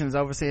organization is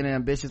overseeing an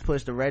ambitious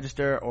push to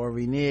register or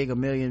renege 1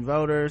 million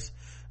voters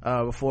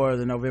before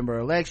the November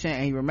election,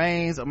 and he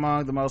remains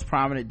among the most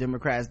prominent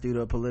Democrats due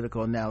to a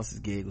political analysis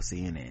gig with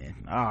CNN.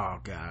 Oh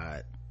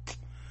god.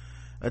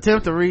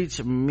 Attempt to reach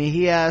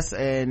Mejias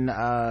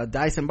and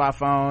Dyson by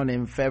phone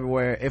on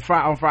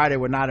Friday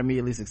were not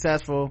immediately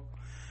successful.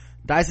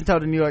 Dyson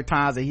told the New York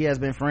Times that he has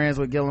been friends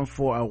with Gillum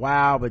for a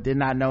while but did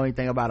not know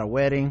anything about a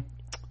wedding.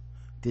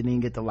 Didn't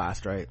even get the lie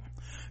straight.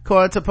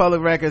 According to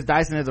public records,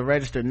 Dyson is a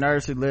registered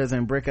nurse who lives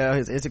in Brickell.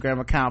 His Instagram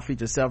account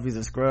features selfies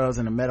and scrubs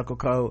and a medical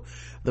coat.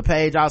 The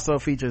page also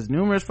features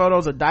numerous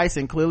photos of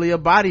Dyson, clearly a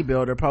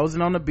bodybuilder,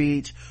 posing on the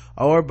beach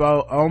or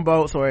on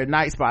boats or at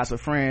night spots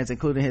with friends,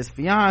 including his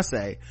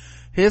fiance.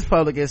 His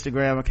public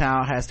Instagram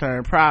account has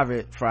turned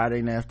private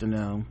Friday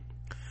afternoon.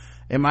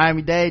 In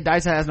Miami-Dade,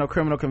 Dyson has no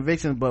criminal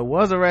convictions but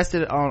was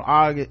arrested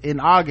in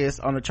August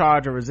on a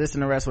charge of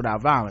resisting arrest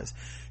without violence.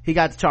 He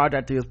got the charge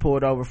after he was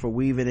pulled over for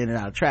weaving in and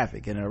out of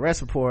traffic. In an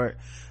arrest report,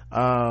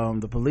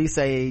 the police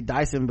say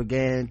Dyson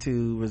began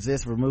to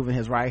resist removing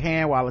his right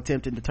hand while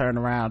attempting to turn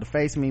around to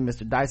face me.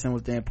 Mr. Dyson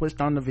was then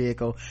pushed on the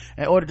vehicle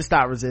in order to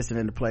stop resisting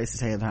and to place his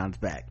hands behind his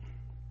back.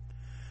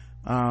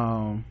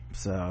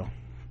 So,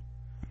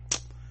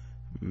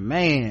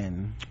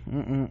 man.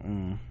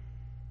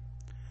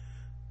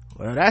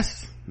 Well,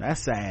 that's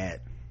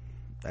sad.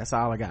 That's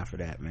all I got for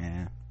that,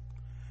 man.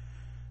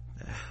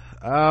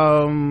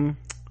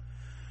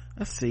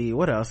 Let's see,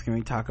 what else can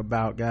we talk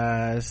about,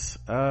 guys?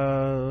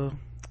 How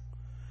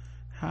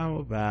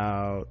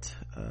about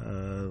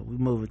we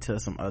move into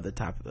some other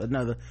topic,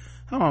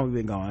 how long have we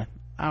been going?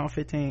 Hour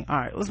 15. All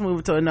right, let's move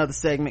into another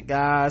segment,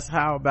 guys.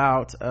 How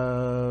about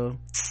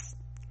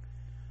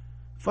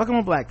fucking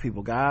with black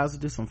people, guys? Let's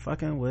do some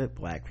fucking with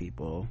black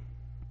people.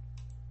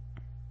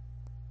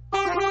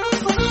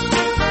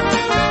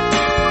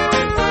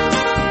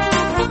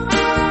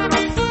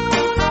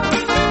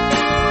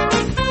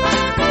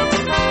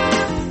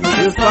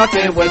 Just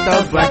fucking with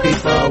those black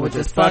people. We're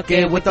just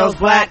fucking with those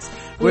blacks.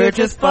 We're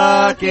just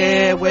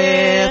fucking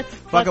with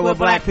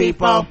black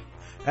people.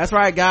 That's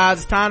right, guys.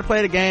 It's time to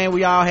play the game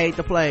we all hate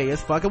to play.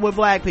 It's fucking with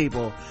black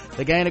people.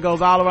 The game that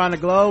goes all around the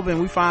globe,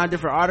 and we find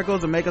different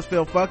articles that make us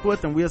feel fucked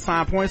with, and we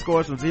assign point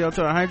scores from 0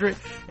 to 100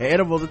 at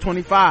intervals of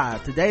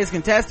 25. Today's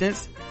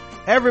contestants,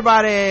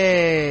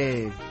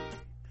 everybody.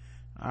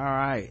 All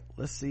right,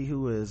 let's see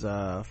who is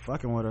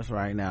fucking with us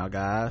right now,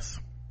 guys.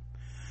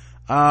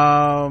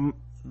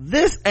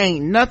 This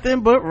ain't nothing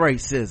but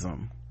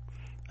racism.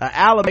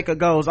 Alabama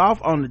goes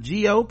off on the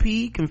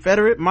GOP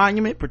Confederate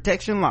Monument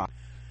Protection Law.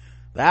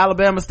 The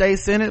Alabama State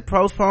Senate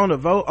postponed a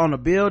vote on a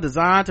bill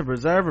designed to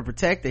preserve and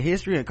protect the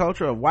history and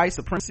culture of white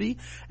supremacy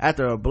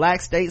after a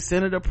black state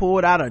senator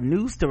pulled out a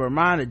noose to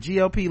remind the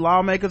GOP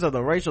lawmakers of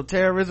the racial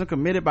terrorism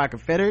committed by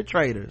Confederate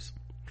traitors.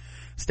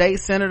 State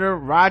Senator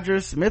Roger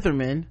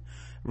Smitherman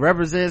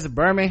represents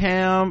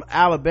Birmingham,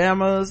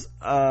 Alabama,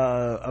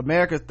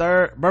 America's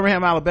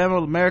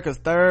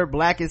third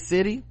blackest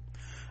city.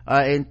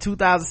 In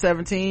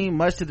 2017,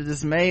 much to the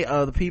dismay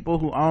of the people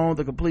who own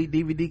the complete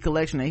DVD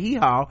collection at Hee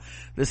Haw,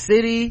 the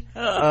city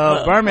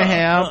of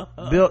Birmingham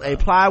built a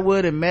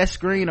plywood and mesh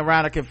screen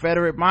around a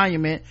Confederate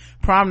monument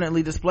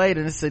prominently displayed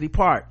in the city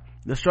park.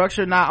 The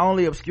structure not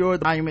only obscured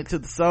the monument to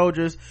the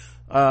soldiers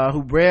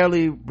who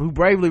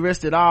bravely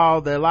risked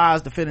all their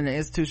lives defending the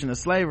institution of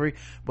slavery,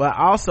 but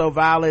also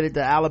violated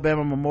the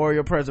Alabama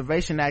Memorial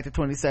Preservation Act of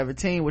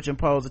 2017, which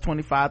imposed a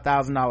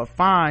 $25,000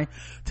 fine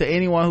to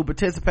anyone who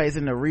participates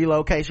in the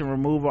relocation,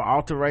 removal,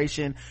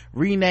 alteration,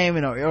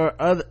 renaming,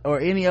 or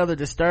any other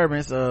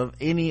disturbance of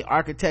any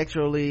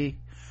architecturally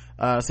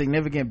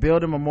significant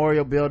building,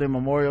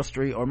 memorial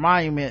street, or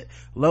monument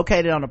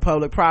located on a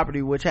public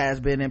property which has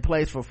been in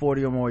place for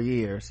 40 or more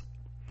years.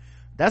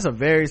 That's a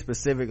very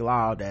specific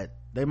law that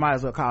they might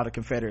as well call the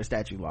Confederate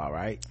statute law,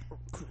 right?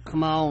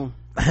 Come on.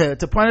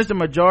 To punish the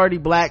majority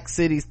black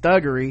city's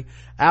thuggery,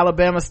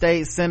 Alabama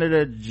State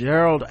Senator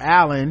Gerald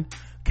Allen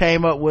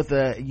came up with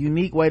a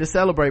unique way to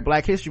celebrate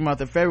Black History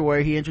Month in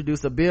February. He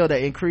introduced a bill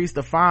that increased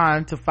the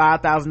fine to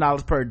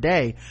 $5,000 per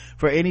day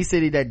for any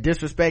city that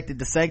disrespected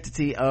the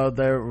sanctity of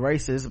their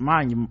racist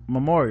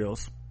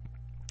memorials.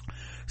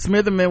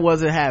 Smitherman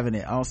wasn't having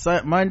it. On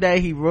Monday,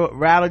 he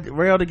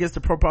railed against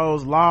the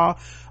proposed law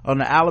on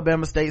the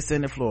Alabama State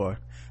Senate floor.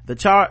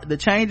 The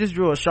changes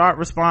drew a sharp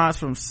response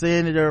from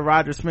Senator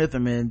Roger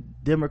Smitherman,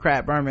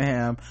 Democrat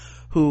Birmingham,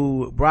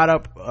 who brought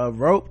up a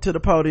rope to the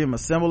podium, a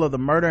symbol of the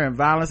murder and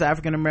violence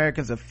African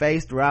Americans have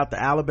faced throughout the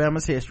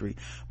Alabama's history.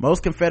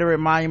 Most Confederate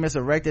monuments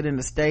erected in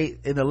the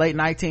state in the late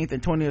 19th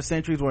and 20th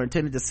centuries were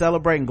intended to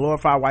celebrate and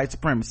glorify white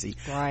supremacy,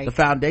 right, the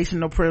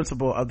foundational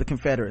principle of the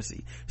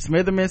Confederacy.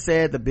 Smitherman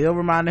said the bill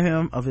reminded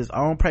him of his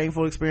own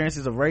painful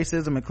experiences of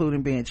racism,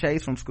 including being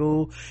chased from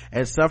school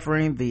and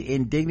suffering the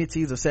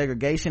indignities of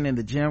segregation in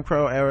the Jim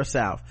Crow era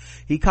South.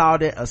 He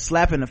called it a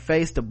slap in the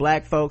face to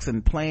black folks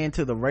and playing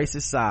to the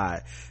racist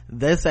side.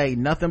 This ain't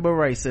nothing but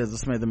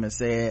racism, Smitherman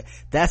said.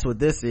 That's what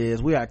this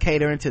is. We are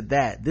catering to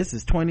that. This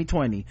is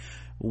 2020.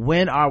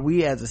 when are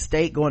we as a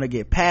state going to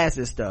get past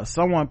this stuff?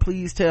 Someone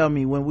please tell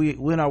me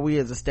when are we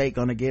as a state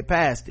going to get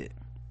past it?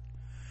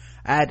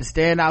 I had to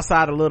stand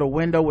outside a little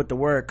window with the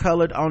word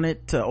colored on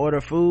it to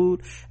order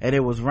food, and it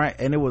was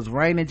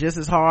raining just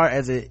as hard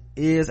as it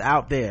is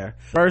out there.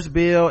 First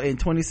bill in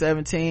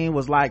 2017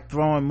 was like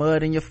throwing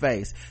mud in your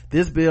face.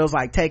 This bill's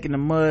like taking the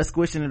mud,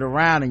 squishing it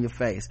around in your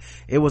face.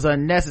 It was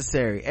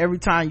unnecessary. Every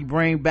time you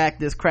bring back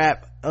this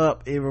crap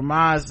up, it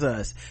reminds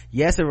us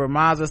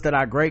that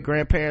our great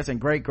grandparents and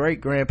great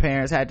great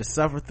grandparents had to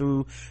suffer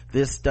through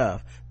this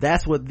stuff.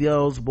 That's what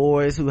those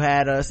boys who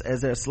had us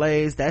as their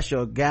slaves, that's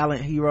your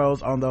gallant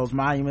heroes on those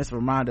monuments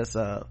remind us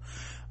of.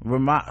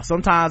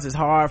 Sometimes it's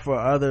hard for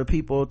other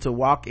people to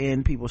walk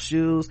in people's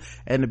shoes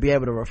and to be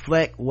able to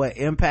reflect what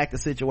impact the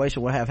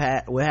situation will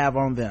have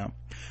on them.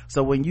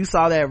 So when you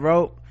saw that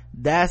rope,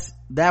 that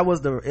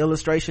was the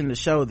illustration to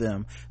show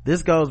them.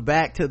 This goes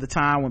back to the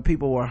time when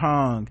people were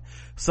hung.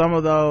 Some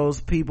of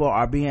those people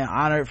are being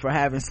honored for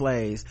having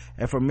slaves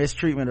and for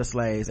mistreatment of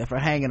slaves and for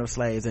hanging of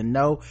slaves, and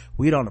no,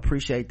 we don't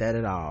appreciate that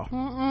at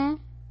all.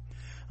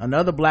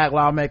 Another black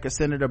lawmaker,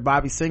 Senator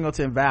Bobby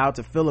Singleton, vowed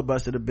to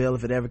filibuster the bill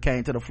if it ever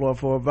came to the floor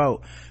for a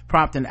vote,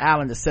 prompting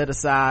Allen to set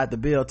aside the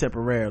bill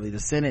temporarily. The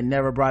Senate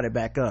never brought it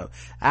back up.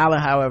 Allen,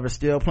 however,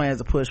 still plans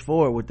to push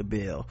forward with the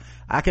bill.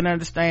 I can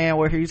understand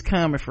where he's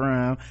coming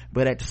from,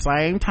 but at the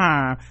same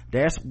time,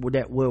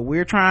 what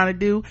we're trying to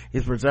do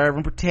is preserve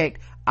and protect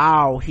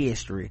all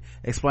history,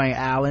 explained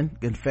Allen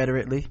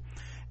confederately.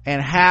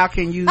 And how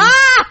can you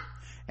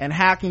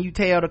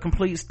tell the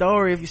complete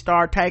story if you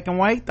start taking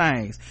away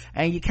things?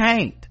 And you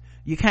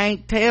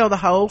can't tell the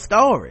whole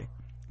story.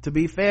 To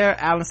be fair,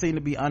 Allen seemed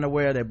to be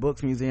unaware that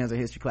books, museums, and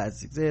history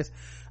classes exist.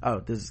 Oh,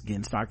 this is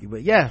getting snarky,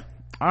 but yeah.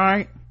 All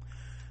right.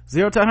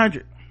 0 to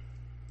 100.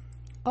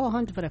 Oh,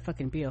 100 for that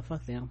fucking bill.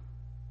 Fuck them.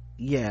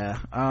 Yeah.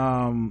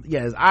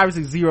 It's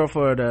obviously 0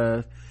 for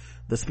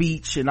the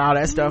speech and all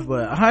that stuff,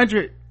 but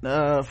 100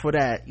 for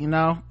that, you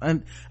know.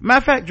 And matter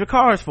of fact,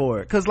 Dracar's for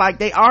it, because like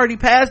they already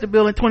passed a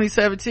bill in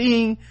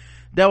 2017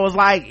 that was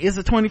like, it's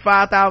a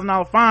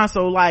 $25,000 fine,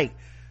 so like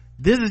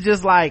this is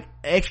just like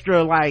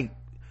extra, like,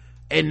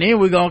 and then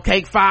we're gonna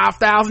take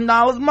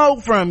 $5,000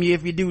 more from you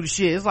if you do the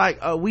shit. It's like,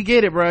 we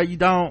get it, bro. You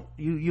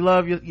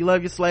love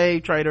your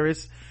slave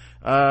traders,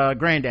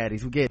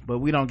 granddaddies, we get it, but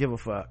we don't give a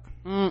fuck.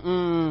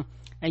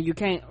 And you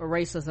can't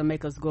erase us and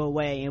make us go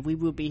away, and we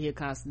will be here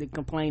constantly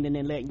complaining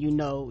and letting you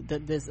know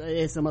that this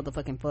is a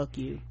motherfucking fuck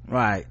you.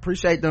 Right.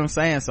 Appreciate them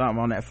saying something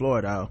on that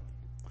floor though.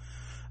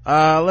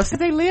 Let's see.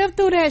 They lived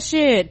through that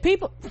shit.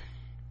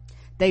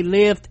 They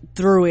lived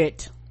through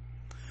it.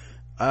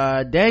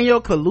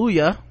 Daniel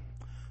Kaluuya,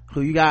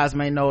 who you guys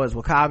may know as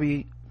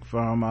W'Kabi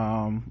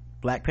from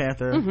Black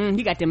Panther.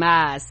 He got them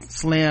eyes.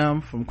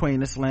 Slim from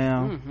Queen of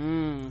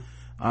Slim.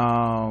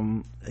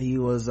 He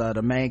was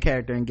the main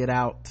character in Get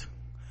Out.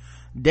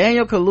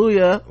 Daniel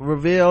Kaluuya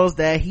reveals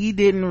that he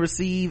didn't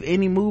receive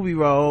any movie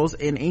roles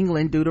in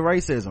England due to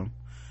racism.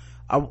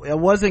 I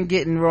wasn't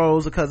getting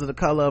roles because of the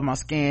color of my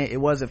skin. It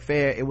wasn't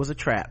fair. It was a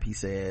trap, he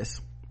says.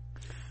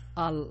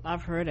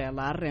 I've heard that a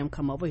lot of them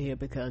come over here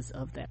because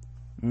of that.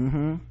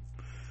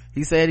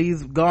 He said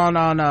he's gone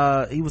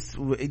on he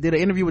did an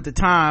interview with the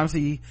Times.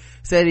 He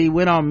said he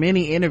went on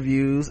many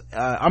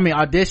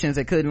auditions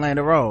and couldn't land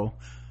a role.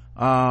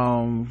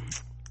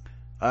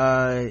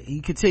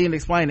 He continued to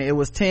explain it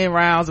was 10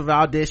 rounds of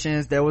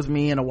auditions. There was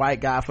me and a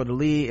white guy for the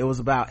lead. It was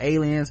about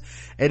aliens,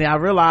 and then I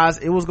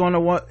realized it was going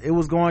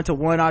to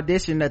one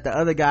audition that the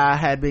other guy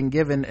had been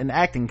given an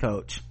acting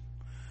coach.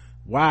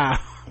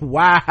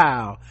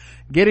 Wow.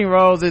 Getting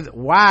roles is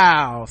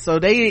wow. So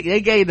they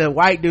gave the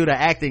white dude an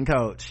acting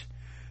coach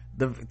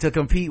to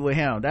compete with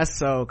him. That's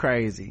so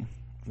crazy.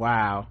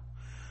 Wow.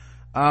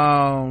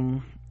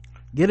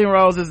 Getting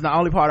roles isn't the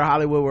only part of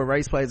Hollywood where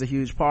race plays a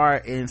huge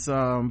part in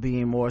some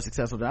being more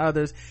successful than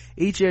others.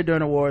 Each year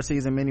during award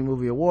season, many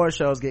movie award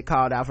shows get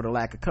called out for the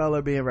lack of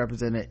color being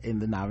represented in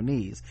the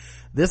nominees.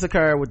 This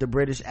occurred with the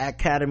British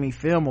Academy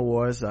Film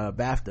Awards,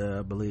 BAFTA,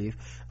 I believe,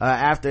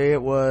 after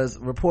it was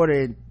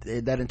reported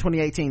that in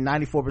 2018,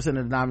 94% of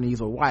the nominees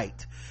were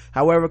white.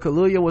 However,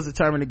 Kaluuya was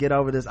determined to get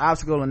over this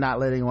obstacle and not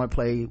let anyone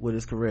play with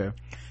his career.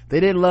 They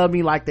didn't love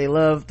me like they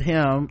loved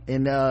him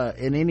in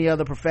any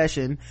other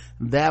profession.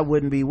 That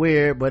wouldn't be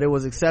weird, but it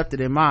was accepted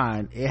in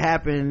mine. It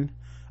happened.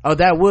 Oh,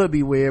 that would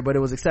be weird, but it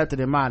was accepted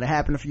in mine. It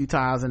happened a few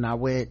times and I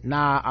went,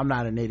 nah, I'm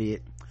not an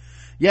idiot.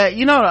 Yeah,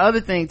 you know, the other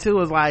thing too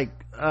is like,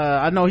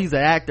 I know he's an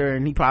actor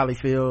and he probably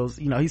feels,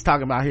 you know, he's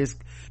talking about his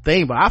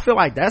thing, but I feel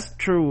like that's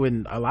true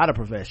in a lot of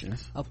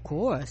professions. Of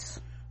course.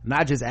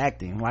 Not just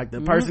acting. Like the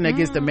person that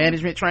gets the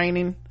management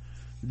training,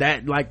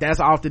 that's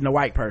often the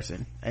white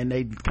person, and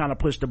they kind of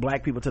push the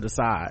black people to the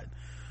side,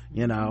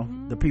 you know.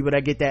 The people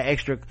that get that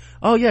extra,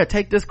 oh yeah,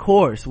 take this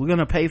course, we're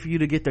gonna pay for you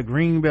to get the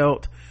green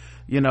belt,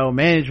 you know,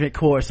 management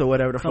course or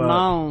whatever the fuck. Come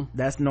on,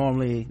 that's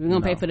normally we're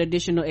gonna pay for the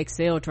additional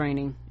Excel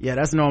training. Yeah,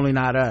 that's normally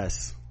not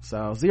us.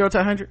 So 0 to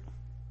 100.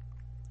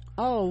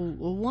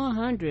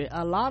 100.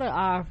 A lot of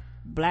our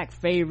black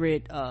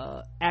favorite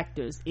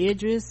actors,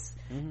 Idris,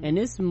 and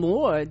it's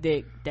more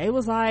that they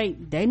was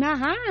like, they not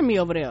hiring me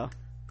over there.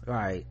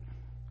 Right.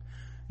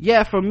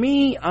 Yeah, for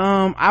me,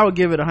 I would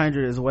give it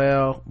 100 as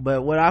well.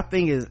 But what I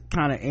think is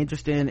kind of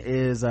interesting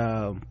is,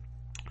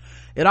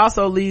 it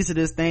also leads to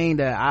this thing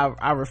that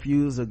I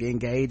refuse to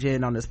engage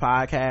in on this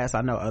podcast.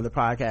 I know other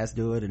podcasts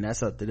do it and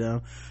that's up to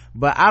them.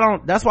 But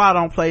that's why I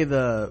don't play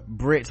the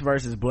Brits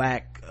versus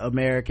black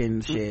American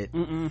shit.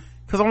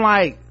 Cause I'm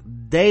like,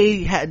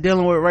 they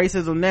dealing with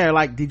racism there.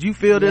 Like, did you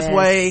feel this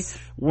way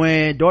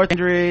when Dorothy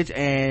Dandridge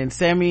and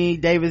Sammy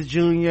Davis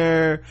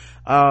Jr.,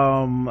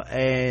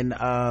 and,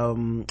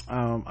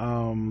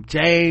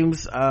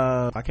 James,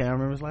 I can't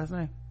remember his last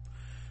name.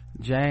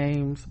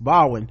 James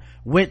Baldwin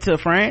went to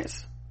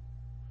France?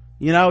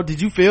 You know, did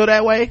you feel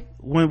that way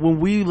when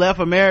we left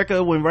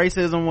America, when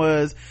racism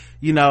was,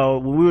 you know,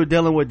 when we were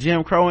dealing with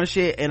Jim Crow and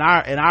shit, and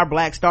our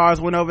black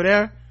stars went over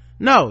there?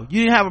 No,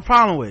 you didn't have a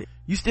problem with it.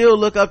 You still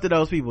look up to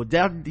those people.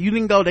 You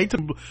didn't go,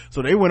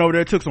 so they went over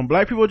there, took some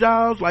black people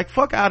jobs? Like,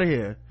 fuck out of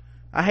here.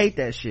 I hate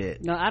that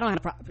shit. No, I don't have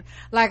a problem.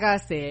 Like I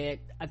said,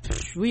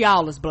 we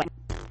all is black.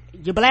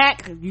 You're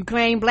black, you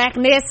claim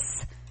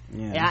blackness.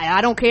 Yeah.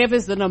 I don't care if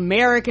it's an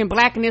American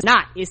blackness,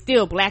 not. It's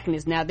still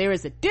blackness. Now, there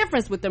is a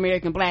difference with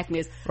American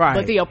blackness, right,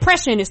 but the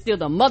oppression is still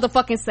the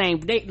motherfucking same.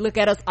 They look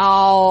at us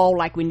all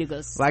like we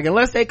niggas. Like,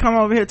 unless they come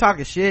over here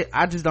talking shit,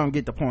 I just don't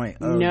get the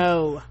point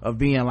of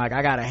being like,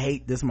 I gotta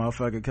hate this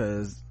motherfucker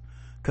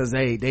cause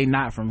they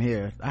not from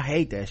here. I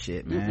hate that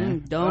shit,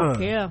 man. Don't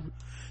care.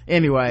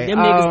 Anyway, them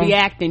niggas be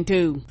acting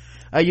too.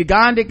 A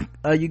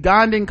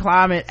Ugandan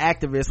climate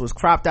activist was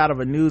cropped out of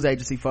a news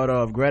agency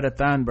photo of Greta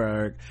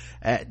Thunberg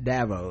at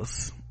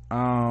Davos.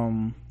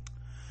 So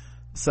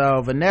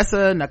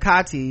Vanessa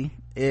Nakati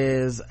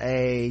is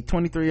a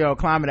 23-year-old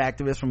climate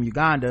activist from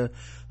Uganda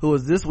who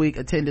was this week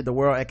attended the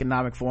World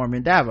Economic Forum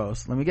in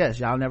Davos. Let me guess,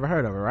 y'all never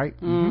heard of her, right?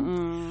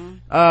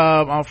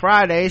 On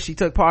Friday, she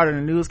took part in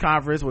a news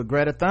conference with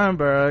Greta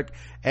Thunberg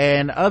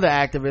and other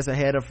activists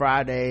ahead of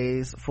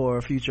Fridays for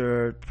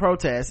future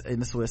protests in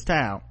the Swiss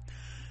town.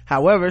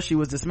 However, she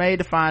was dismayed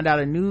to find out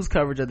in news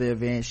coverage of the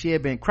event she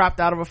had been cropped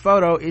out of a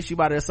photo issued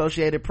by the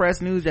Associated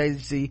Press news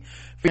agency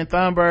featuring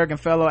Thunberg and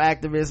fellow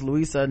activists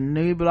Luisa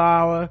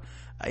Neubauer,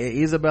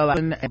 Isabella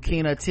and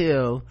Kina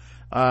Till.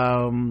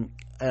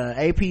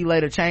 AP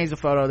later changed the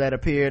photo that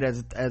appeared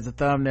as a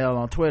thumbnail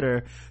on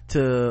Twitter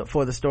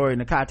for the story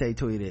Nakate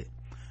tweeted.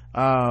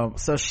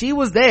 So she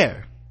was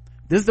there.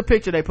 This is the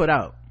picture they put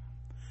out.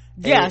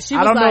 Yeah, she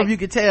was I don't know if you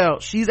could tell,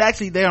 she's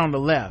actually there on the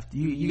left.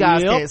 You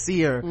guys can't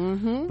see her,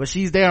 but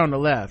she's there on the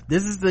left.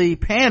 This is the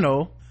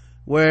panel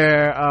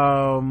where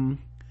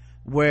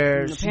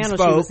the she panel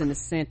spoke. She was in the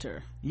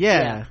center.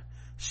 Yeah.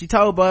 She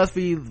told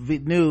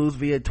BuzzFeed News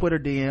via Twitter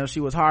DM she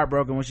was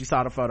heartbroken when she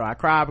saw the photo. I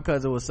cried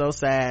because it was so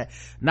sad.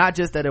 Not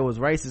just that it was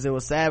racist, it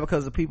was sad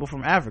because of people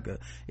from Africa.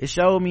 It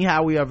showed me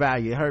how we are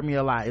valued. It hurt me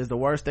a lot. It's the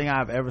worst thing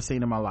I've ever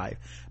seen in my life.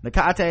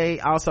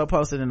 Nakate also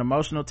posted an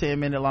emotional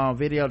 10-minute long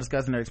video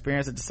discussing her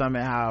experience at the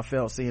summit, how I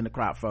felt seeing the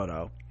crop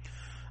photo.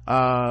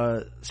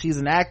 She's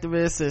an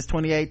activist since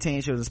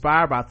 2018. She was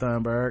inspired by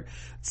Thunberg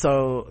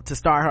to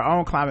start her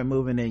own climate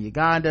movement in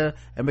Uganda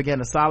and began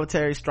a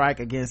solitary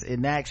strike against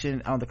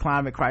inaction on the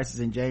climate crisis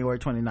in January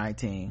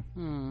 2019.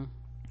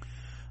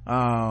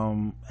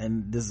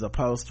 And this is a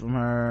post from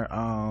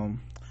her.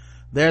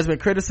 There's been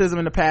criticism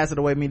in the past of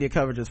the way media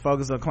coverage is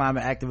focused on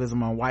climate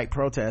activism on white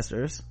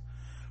protesters.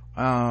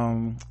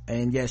 And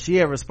yeah, she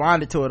had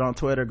responded to it on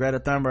Twitter. Greta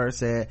Thunberg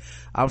said,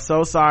 I'm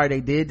so sorry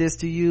they did this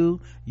to you.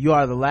 You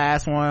are the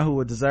last one who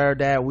would deserve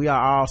that. We are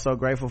all so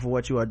grateful for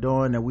what you are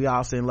doing, and we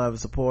all send love and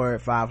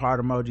support. 5 heart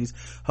emojis.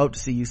 Hope to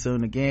see you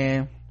soon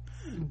again.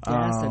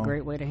 Yeah, that's a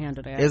great way to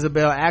handle that.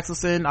 Isabel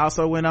Axelson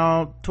also went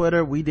on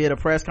Twitter. We did a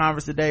press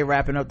conference today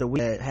wrapping up the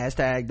week at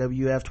hashtag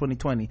WF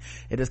 2020.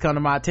 It has come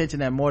to my attention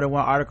that more than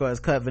one article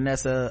has cut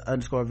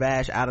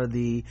Vanessa_Vash out of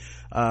the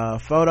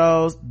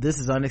photos. This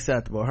is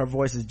unacceptable. Her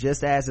voice is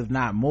just as, if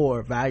not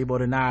more, valuable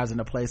than ours in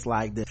a place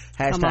like this.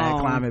 Hashtag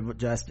climate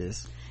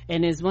justice.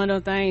 And it's one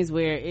of those things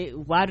where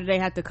why do they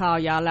have to call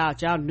y'all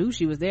out? Y'all knew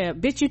she was there.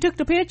 Bitch, you took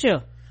the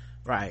picture.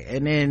 Right.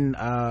 And then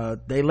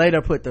they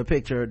later put the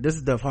picture, this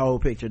is the whole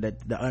picture, that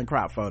the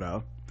uncropped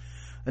photo,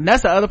 and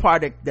that's the other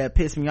part that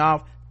pissed me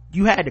off.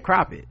 You had to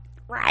crop it,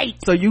 right?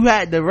 So you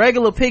had, the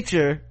regular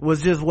picture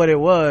was just what it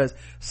was.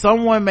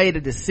 Someone made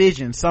a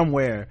decision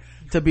somewhere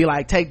to be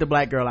like, take the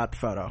black girl out the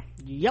photo.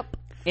 Yep.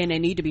 And they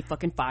need to be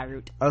fucking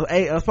fired.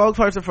 A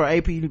spokesperson for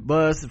AP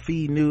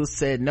BuzzFeed News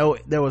said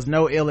there was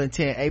no ill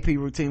intent. AP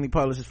routinely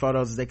publishes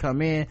photos as they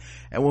come in,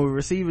 and when we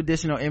receive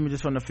additional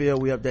images from the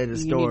field, we update the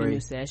story. You need a new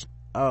session.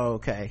 Oh,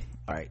 okay.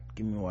 All right,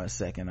 give me 1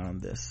 second on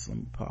this. Let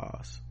me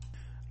pause.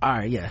 All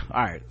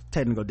right,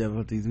 technical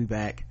difficulties, we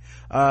back.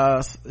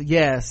 I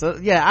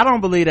don't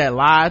believe that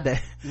lie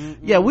that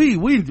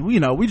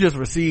we just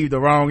received the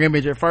wrong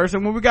image at first,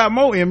 and when we got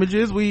more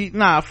images,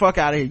 fuck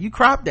out of here. You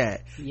crop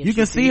that. Yes, you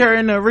can see her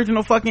in the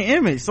original fucking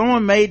image.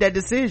 Someone made that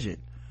decision,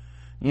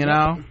 you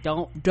know.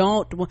 Don't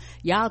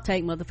y'all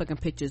take motherfucking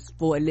pictures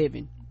for a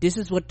living. This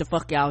is what the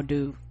fuck y'all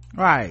do.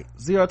 Right.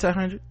 0 to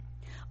 100.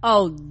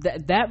 Oh,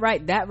 that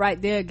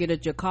right there, get a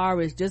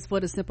Jakaris, just for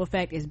the simple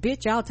fact is,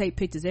 bitch, y'all take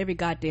pictures every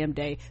goddamn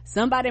day.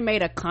 Somebody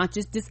made a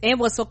conscious and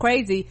what's so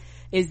crazy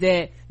is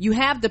that you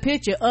have the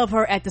picture of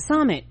her at the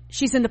summit.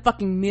 She's in the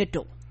fucking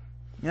middle.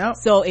 Yep.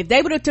 So if they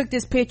would have took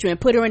this picture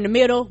and put her in the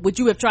middle, would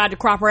you have tried to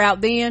crop her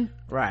out then?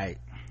 Right.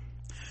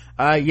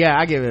 Yeah,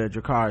 I give it a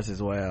Dracarys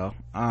as well.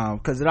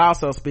 Cause it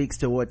also speaks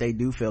to what they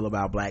do feel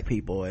about black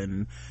people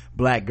and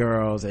black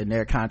girls and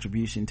their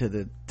contribution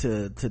to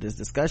this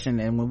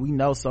discussion. And when we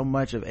know so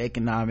much of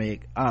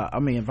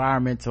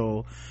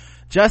environmental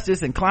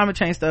justice and climate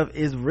change stuff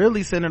is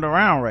really centered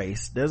around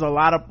race. There's a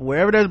lot of,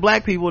 wherever there's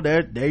black people,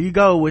 there you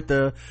go with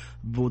the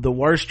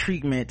worst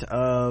treatment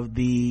of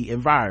the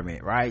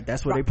environment, right?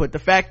 That's where they put the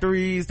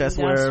factories. That's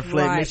where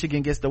Flint,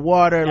 Michigan gets the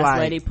water. That's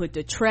where they put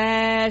the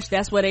trash.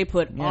 That's where they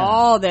put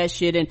all that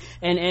shit. And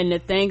the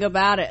thing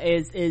about it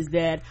is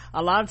that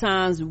a lot of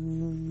times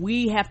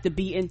we have to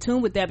be in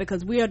tune with that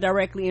because we are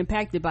directly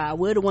impacted by it.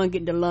 We're the one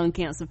getting the lung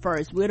cancer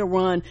first. We're the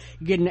one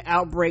getting the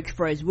outbreaks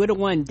first. We're the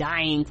one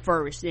dying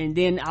first. And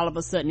then all of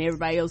a sudden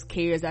everybody else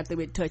cares after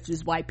it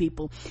touches white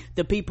people.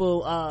 The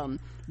people,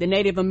 the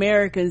Native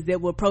Americans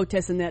that were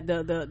protesting that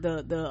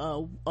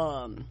the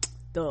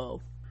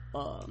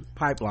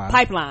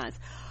pipelines.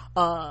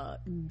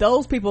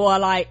 Those people are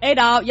like, hey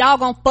dog, y'all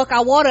gonna fuck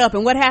our water up,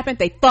 and what happened?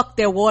 They fucked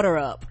their water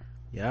up.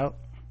 Yep.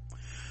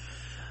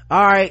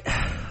 All right,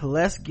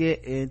 let's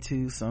get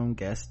into some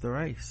Guess the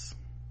Race.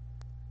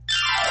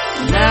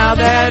 Now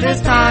that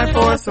it's time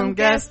for some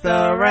Guess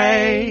the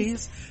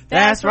Race.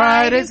 That's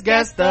right, it's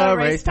Guess the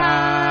Race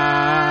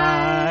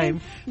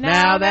time.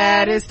 Now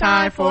that it's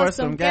time for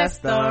some Guess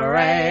the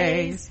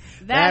Race.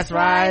 That's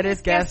right,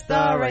 it's Guess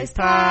the Race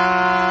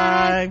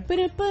time.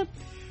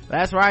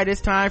 That's right,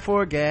 it's time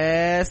for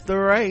Guess the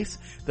Race,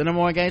 the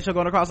number one game show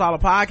going across all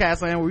the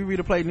podcast land, where we read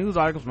and play news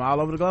articles from all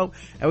over the globe,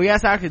 and we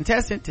ask our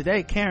contestant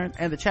today, Karen,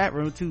 and the chat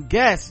room to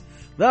guess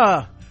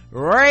the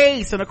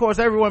race. And of course,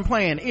 everyone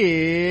playing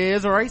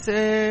is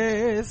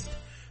racist.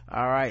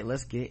 All right,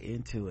 let's get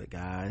into it,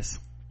 guys.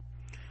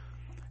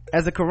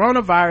 As the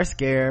coronavirus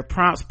scare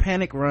prompts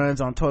panic runs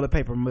on toilet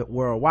paper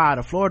worldwide,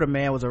 a Florida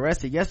man was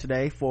arrested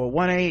yesterday for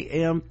 1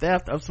 a.m.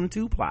 theft of some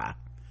 2-ply.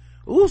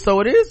 Ooh,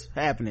 so it is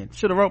happening.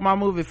 Should have wrote my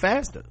movie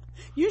faster.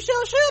 You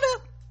sure should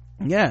have.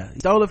 Yeah, he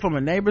stole it from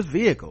a neighbor's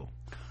vehicle.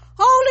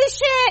 Holy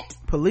shit!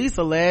 Police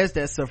allege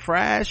that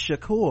Safraz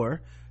Shakur,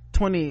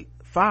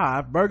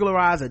 25,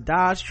 burglarized a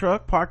Dodge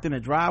truck parked in the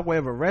driveway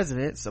of a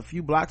residence a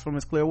few blocks from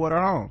his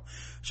Clearwater home.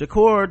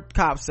 Shakur,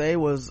 cops say,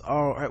 was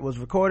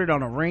recorded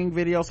on a Ring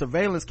video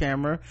surveillance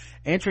camera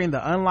entering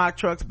the unlocked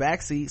truck's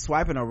backseat,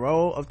 swiping a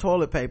roll of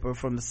toilet paper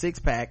from the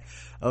 6-pack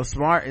of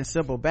Smart and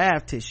Simple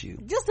bath tissue.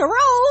 Just a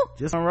roll?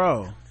 Just a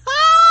roll.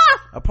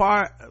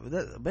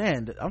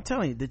 Man, I'm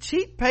telling you, the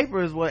cheap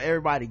paper is what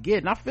everybody get.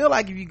 And I feel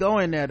like if you go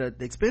in there, the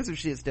expensive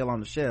shit's still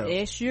on the shelf.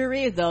 It sure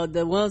is, though.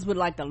 The ones with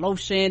like the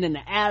lotion and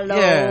the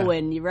aloe,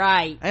 and you're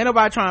right. Ain't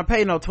nobody trying to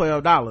pay no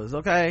 $12,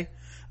 okay?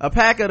 A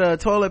pack of the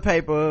toilet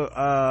paper,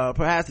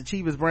 perhaps the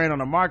cheapest brand on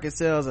the market,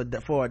 sells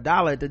for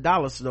 $1 at the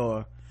dollar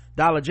store,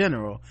 Dollar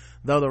General,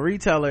 though the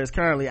retailer is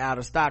currently out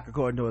of stock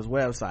according to his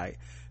website.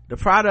 The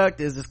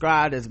product is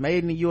described as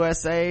made in the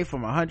USA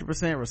from 100%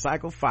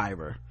 recycled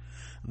fiber.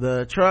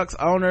 The truck's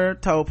owner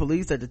told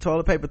police that the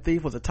toilet paper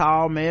thief was a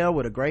tall male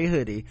with a gray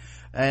hoodie.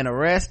 An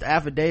arrest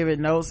affidavit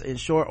notes in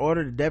short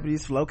order the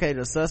deputies located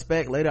a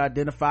suspect later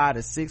identified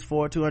as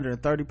 6'4",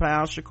 230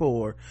 pounds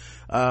Shakur,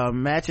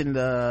 matching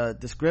the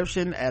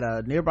description at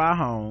a nearby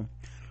home.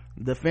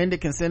 The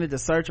defendant consented to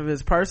search of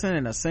his person,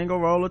 and a single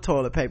roll of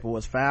toilet paper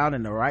was found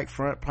in the right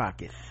front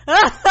pocket.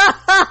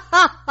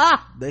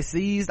 The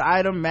seized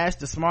item matched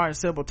the Smart and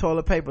Simple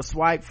toilet paper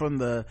swipe from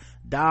the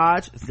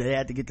Dodge. They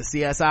had to get the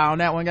CSI on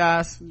that one,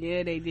 guys.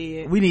 Yeah, they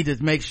did. We need to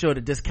make sure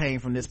that this came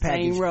from this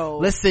package. Same roll.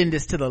 Let's send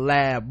this to the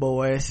lab,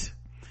 boys.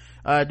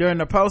 During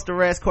the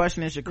post-arrest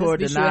questioning, Shakur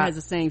denied. Sure it has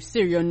the same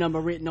serial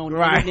number written on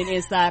the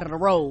inside of the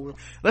roll.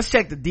 Let's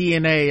check the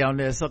DNA on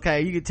this,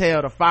 okay? You can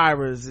tell the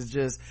fibers is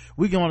just,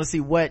 we want to see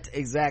what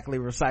exactly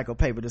recycled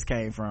paper this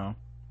came from.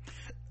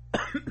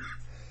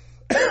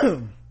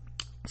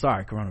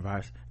 Sorry,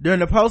 coronavirus. During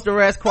the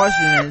post-arrest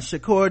questioning,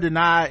 Shakur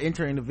denied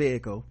entering the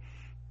vehicle.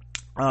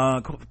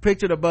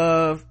 Pictured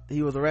above,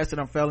 he was arrested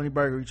on felony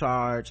burglary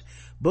charge,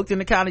 booked in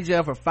the county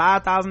jail for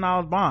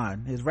 $5,000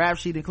 bond. His rap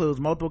sheet includes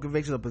multiple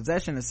convictions of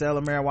possession and sale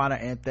of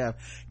marijuana and theft.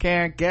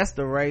 Karen, guess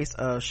the race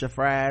of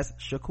Safraz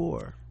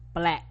Shakur.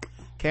 Black.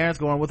 Karen's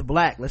going with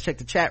black. Let's check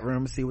the chat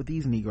room and see what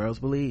these Negroes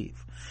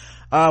believe.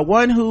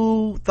 One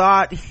who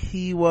thought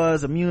he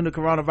was immune to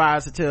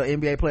coronavirus until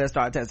NBA players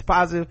started testing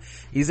positive.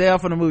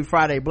 Ezel from the movie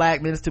Friday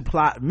Black. Menace to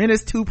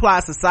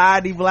Plot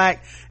Society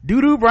Black.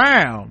 Doo-Doo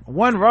Brown.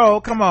 One roll.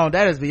 Come on,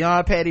 that is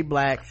beyond petty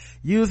black.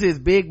 Use his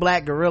big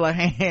black gorilla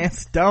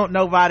hands. Don't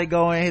nobody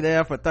go in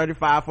there for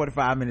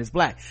 45 minutes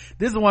black.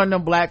 This is one of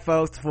them blacks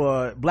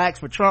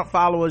for Trump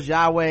followers.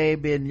 Yahweh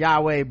been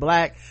Yahweh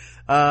Black.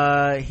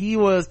 He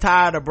was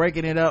tired of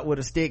breaking it up with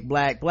a stick.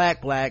 Black,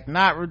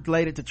 not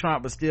related to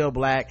Trump, but still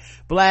black.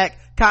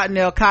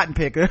 Cottonelle Cotton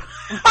Picker.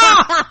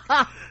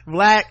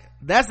 Black,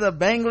 That's a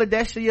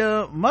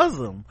Bangladeshi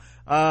Muslim.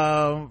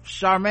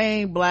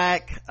 Charmaine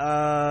Black,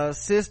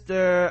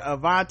 sister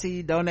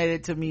Avanti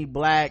donated to me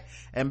Black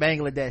and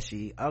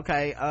Bangladeshi.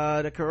 Okay,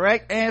 the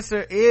correct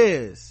answer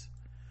is,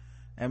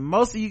 and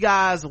most of you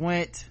guys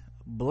went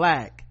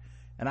Black,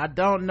 and I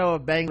don't know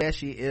if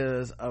Bangladeshi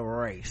is a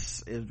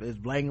race. Is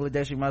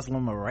Bangladeshi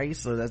Muslim a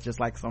race, or that's just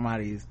like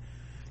somebody's,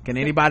 can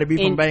anybody be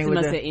from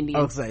Bangladesh?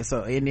 Indian. Okay,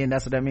 so Indian,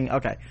 that's what that means.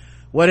 Okay,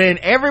 well then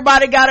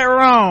everybody got it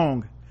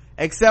wrong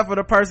except for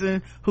the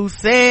person who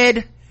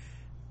said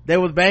there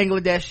was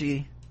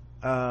Bangladeshi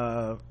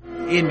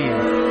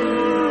Indian.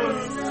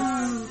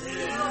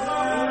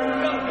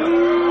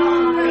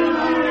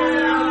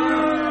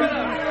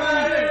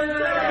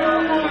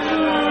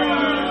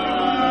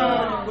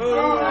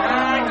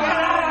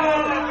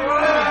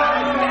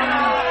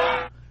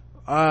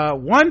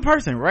 One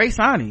person, Ray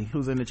Sani,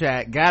 who's in the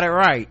chat, got it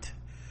right,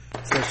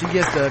 so she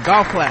gets the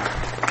golf clap.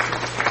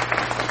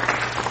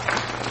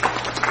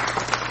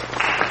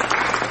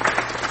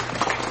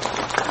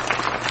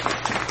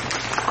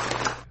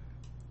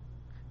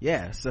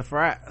 Yeah,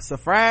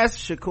 Safraz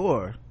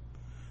Shakur.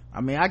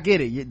 I mean, I get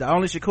it. The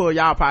only Shakur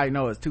y'all probably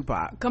know is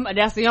Tupac. Come on,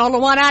 that's the only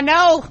one I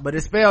know. But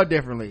it's spelled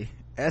differently.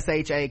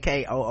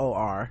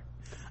 Shakoor.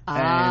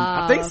 And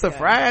I think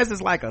Safraz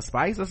is like a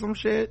spice or some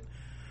shit.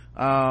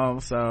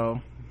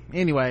 So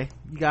anyway,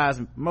 you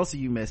guys, most of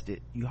you missed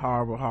it. You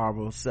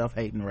horrible,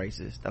 self-hating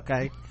racist,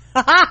 okay?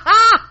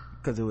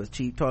 Cause it was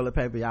cheap toilet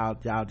paper.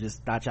 Y'all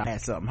just thought y'all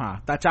had something, huh?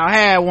 Thought y'all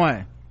had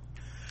one.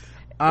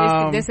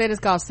 They said it's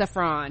called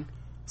saffron.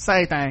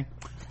 Same thing.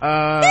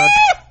 My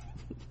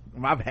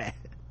bad.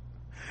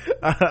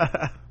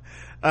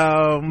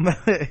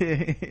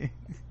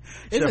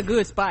 It's a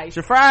good spice.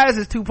 Fries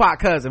is Tupac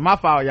cousin. My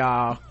fault,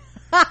 y'all.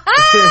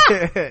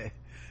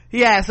 He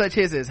had such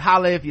hits as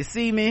 "Holla if you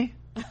see me."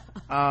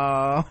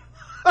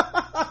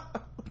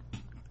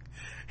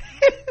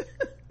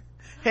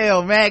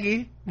 Hail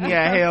Maggie.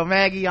 Yeah, Hail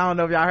Maggie. I don't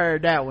know if y'all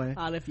heard that one.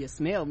 Holla if you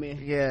smell me.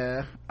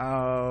 Yeah.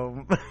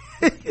 Oh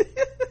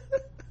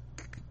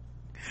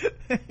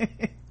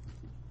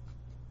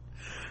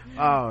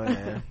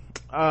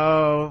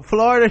yeah.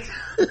 Florida.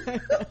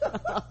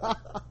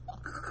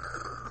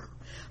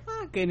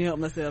 I couldn't help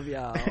myself,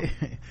 y'all.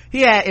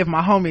 He had "If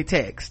my homie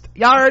text."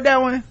 Y'all heard that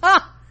one?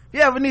 You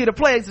ever need a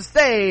place to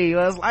stay? It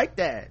was like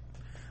that.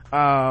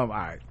 All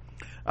right.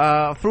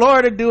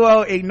 Florida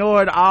duo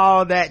ignored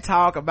all that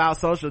talk about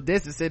social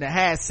distancing and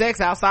had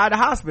sex outside the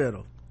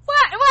hospital. What?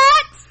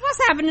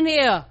 What's happening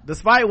here?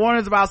 Despite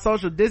warnings about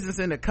social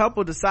distancing, the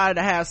couple decided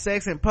to have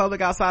sex in public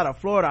outside a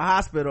Florida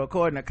hospital,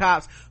 according to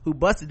cops who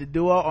busted the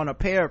duo on a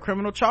pair of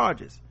criminal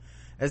charges.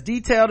 As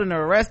detailed in the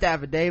arrest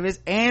affidavits,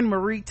 Anne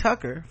Marie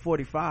Tucker,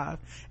 45,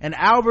 and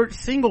Albert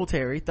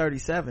Singletary,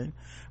 37,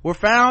 were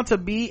found to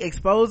be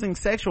exposing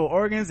sexual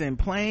organs in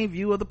plain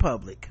view of the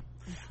public.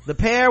 The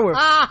pair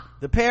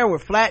were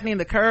flattening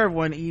the curve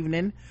one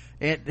evening,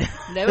 and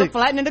they were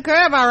flattening the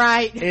curve, all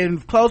right, in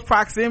close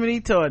proximity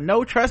to a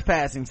no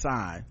trespassing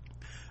sign.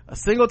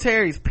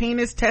 Singletary's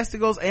penis,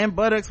 testicles, and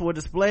buttocks were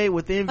displayed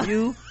within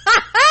view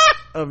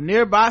of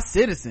nearby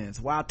citizens,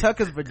 while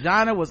Tucker's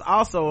vagina was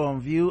also on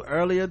view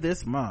earlier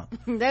this month.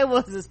 They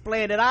was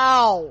displayed it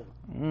all.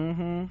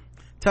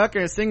 Tucker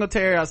and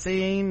Singletary are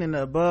seen in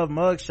the above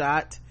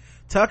mugshot.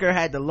 Tucker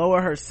had to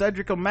lower her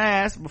surgical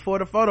mask before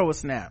the photo was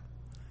snapped.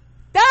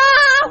 No!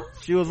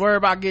 She was worried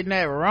about getting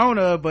that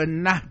Rona, but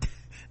not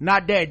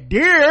that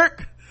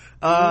dick.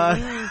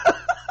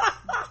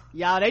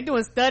 Y'all, they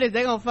doing studies.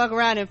 They gonna fuck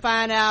around and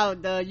find out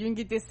you can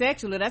get this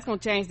sexually. That's gonna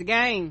change the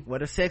game. Well,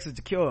 the sex is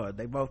the cure.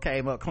 They both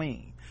came up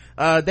clean.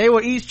 They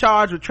were each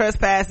charged with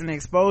trespassing and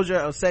exposure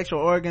of sexual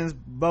organs,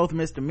 both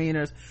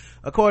misdemeanors.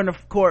 According to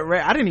court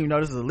I didn't even know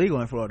this was illegal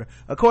in Florida.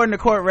 According to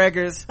court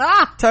records,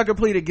 Tucker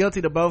pleaded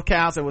guilty to both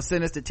counts and was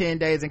sentenced to 10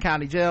 days in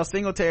county jail.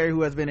 Singletary,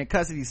 who has been in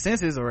custody since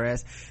his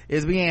arrest,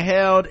 is being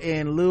held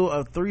in lieu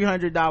of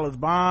 $300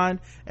 bond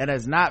and there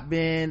has not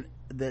been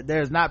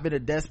a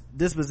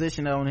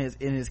disposition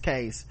in his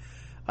case.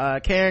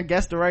 Karen,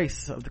 guess the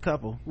race of the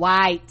couple.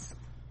 White.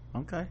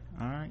 Okay,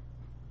 all right.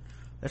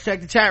 Let's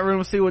check the chat room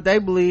and see what they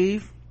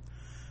believe.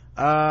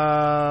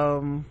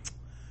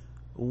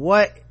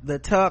 What the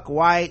Tuck,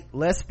 white.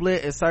 Let's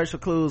split and search for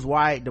clues,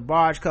 white. The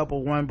Barge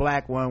couple, one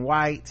black, one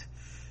white.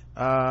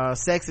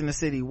 Sex in the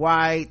City,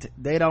 white.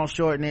 They don't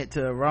shorten it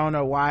to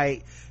Rona,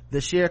 white.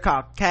 The sheer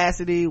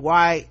caucasity,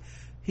 white.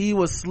 He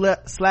was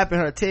slapping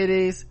her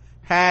titties.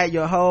 Had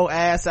your whole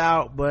ass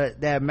out,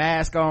 but that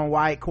mask on,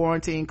 white.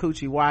 Quarantine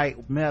coochie,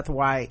 white. Meth,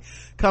 white.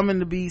 Coming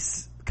to be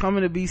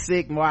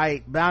sick,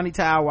 white. Bounty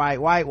towel,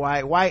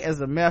 white as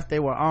the meth they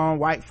were on,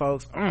 white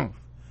folks.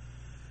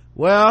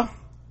 Well,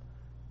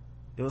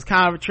 it was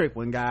kind of a trick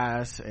one,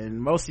 guys,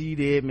 and most of you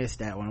did miss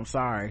that one. I'm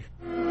sorry.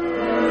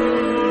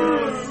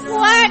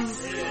 What?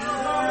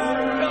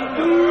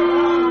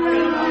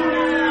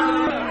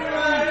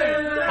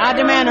 I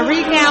demand a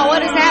recount.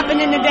 What is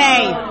happening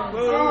today?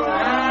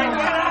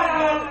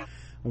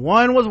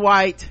 One was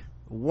white,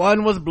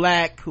 one was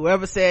black.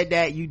 Whoever said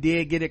that, you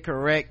did get it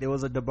correct. It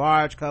was a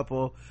DeBarge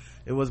couple.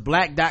 It was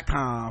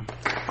black.com.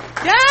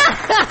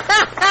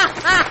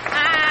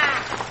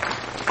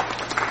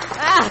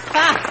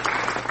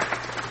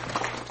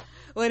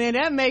 Well, then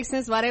that makes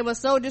sense why they were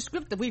so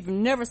descriptive. We've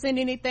never seen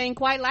anything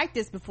quite like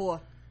this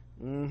before.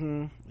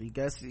 He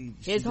guess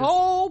his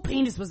whole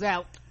penis was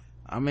out.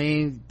 I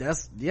mean,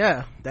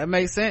 that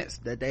makes sense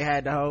that they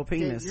had the whole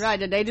penis. Right,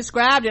 that they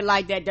described it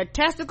like that. The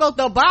testicles,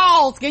 the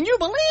balls. Can you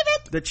believe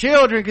it? The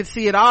children could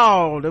see it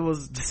all. It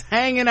was just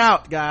hanging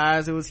out,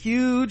 guys. It was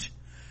huge.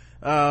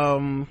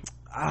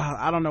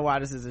 I don't know why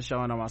this isn't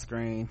showing on my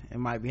screen. It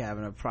might be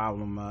having a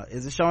problem.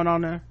 Is it showing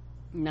on there?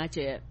 Not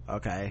yet.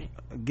 Okay.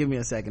 Give me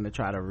a second to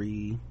try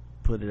to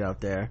put it up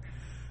there.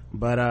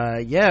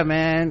 But yeah,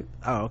 man.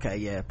 Oh, okay,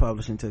 yeah,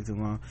 publishing took too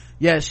long.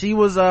 Yeah, she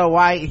was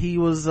white. He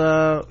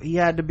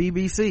had the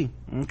BBC.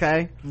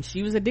 Okay, and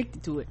she was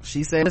addicted to it.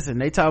 She said, listen,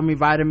 they told me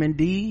vitamin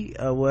D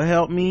will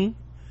help me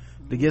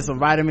to get some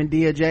vitamin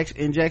D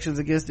injections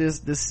against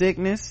this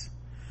sickness.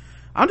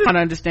 I'm just trying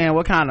to understand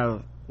what kind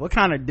of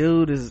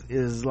dude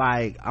is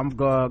like, I'm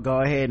gonna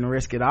go ahead and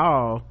risk it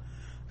all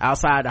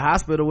outside the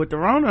hospital with the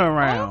Rona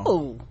around.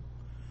 Oh,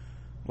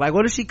 like,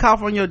 what if she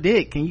cough on your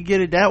dick? Can you get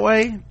it that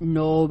way?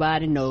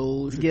 Nobody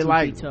knows. You get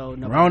like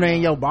Rona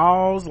in your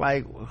balls.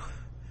 Like,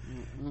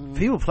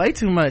 people play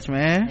too much,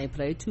 man. They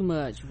play too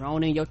much.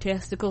 Rona in your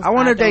testicles. I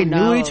wonder if they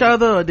knew each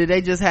other, or did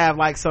they just have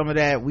like some of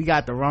that, we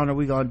got the Rona,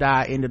 we gonna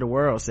die, end of the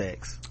world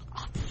sex,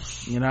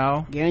 you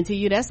know? Guarantee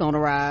you that's on the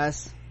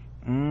rise.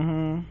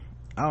 Oh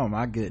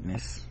my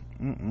goodness.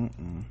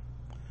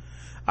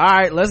 All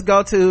right, let's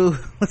go to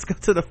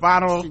the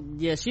final.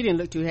 Yeah, she didn't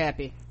look too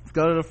happy. Let's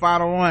go to the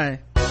final one.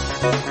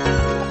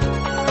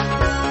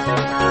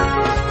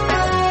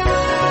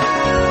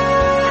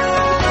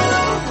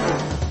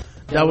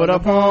 Double the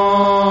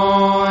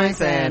points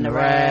and the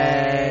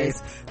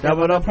race.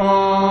 Double the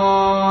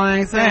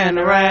points and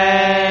the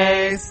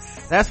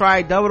race. That's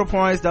right, double the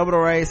points, double the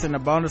race in the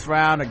bonus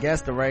round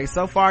against the race.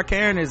 So far,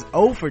 Karen is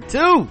 0 for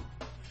 2,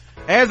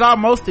 as are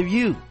most of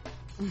you.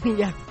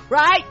 Yeah,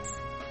 right.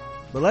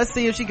 But let's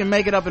see if she can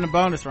make it up in the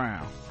bonus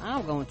round.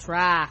 I'm gonna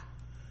try.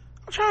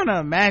 I'm trying to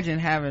imagine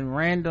having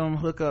random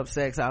hookup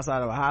sex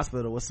outside of a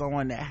hospital with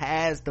someone that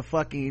has the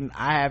fucking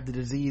I have the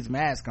disease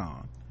mask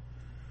on.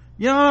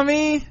 You know what I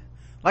mean?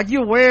 Like,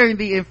 you're wearing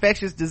the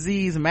infectious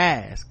disease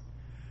mask.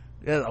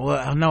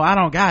 Well, no, I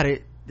don't got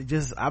it.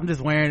 I'm just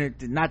wearing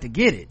it not to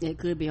get it. It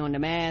could be on the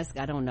mask.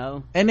 I don't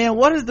know. And then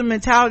what is the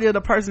mentality of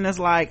the person that's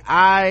like,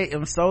 I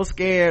am so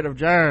scared of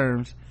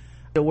germs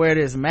to wear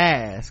this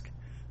mask,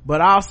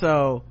 but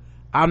also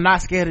I'm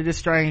not scared of this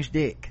strange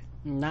dick.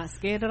 Not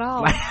scared at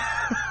all.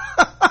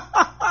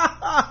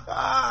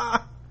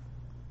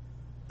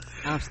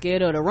 I'm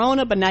scared of the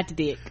Rona, but not the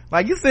dick.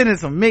 Like, you sending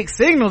some mixed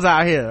signals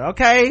out here,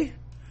 okay?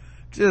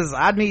 Just,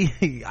 I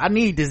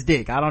need this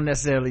dick. I don't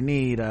necessarily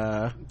need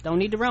don't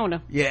need the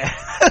Rona. Yeah.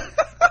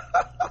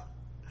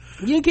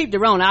 You can keep the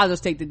Rona, I'll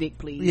just take the dick,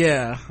 please.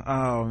 Yeah.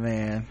 Oh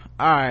man.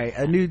 All right,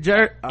 a New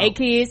Jersey. Hey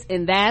kids,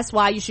 and that's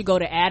why you should go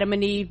to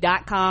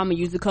adamandeve.com and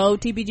use the code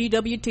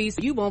TBGWT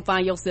so you won't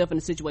find yourself in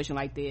a situation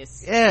like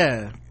this.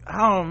 Yeah.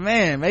 Oh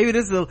man, maybe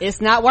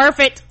it's not worth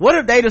it. What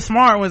if they the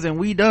smart ones and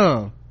we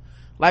dumb?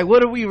 Like,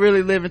 what if we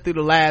really living through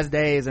the last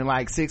days and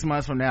like 6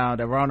 months from now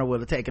the Rona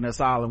would have taken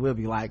us all and we'll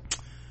be like,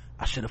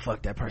 I should have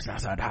fucked that person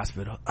outside the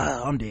hospital.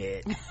 I'm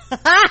dead.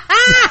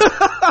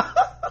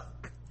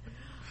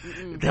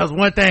 That was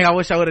one thing I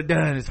wish I would have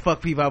done, is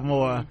fuck people up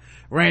more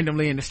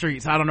randomly in the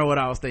streets. I don't know what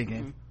I was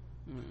thinking.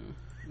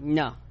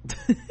 No.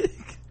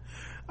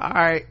 All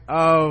right.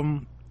 A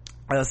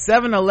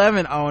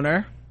 7-Eleven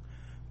owner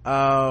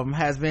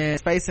has been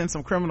facing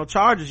some criminal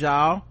charges,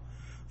 y'all,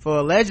 for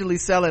allegedly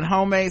selling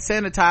homemade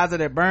sanitizer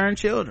that burned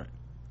children.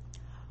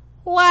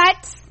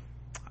 What?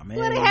 I mean,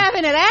 what, they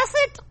having an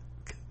acid?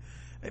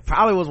 It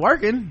probably was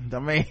working. I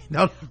mean,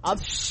 no. Oh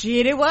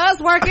shit, it was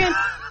working.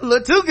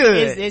 Look too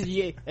good.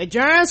 It's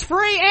germs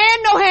free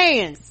and no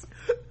hands.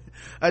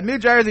 A New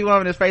Jersey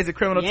woman is facing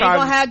criminal charges. You ain't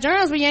gonna have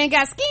germs when you ain't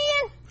got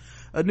skin.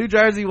 A New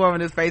Jersey woman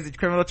is facing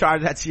criminal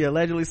charges that she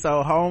allegedly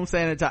sold homemade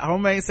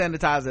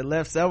sanitizer that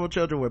left several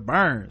children with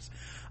burns.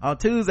 On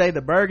Tuesday,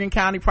 the Bergen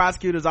County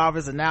Prosecutor's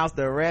Office announced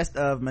the arrest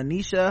of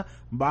Manisha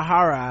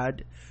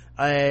Baharad,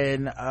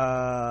 an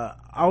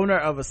owner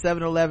of a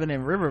 7-Eleven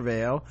in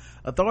Rivervale.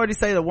 Authorities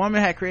say the woman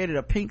had created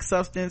a pink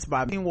substance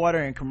by mixing water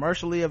and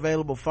commercially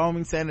available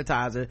foaming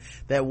sanitizer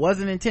that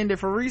wasn't intended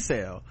for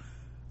resale.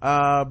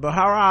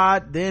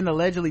 Baharad then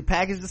allegedly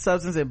packaged the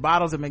substance in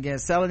bottles and began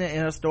selling it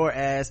in her store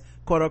as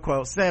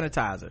quote-unquote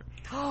sanitizer.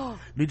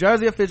 New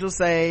Jersey officials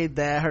say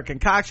that her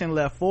concoction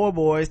left 4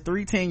 boys,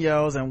 3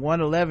 10-year-olds and 1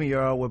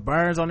 11-year-old with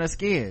burns on their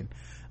skin.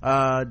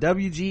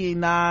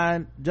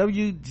 WGN9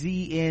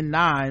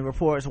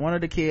 reports one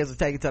of the kids was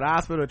taken to the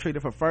hospital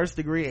treated for 1st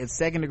degree and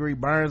 2nd degree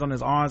burns on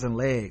his arms and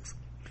legs.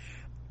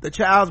 The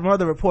child's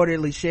mother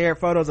reportedly shared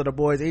photos of the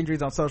boy's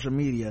injuries on social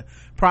media,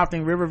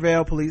 prompting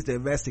Rivervale police to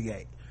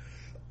investigate.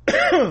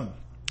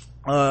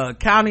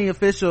 County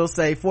officials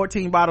say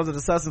 14 bottles of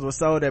the substance were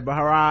sold at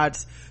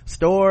Baharad's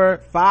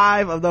store.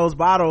 5 of those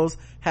bottles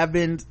have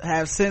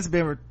since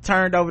been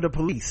returned over to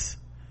police.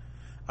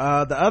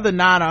 The other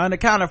 9 are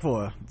unaccounted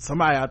for.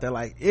 Somebody out there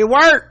like, it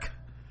worked.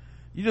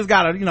 You just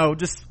gotta,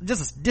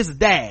 just a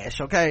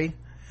dash, okay?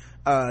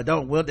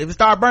 If it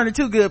start burning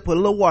too good, put a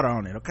little water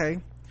on it, okay?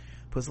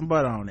 Put some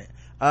butter on it.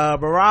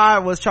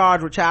 Barad was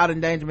charged with child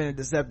endangerment and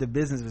deceptive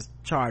business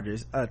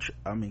charges.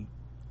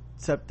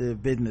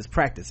 Deceptive business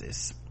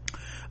practices.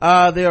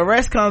 The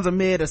arrest comes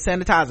amid a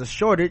sanitizer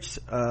shortage.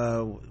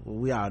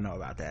 We all know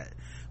about that.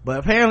 But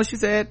apparently she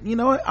said, you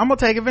know what? I'm gonna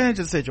take advantage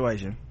of the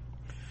situation.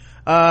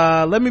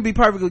 Let me be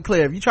perfectly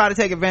clear. If you try to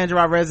take advantage of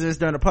our residents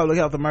during a public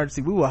health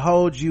emergency, we will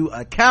hold you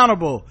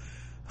accountable,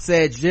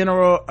 said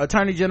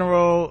Attorney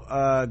General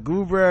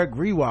Guber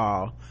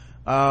Grewal.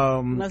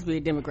 Must be a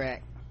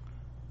Democrat.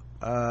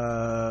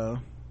 I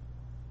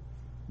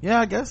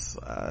guess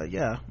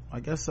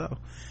so.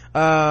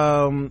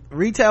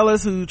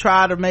 Retailers who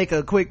try to make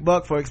a quick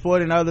buck for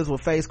exploiting others will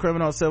face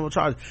criminal and civil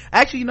charges.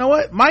 Actually, you know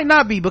what? Might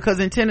not be, because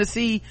in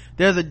Tennessee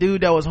there's a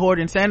dude that was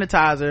hoarding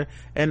sanitizer,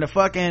 and the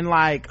fucking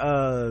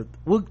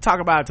we'll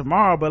talk about it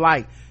tomorrow,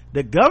 but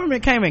the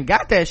government came and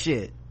got that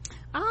shit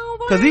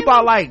because he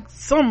bought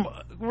some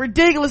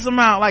ridiculous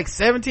amount,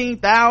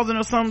 17,000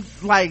 or some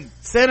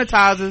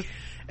sanitizers,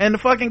 and the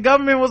fucking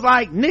government was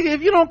like, nigga,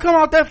 if you don't come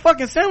out that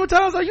fucking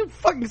sanitizer, are you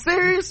fucking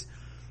serious?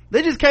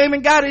 They just came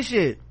and got his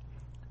shit.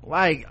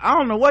 I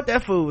don't know what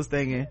that fool was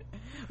thinking.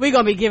 We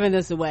gonna be giving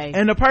this away.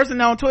 And the person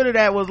on Twitter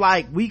that was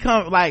we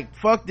come,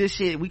 fuck this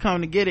shit, we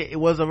come to get it, it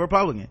was a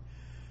Republican.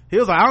 He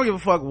was like, I don't give a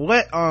fuck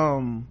what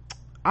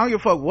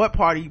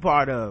party you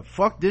part of,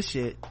 fuck this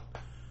shit,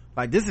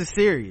 this is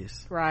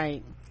serious.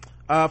 Right.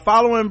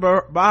 Following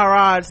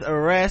Barad's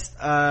arrest,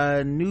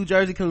 New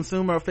Jersey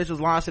consumer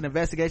officials launched an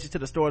investigation to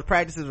the store's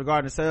practices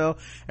regarding the sale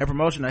and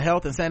promotion of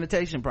health and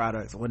sanitation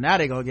products. Well, now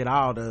they're gonna get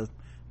all the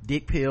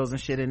dick pills and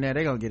shit in there.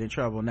 They're gonna get in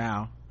trouble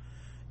now.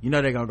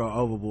 They're gonna go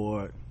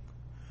overboard.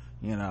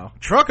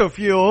 Trucker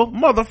fuel,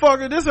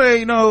 motherfucker, this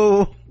ain't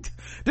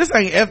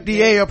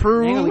FDA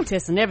approved. They're gonna be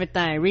testing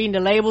everything, reading the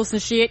labels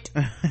and shit.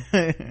 All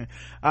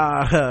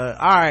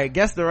right,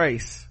 guess the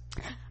race.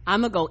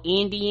 I'm gonna go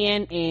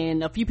Indian,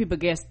 and a few people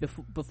guessed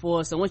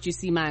before, so once you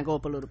see mine, go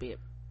up a little bit.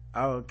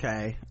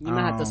 Okay. You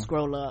might have to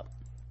scroll up.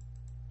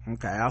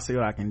 Okay, I'll see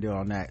what I can do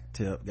on that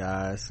tip,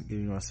 guys. Give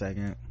me 1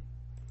 second.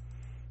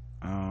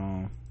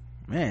 Man,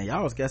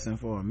 y'all was guessing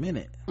for a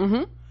minute.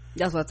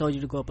 That's why I told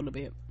you to go up a little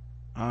bit.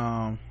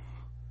 I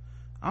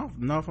don't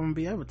know if I'm gonna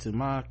be able to.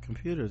 My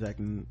computer's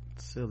acting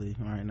silly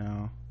right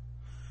now.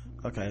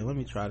 Okay, let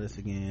me try this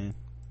again.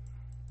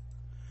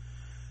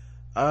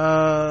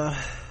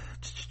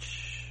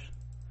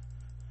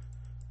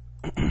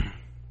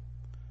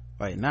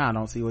 Wait, now I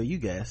don't see what you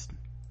guessed.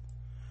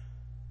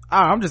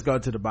 I'm just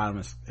going to the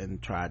bottom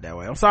and try it that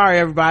way. I'm sorry,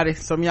 everybody.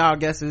 Some of y'all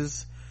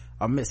guesses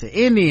are missing.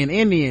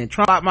 Indian.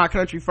 Trump, my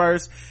country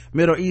first.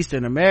 Middle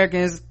Eastern.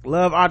 Americans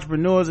love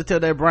entrepreneurs until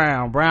they're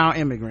brown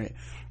immigrant.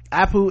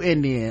 Apu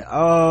Indian.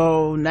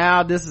 Oh,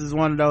 now this is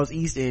one of those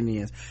East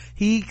Indians.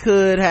 He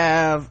could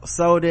have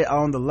sold it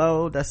on the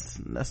low. That's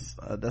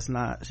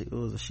not, it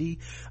was a she.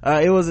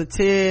 It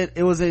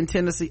was in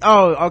Tennessee.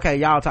 Oh, okay.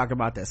 Y'all talking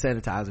about that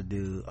sanitizer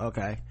dude.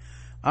 Okay.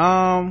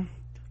 All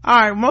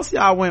right. Most of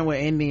y'all went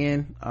with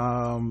Indian.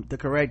 The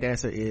correct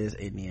answer is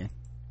Indian.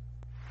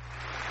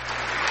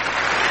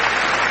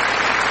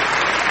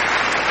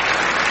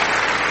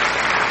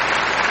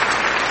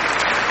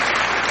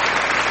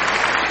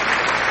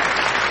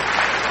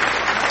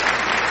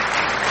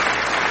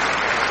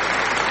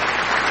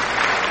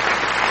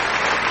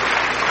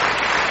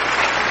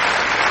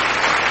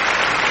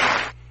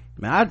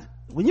 Man,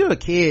 when you're a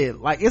kid,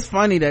 it's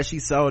funny that she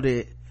sold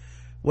it.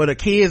 Well, the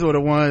kids were the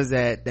ones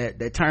that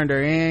turned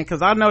her in,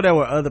 because I know there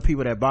were other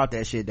people that bought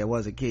that shit that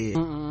wasn't kids.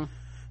 Buy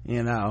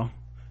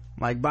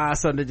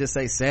something to just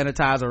say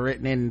sanitizer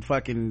written in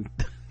fucking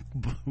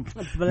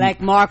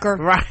black marker,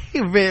 right?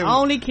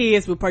 Only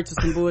kids would purchase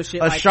some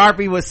bullshit. A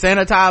Sharpie with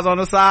sanitize on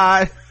the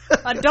side.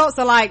 Adults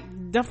are like,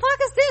 the fuck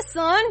is this,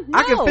 son? No.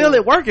 I can feel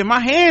it working. My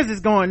hands is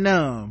going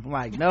numb.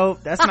 I'm nope,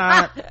 that's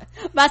not.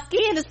 My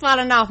skin is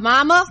falling off,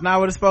 mama. That's not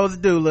what it's supposed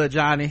to do, little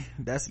Johnny.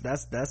 That's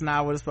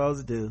not what it's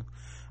supposed to do.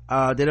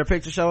 Did her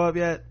picture show up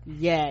yet?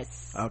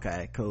 Yes.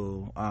 Okay,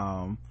 cool.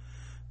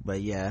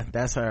 But yeah,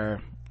 that's her.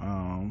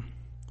 I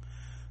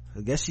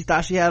guess she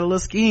thought she had a little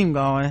scheme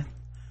going.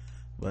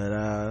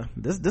 But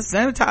this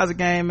sanitizer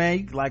game,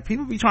 man,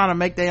 people be trying to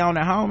make their own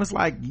at home. It's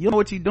you know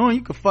what you're doing,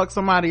 you could fuck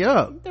somebody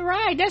up.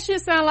 Right, that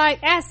shit sound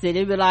like acid.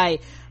 It'd be the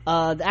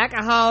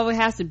alcohol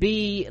has to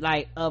be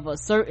of a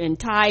certain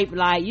type,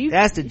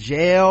 that's the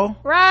gel,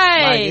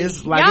 right?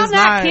 Y'all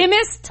not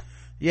chemists.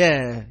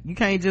 Yeah, you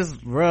can't just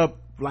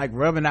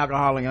rubbing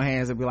alcohol in your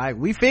hands and be like,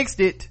 we fixed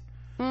it.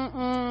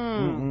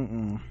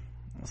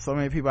 So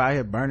many people out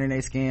here burning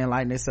their skin,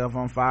 lighting themselves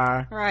on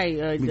fire. Right, you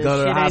the go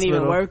to shit the hospital, ain't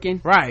even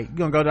working. Right, you're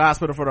gonna go to the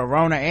hospital for the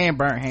Rona and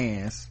burnt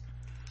hands.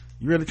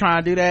 You really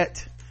trying to do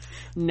that?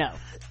 No.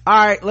 All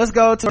right, let's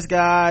go to this,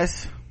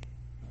 guys.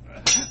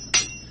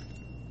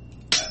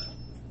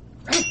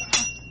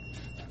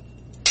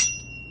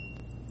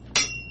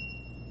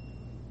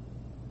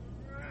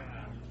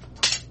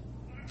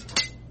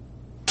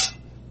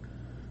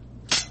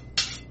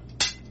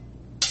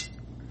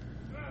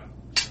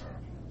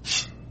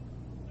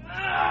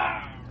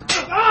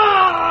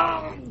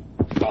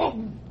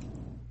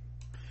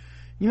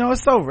 You know,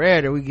 it's so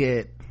rare that we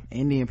get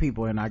Indian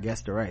people in, I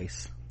guess, the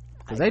race,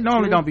 because they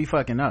normally don't be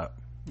fucking up.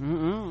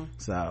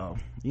 So,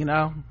 you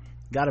know,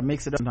 gotta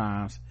mix it up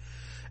sometimes.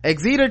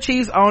 Exeter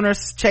Chiefs owner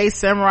chased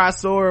samurai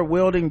sword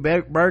wielding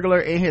burglar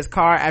in his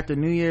car after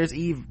New Year's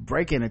Eve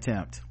break-in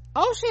attempt.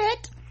 Oh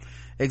shit.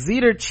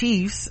 Exeter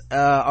Chiefs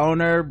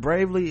owner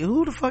bravely,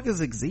 who the fuck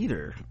is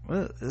Exeter?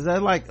 What, is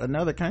that like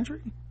another country?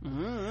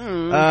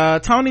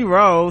 Tony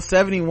Rose,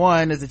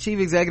 71, is the chief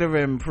executive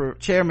and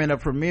chairman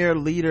of Premier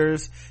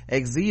Leaders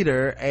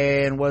Exeter,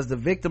 and was the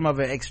victim of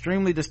an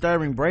extremely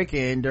disturbing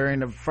break-in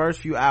during the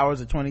first few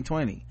hours of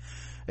 2020.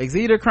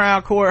 Exeter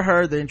Crown Court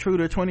heard the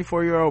intruder,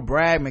 24-year-old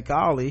Brad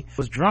McCauley,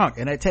 was drunk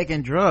and had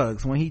taken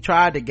drugs when he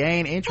tried to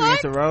gain entry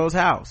into Rose's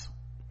house.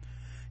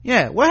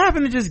 Yeah, what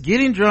happened to just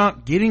getting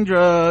drunk, getting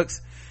drugs,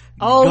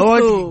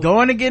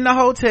 going to get in a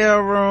hotel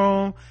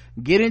room,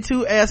 getting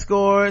 2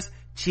 escorts,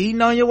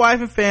 cheating on your wife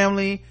and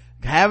family,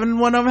 having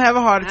one of them have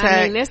a heart attack.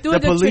 I mean, let's do the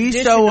it the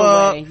police show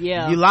up. way.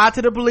 Yeah. You lied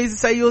to the police and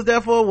say you was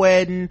there for a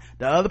wedding.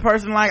 The other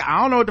person like,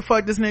 I don't know what the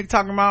fuck this nigga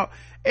talking about.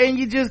 And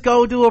you just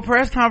go do a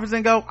press conference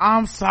and go,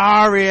 I'm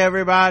sorry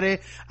everybody,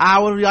 I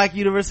would like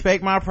you to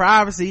respect my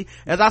privacy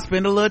as I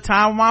spend a little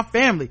time with my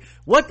family.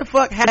 What the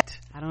fuck happened?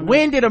 I don't know.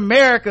 When did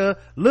America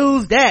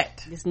lose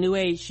that? This new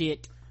age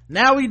shit.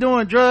 Now we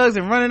doing drugs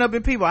and running up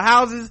in people's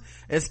houses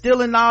and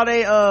stealing all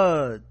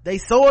they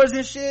swords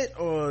and shit,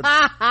 or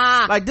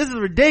like, this is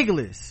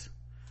ridiculous.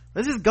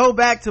 Let's just go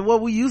back to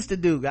what we used to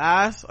do,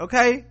 guys.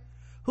 Okay,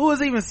 who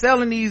is even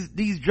selling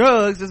these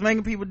drugs that's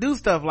making people do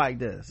stuff like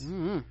this?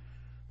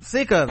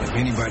 Sick of it. If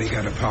anybody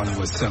got a problem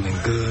with selling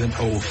good,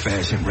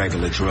 old-fashioned,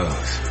 regular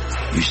drugs,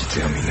 you should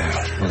tell me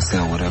now. We'll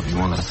sell whatever you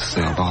want us to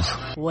sell, boss.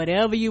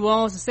 Whatever you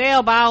want us to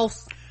sell,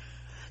 boss.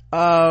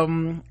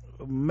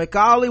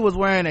 McCauley was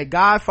wearing a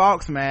Guy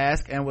Fawkes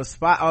mask and was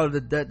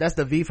that's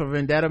the V for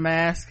Vendetta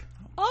mask.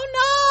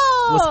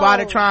 Oh no! Was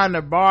spotted trying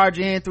to barge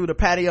in through the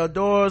patio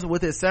doors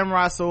with his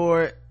samurai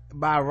sword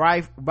by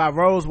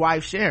Rose's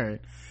wife Sharon.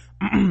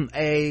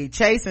 A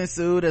chase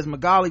ensued as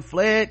McCauley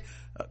fled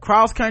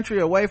cross country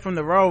away from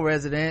the Rowe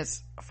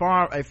residence,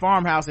 a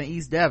farmhouse in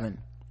East Devon.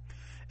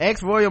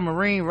 Ex-Royal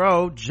Marine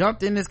Rowe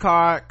jumped in his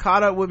car,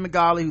 caught up with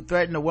McCauley, who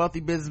threatened a wealthy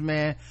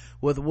businessman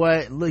with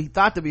what he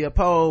thought to be a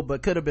pole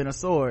but could have been a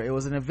sword. It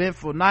was an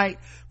eventful night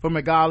for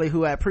McCauley,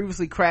 who had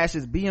previously crashed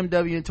his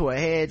BMW into a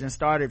hedge and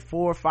started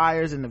 4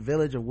 fires in the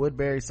village of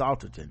Woodbury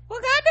Salterton. Well,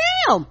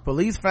 goddamn!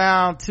 Police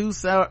found 2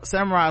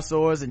 samurai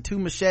swords and 2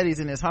 machetes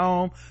in his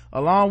home,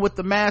 along with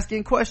the mask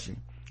in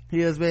question.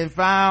 He has been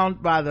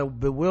found by the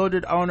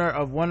bewildered owner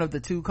of one of the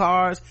 2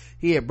 cars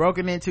he had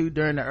broken into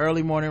during the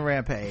early morning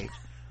rampage.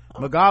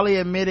 McCauley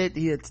admitted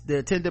the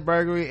attempted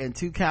burglary and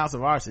 2 counts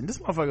of arson. This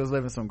motherfucker was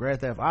living some Grand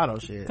Theft Auto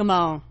shit. Come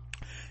on.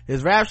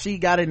 His rap sheet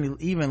got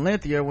even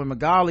lengthier when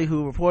McCauley,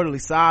 who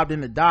reportedly sobbed in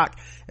the dock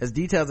as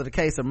details of the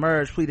case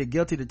emerged, pleaded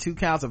guilty to 2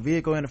 counts of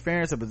vehicle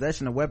interference and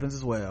possession of weapons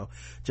as well.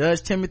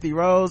 Judge Timothy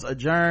Rose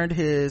adjourned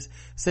his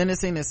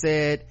sentencing and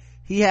said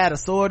he had a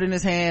sword in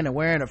his hand and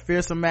wearing a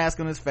fearsome mask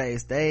on his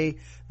face. The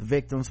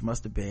victims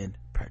must have been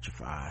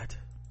petrified.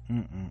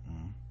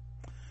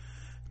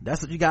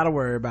 That's what you gotta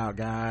worry about,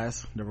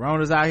 guys. The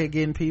Rona's out here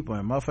getting people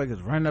and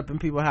motherfuckers running up in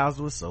people's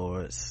houses with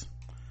swords.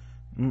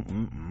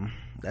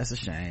 That's a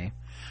shame.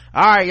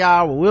 All right,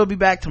 y'all. Well, we'll be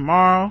back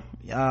tomorrow.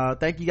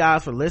 Thank you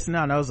guys for listening.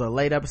 I know it's a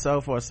late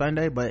episode for a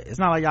Sunday, but it's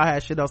not like y'all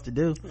had shit else to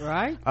do.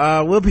 Right.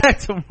 We'll be back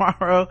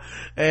tomorrow,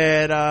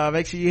 and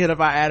make sure you hit up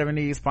our Adam and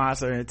Eve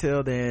sponsor.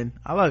 Until then,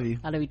 I love you.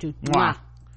 I love you too. Mwah.